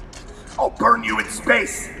 I'll burn you in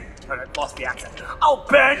space." I lost the accent. "I'll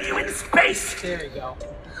burn you in space. There you go.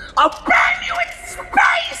 I'll burn you in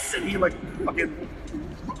space!" And he like fucking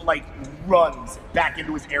like runs back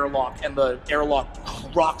into his airlock, and the airlock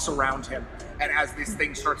rocks around him. And as this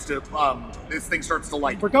thing starts to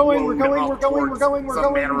like We're going, load we're going, up we're going, towards we're going, we're some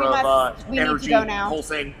going. manner We of must- we need to energy go now.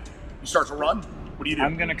 pulsing. You start to run. What do you do?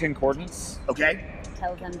 I'm gonna concordance. Okay.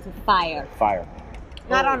 Tell them to fire. Fire.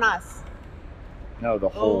 Not on us. No, the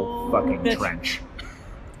whole fucking bitch. trench.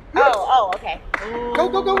 Oh, okay. Go,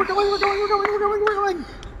 we're going.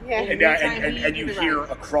 Yeah. And you hear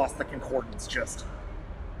across the concordance just,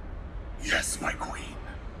 "Yes, my queen."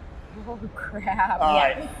 Oh, crap.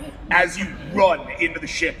 As you run into the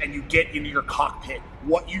ship and you get into your cockpit,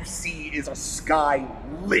 what you see is a sky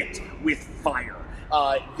lit with fire.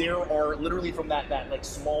 There are literally from that like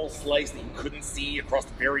small slice that you couldn't see across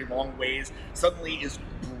very long ways, suddenly is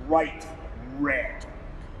bright red,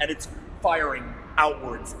 and it's firing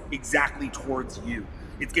outwards exactly towards you.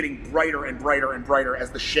 It's getting brighter and brighter and brighter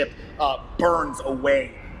as the ship burns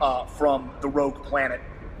away from the rogue planet.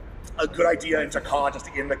 A good idea in a.k.a. just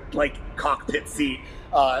in the like cockpit seat.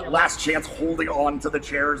 Last chance holding on to the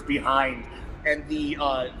chairs behind, and the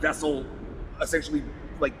vessel essentially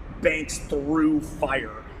like banks through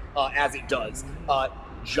fire as it does.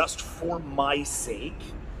 Just for my sake,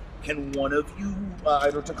 can one of you,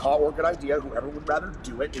 either a.k.a. or good idea, whoever would rather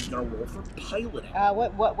do it, is going to roll for piloting?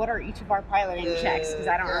 What are each of our piloting checks? Because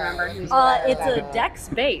I don't remember who's. It's a dex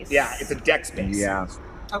base. Yeah, it's a dex base. Yeah. So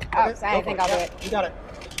I think I'll do it. You got it.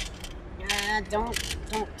 Don't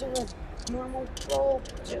do a normal roll.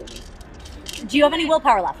 Do you have any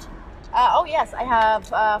willpower left? Oh yes, I have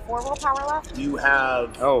 4 willpower left. You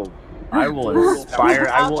have. Oh, I will inspire.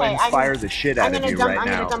 I will Okay, inspire the shit out of you right I'm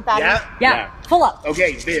now. gonna dump that Yeah? Yeah. Full up.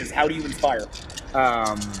 Okay, Viz, how do you inspire?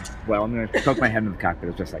 Well, I'm gonna poke my head in the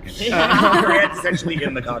cockpit just a second. Your head's essentially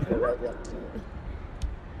in the cockpit, right? Yeah.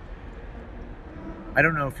 I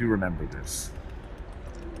don't know if you remember this,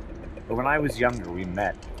 but when I was younger, we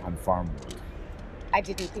met on Farmwood. I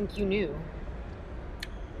didn't think you knew.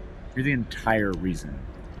 You're the entire reason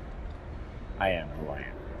I am who I am.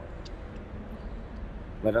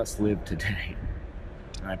 Let us live today,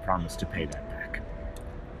 and I promise to pay that back.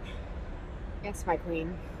 Yes, my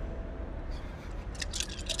queen.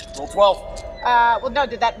 Roll 12. Well, no,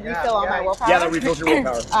 did that refill on my willpower? Yeah, that refills your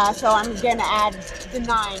willpower. So I'm gonna add the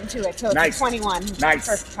 9 to it, so it's Nice. a 21 Nice.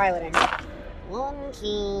 for piloting. 1,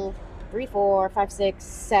 2, 3, 4, 5, 6,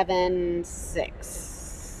 7,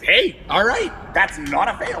 6. Hey, all right, that's not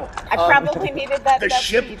a fail. I probably needed that. The that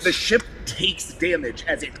ship, speech. the ship takes damage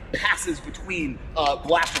as it passes between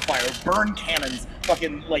blaster fire, burn cannons,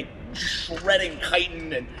 fucking like shredding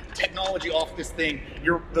chitin and technology off this thing.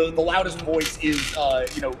 The loudest voice is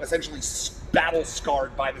essentially battle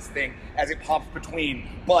scarred by this thing as it pops between,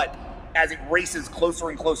 but as it races closer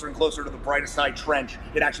and closer and closer to the Brightest Eye trench,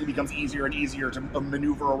 it actually becomes easier and easier to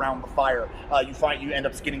maneuver around the fire. You end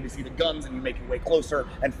up skidding to see the guns, and you make your way closer,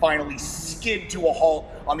 and finally skid to a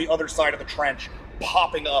halt on the other side of the trench,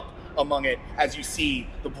 popping up among it as you see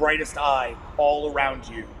the Brightest Eye all around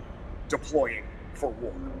you, deploying for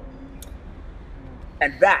war.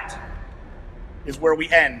 And that is where we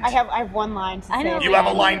end. I have one line to say. I know. You have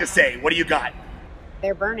a line to say. What do you got?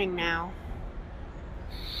 They're burning now.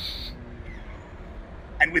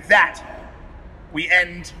 And with that, we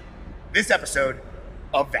end this episode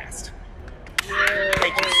of Vast.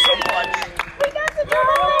 Thank you so much. We got to go!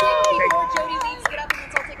 Before Jody leaves, get up and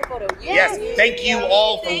let's all take a photo. Yes, thank you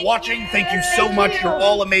all for watching. Thank you so much. You're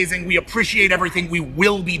all amazing. We appreciate everything. We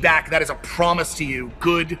will be back. That is a promise to you.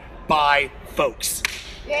 Goodbye, folks.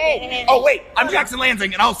 Yay. Oh, wait. I'm Jackson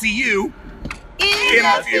Lansing, and I'll see you in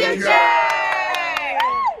the future.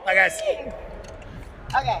 Bye, guys.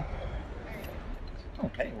 Okay.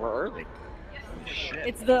 Okay, we're early.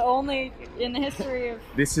 It's the only in the history of.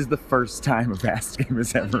 This is the first time a Vast game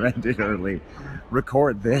has ever ended early.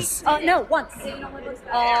 Record this. No, once. In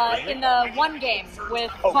the one game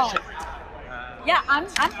with Colin. Yeah, I'm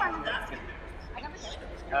fine with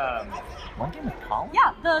that. One game with Colin?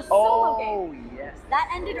 Yeah, the solo game. Yes. That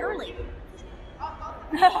ended early.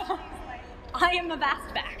 I am a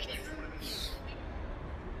Vast back.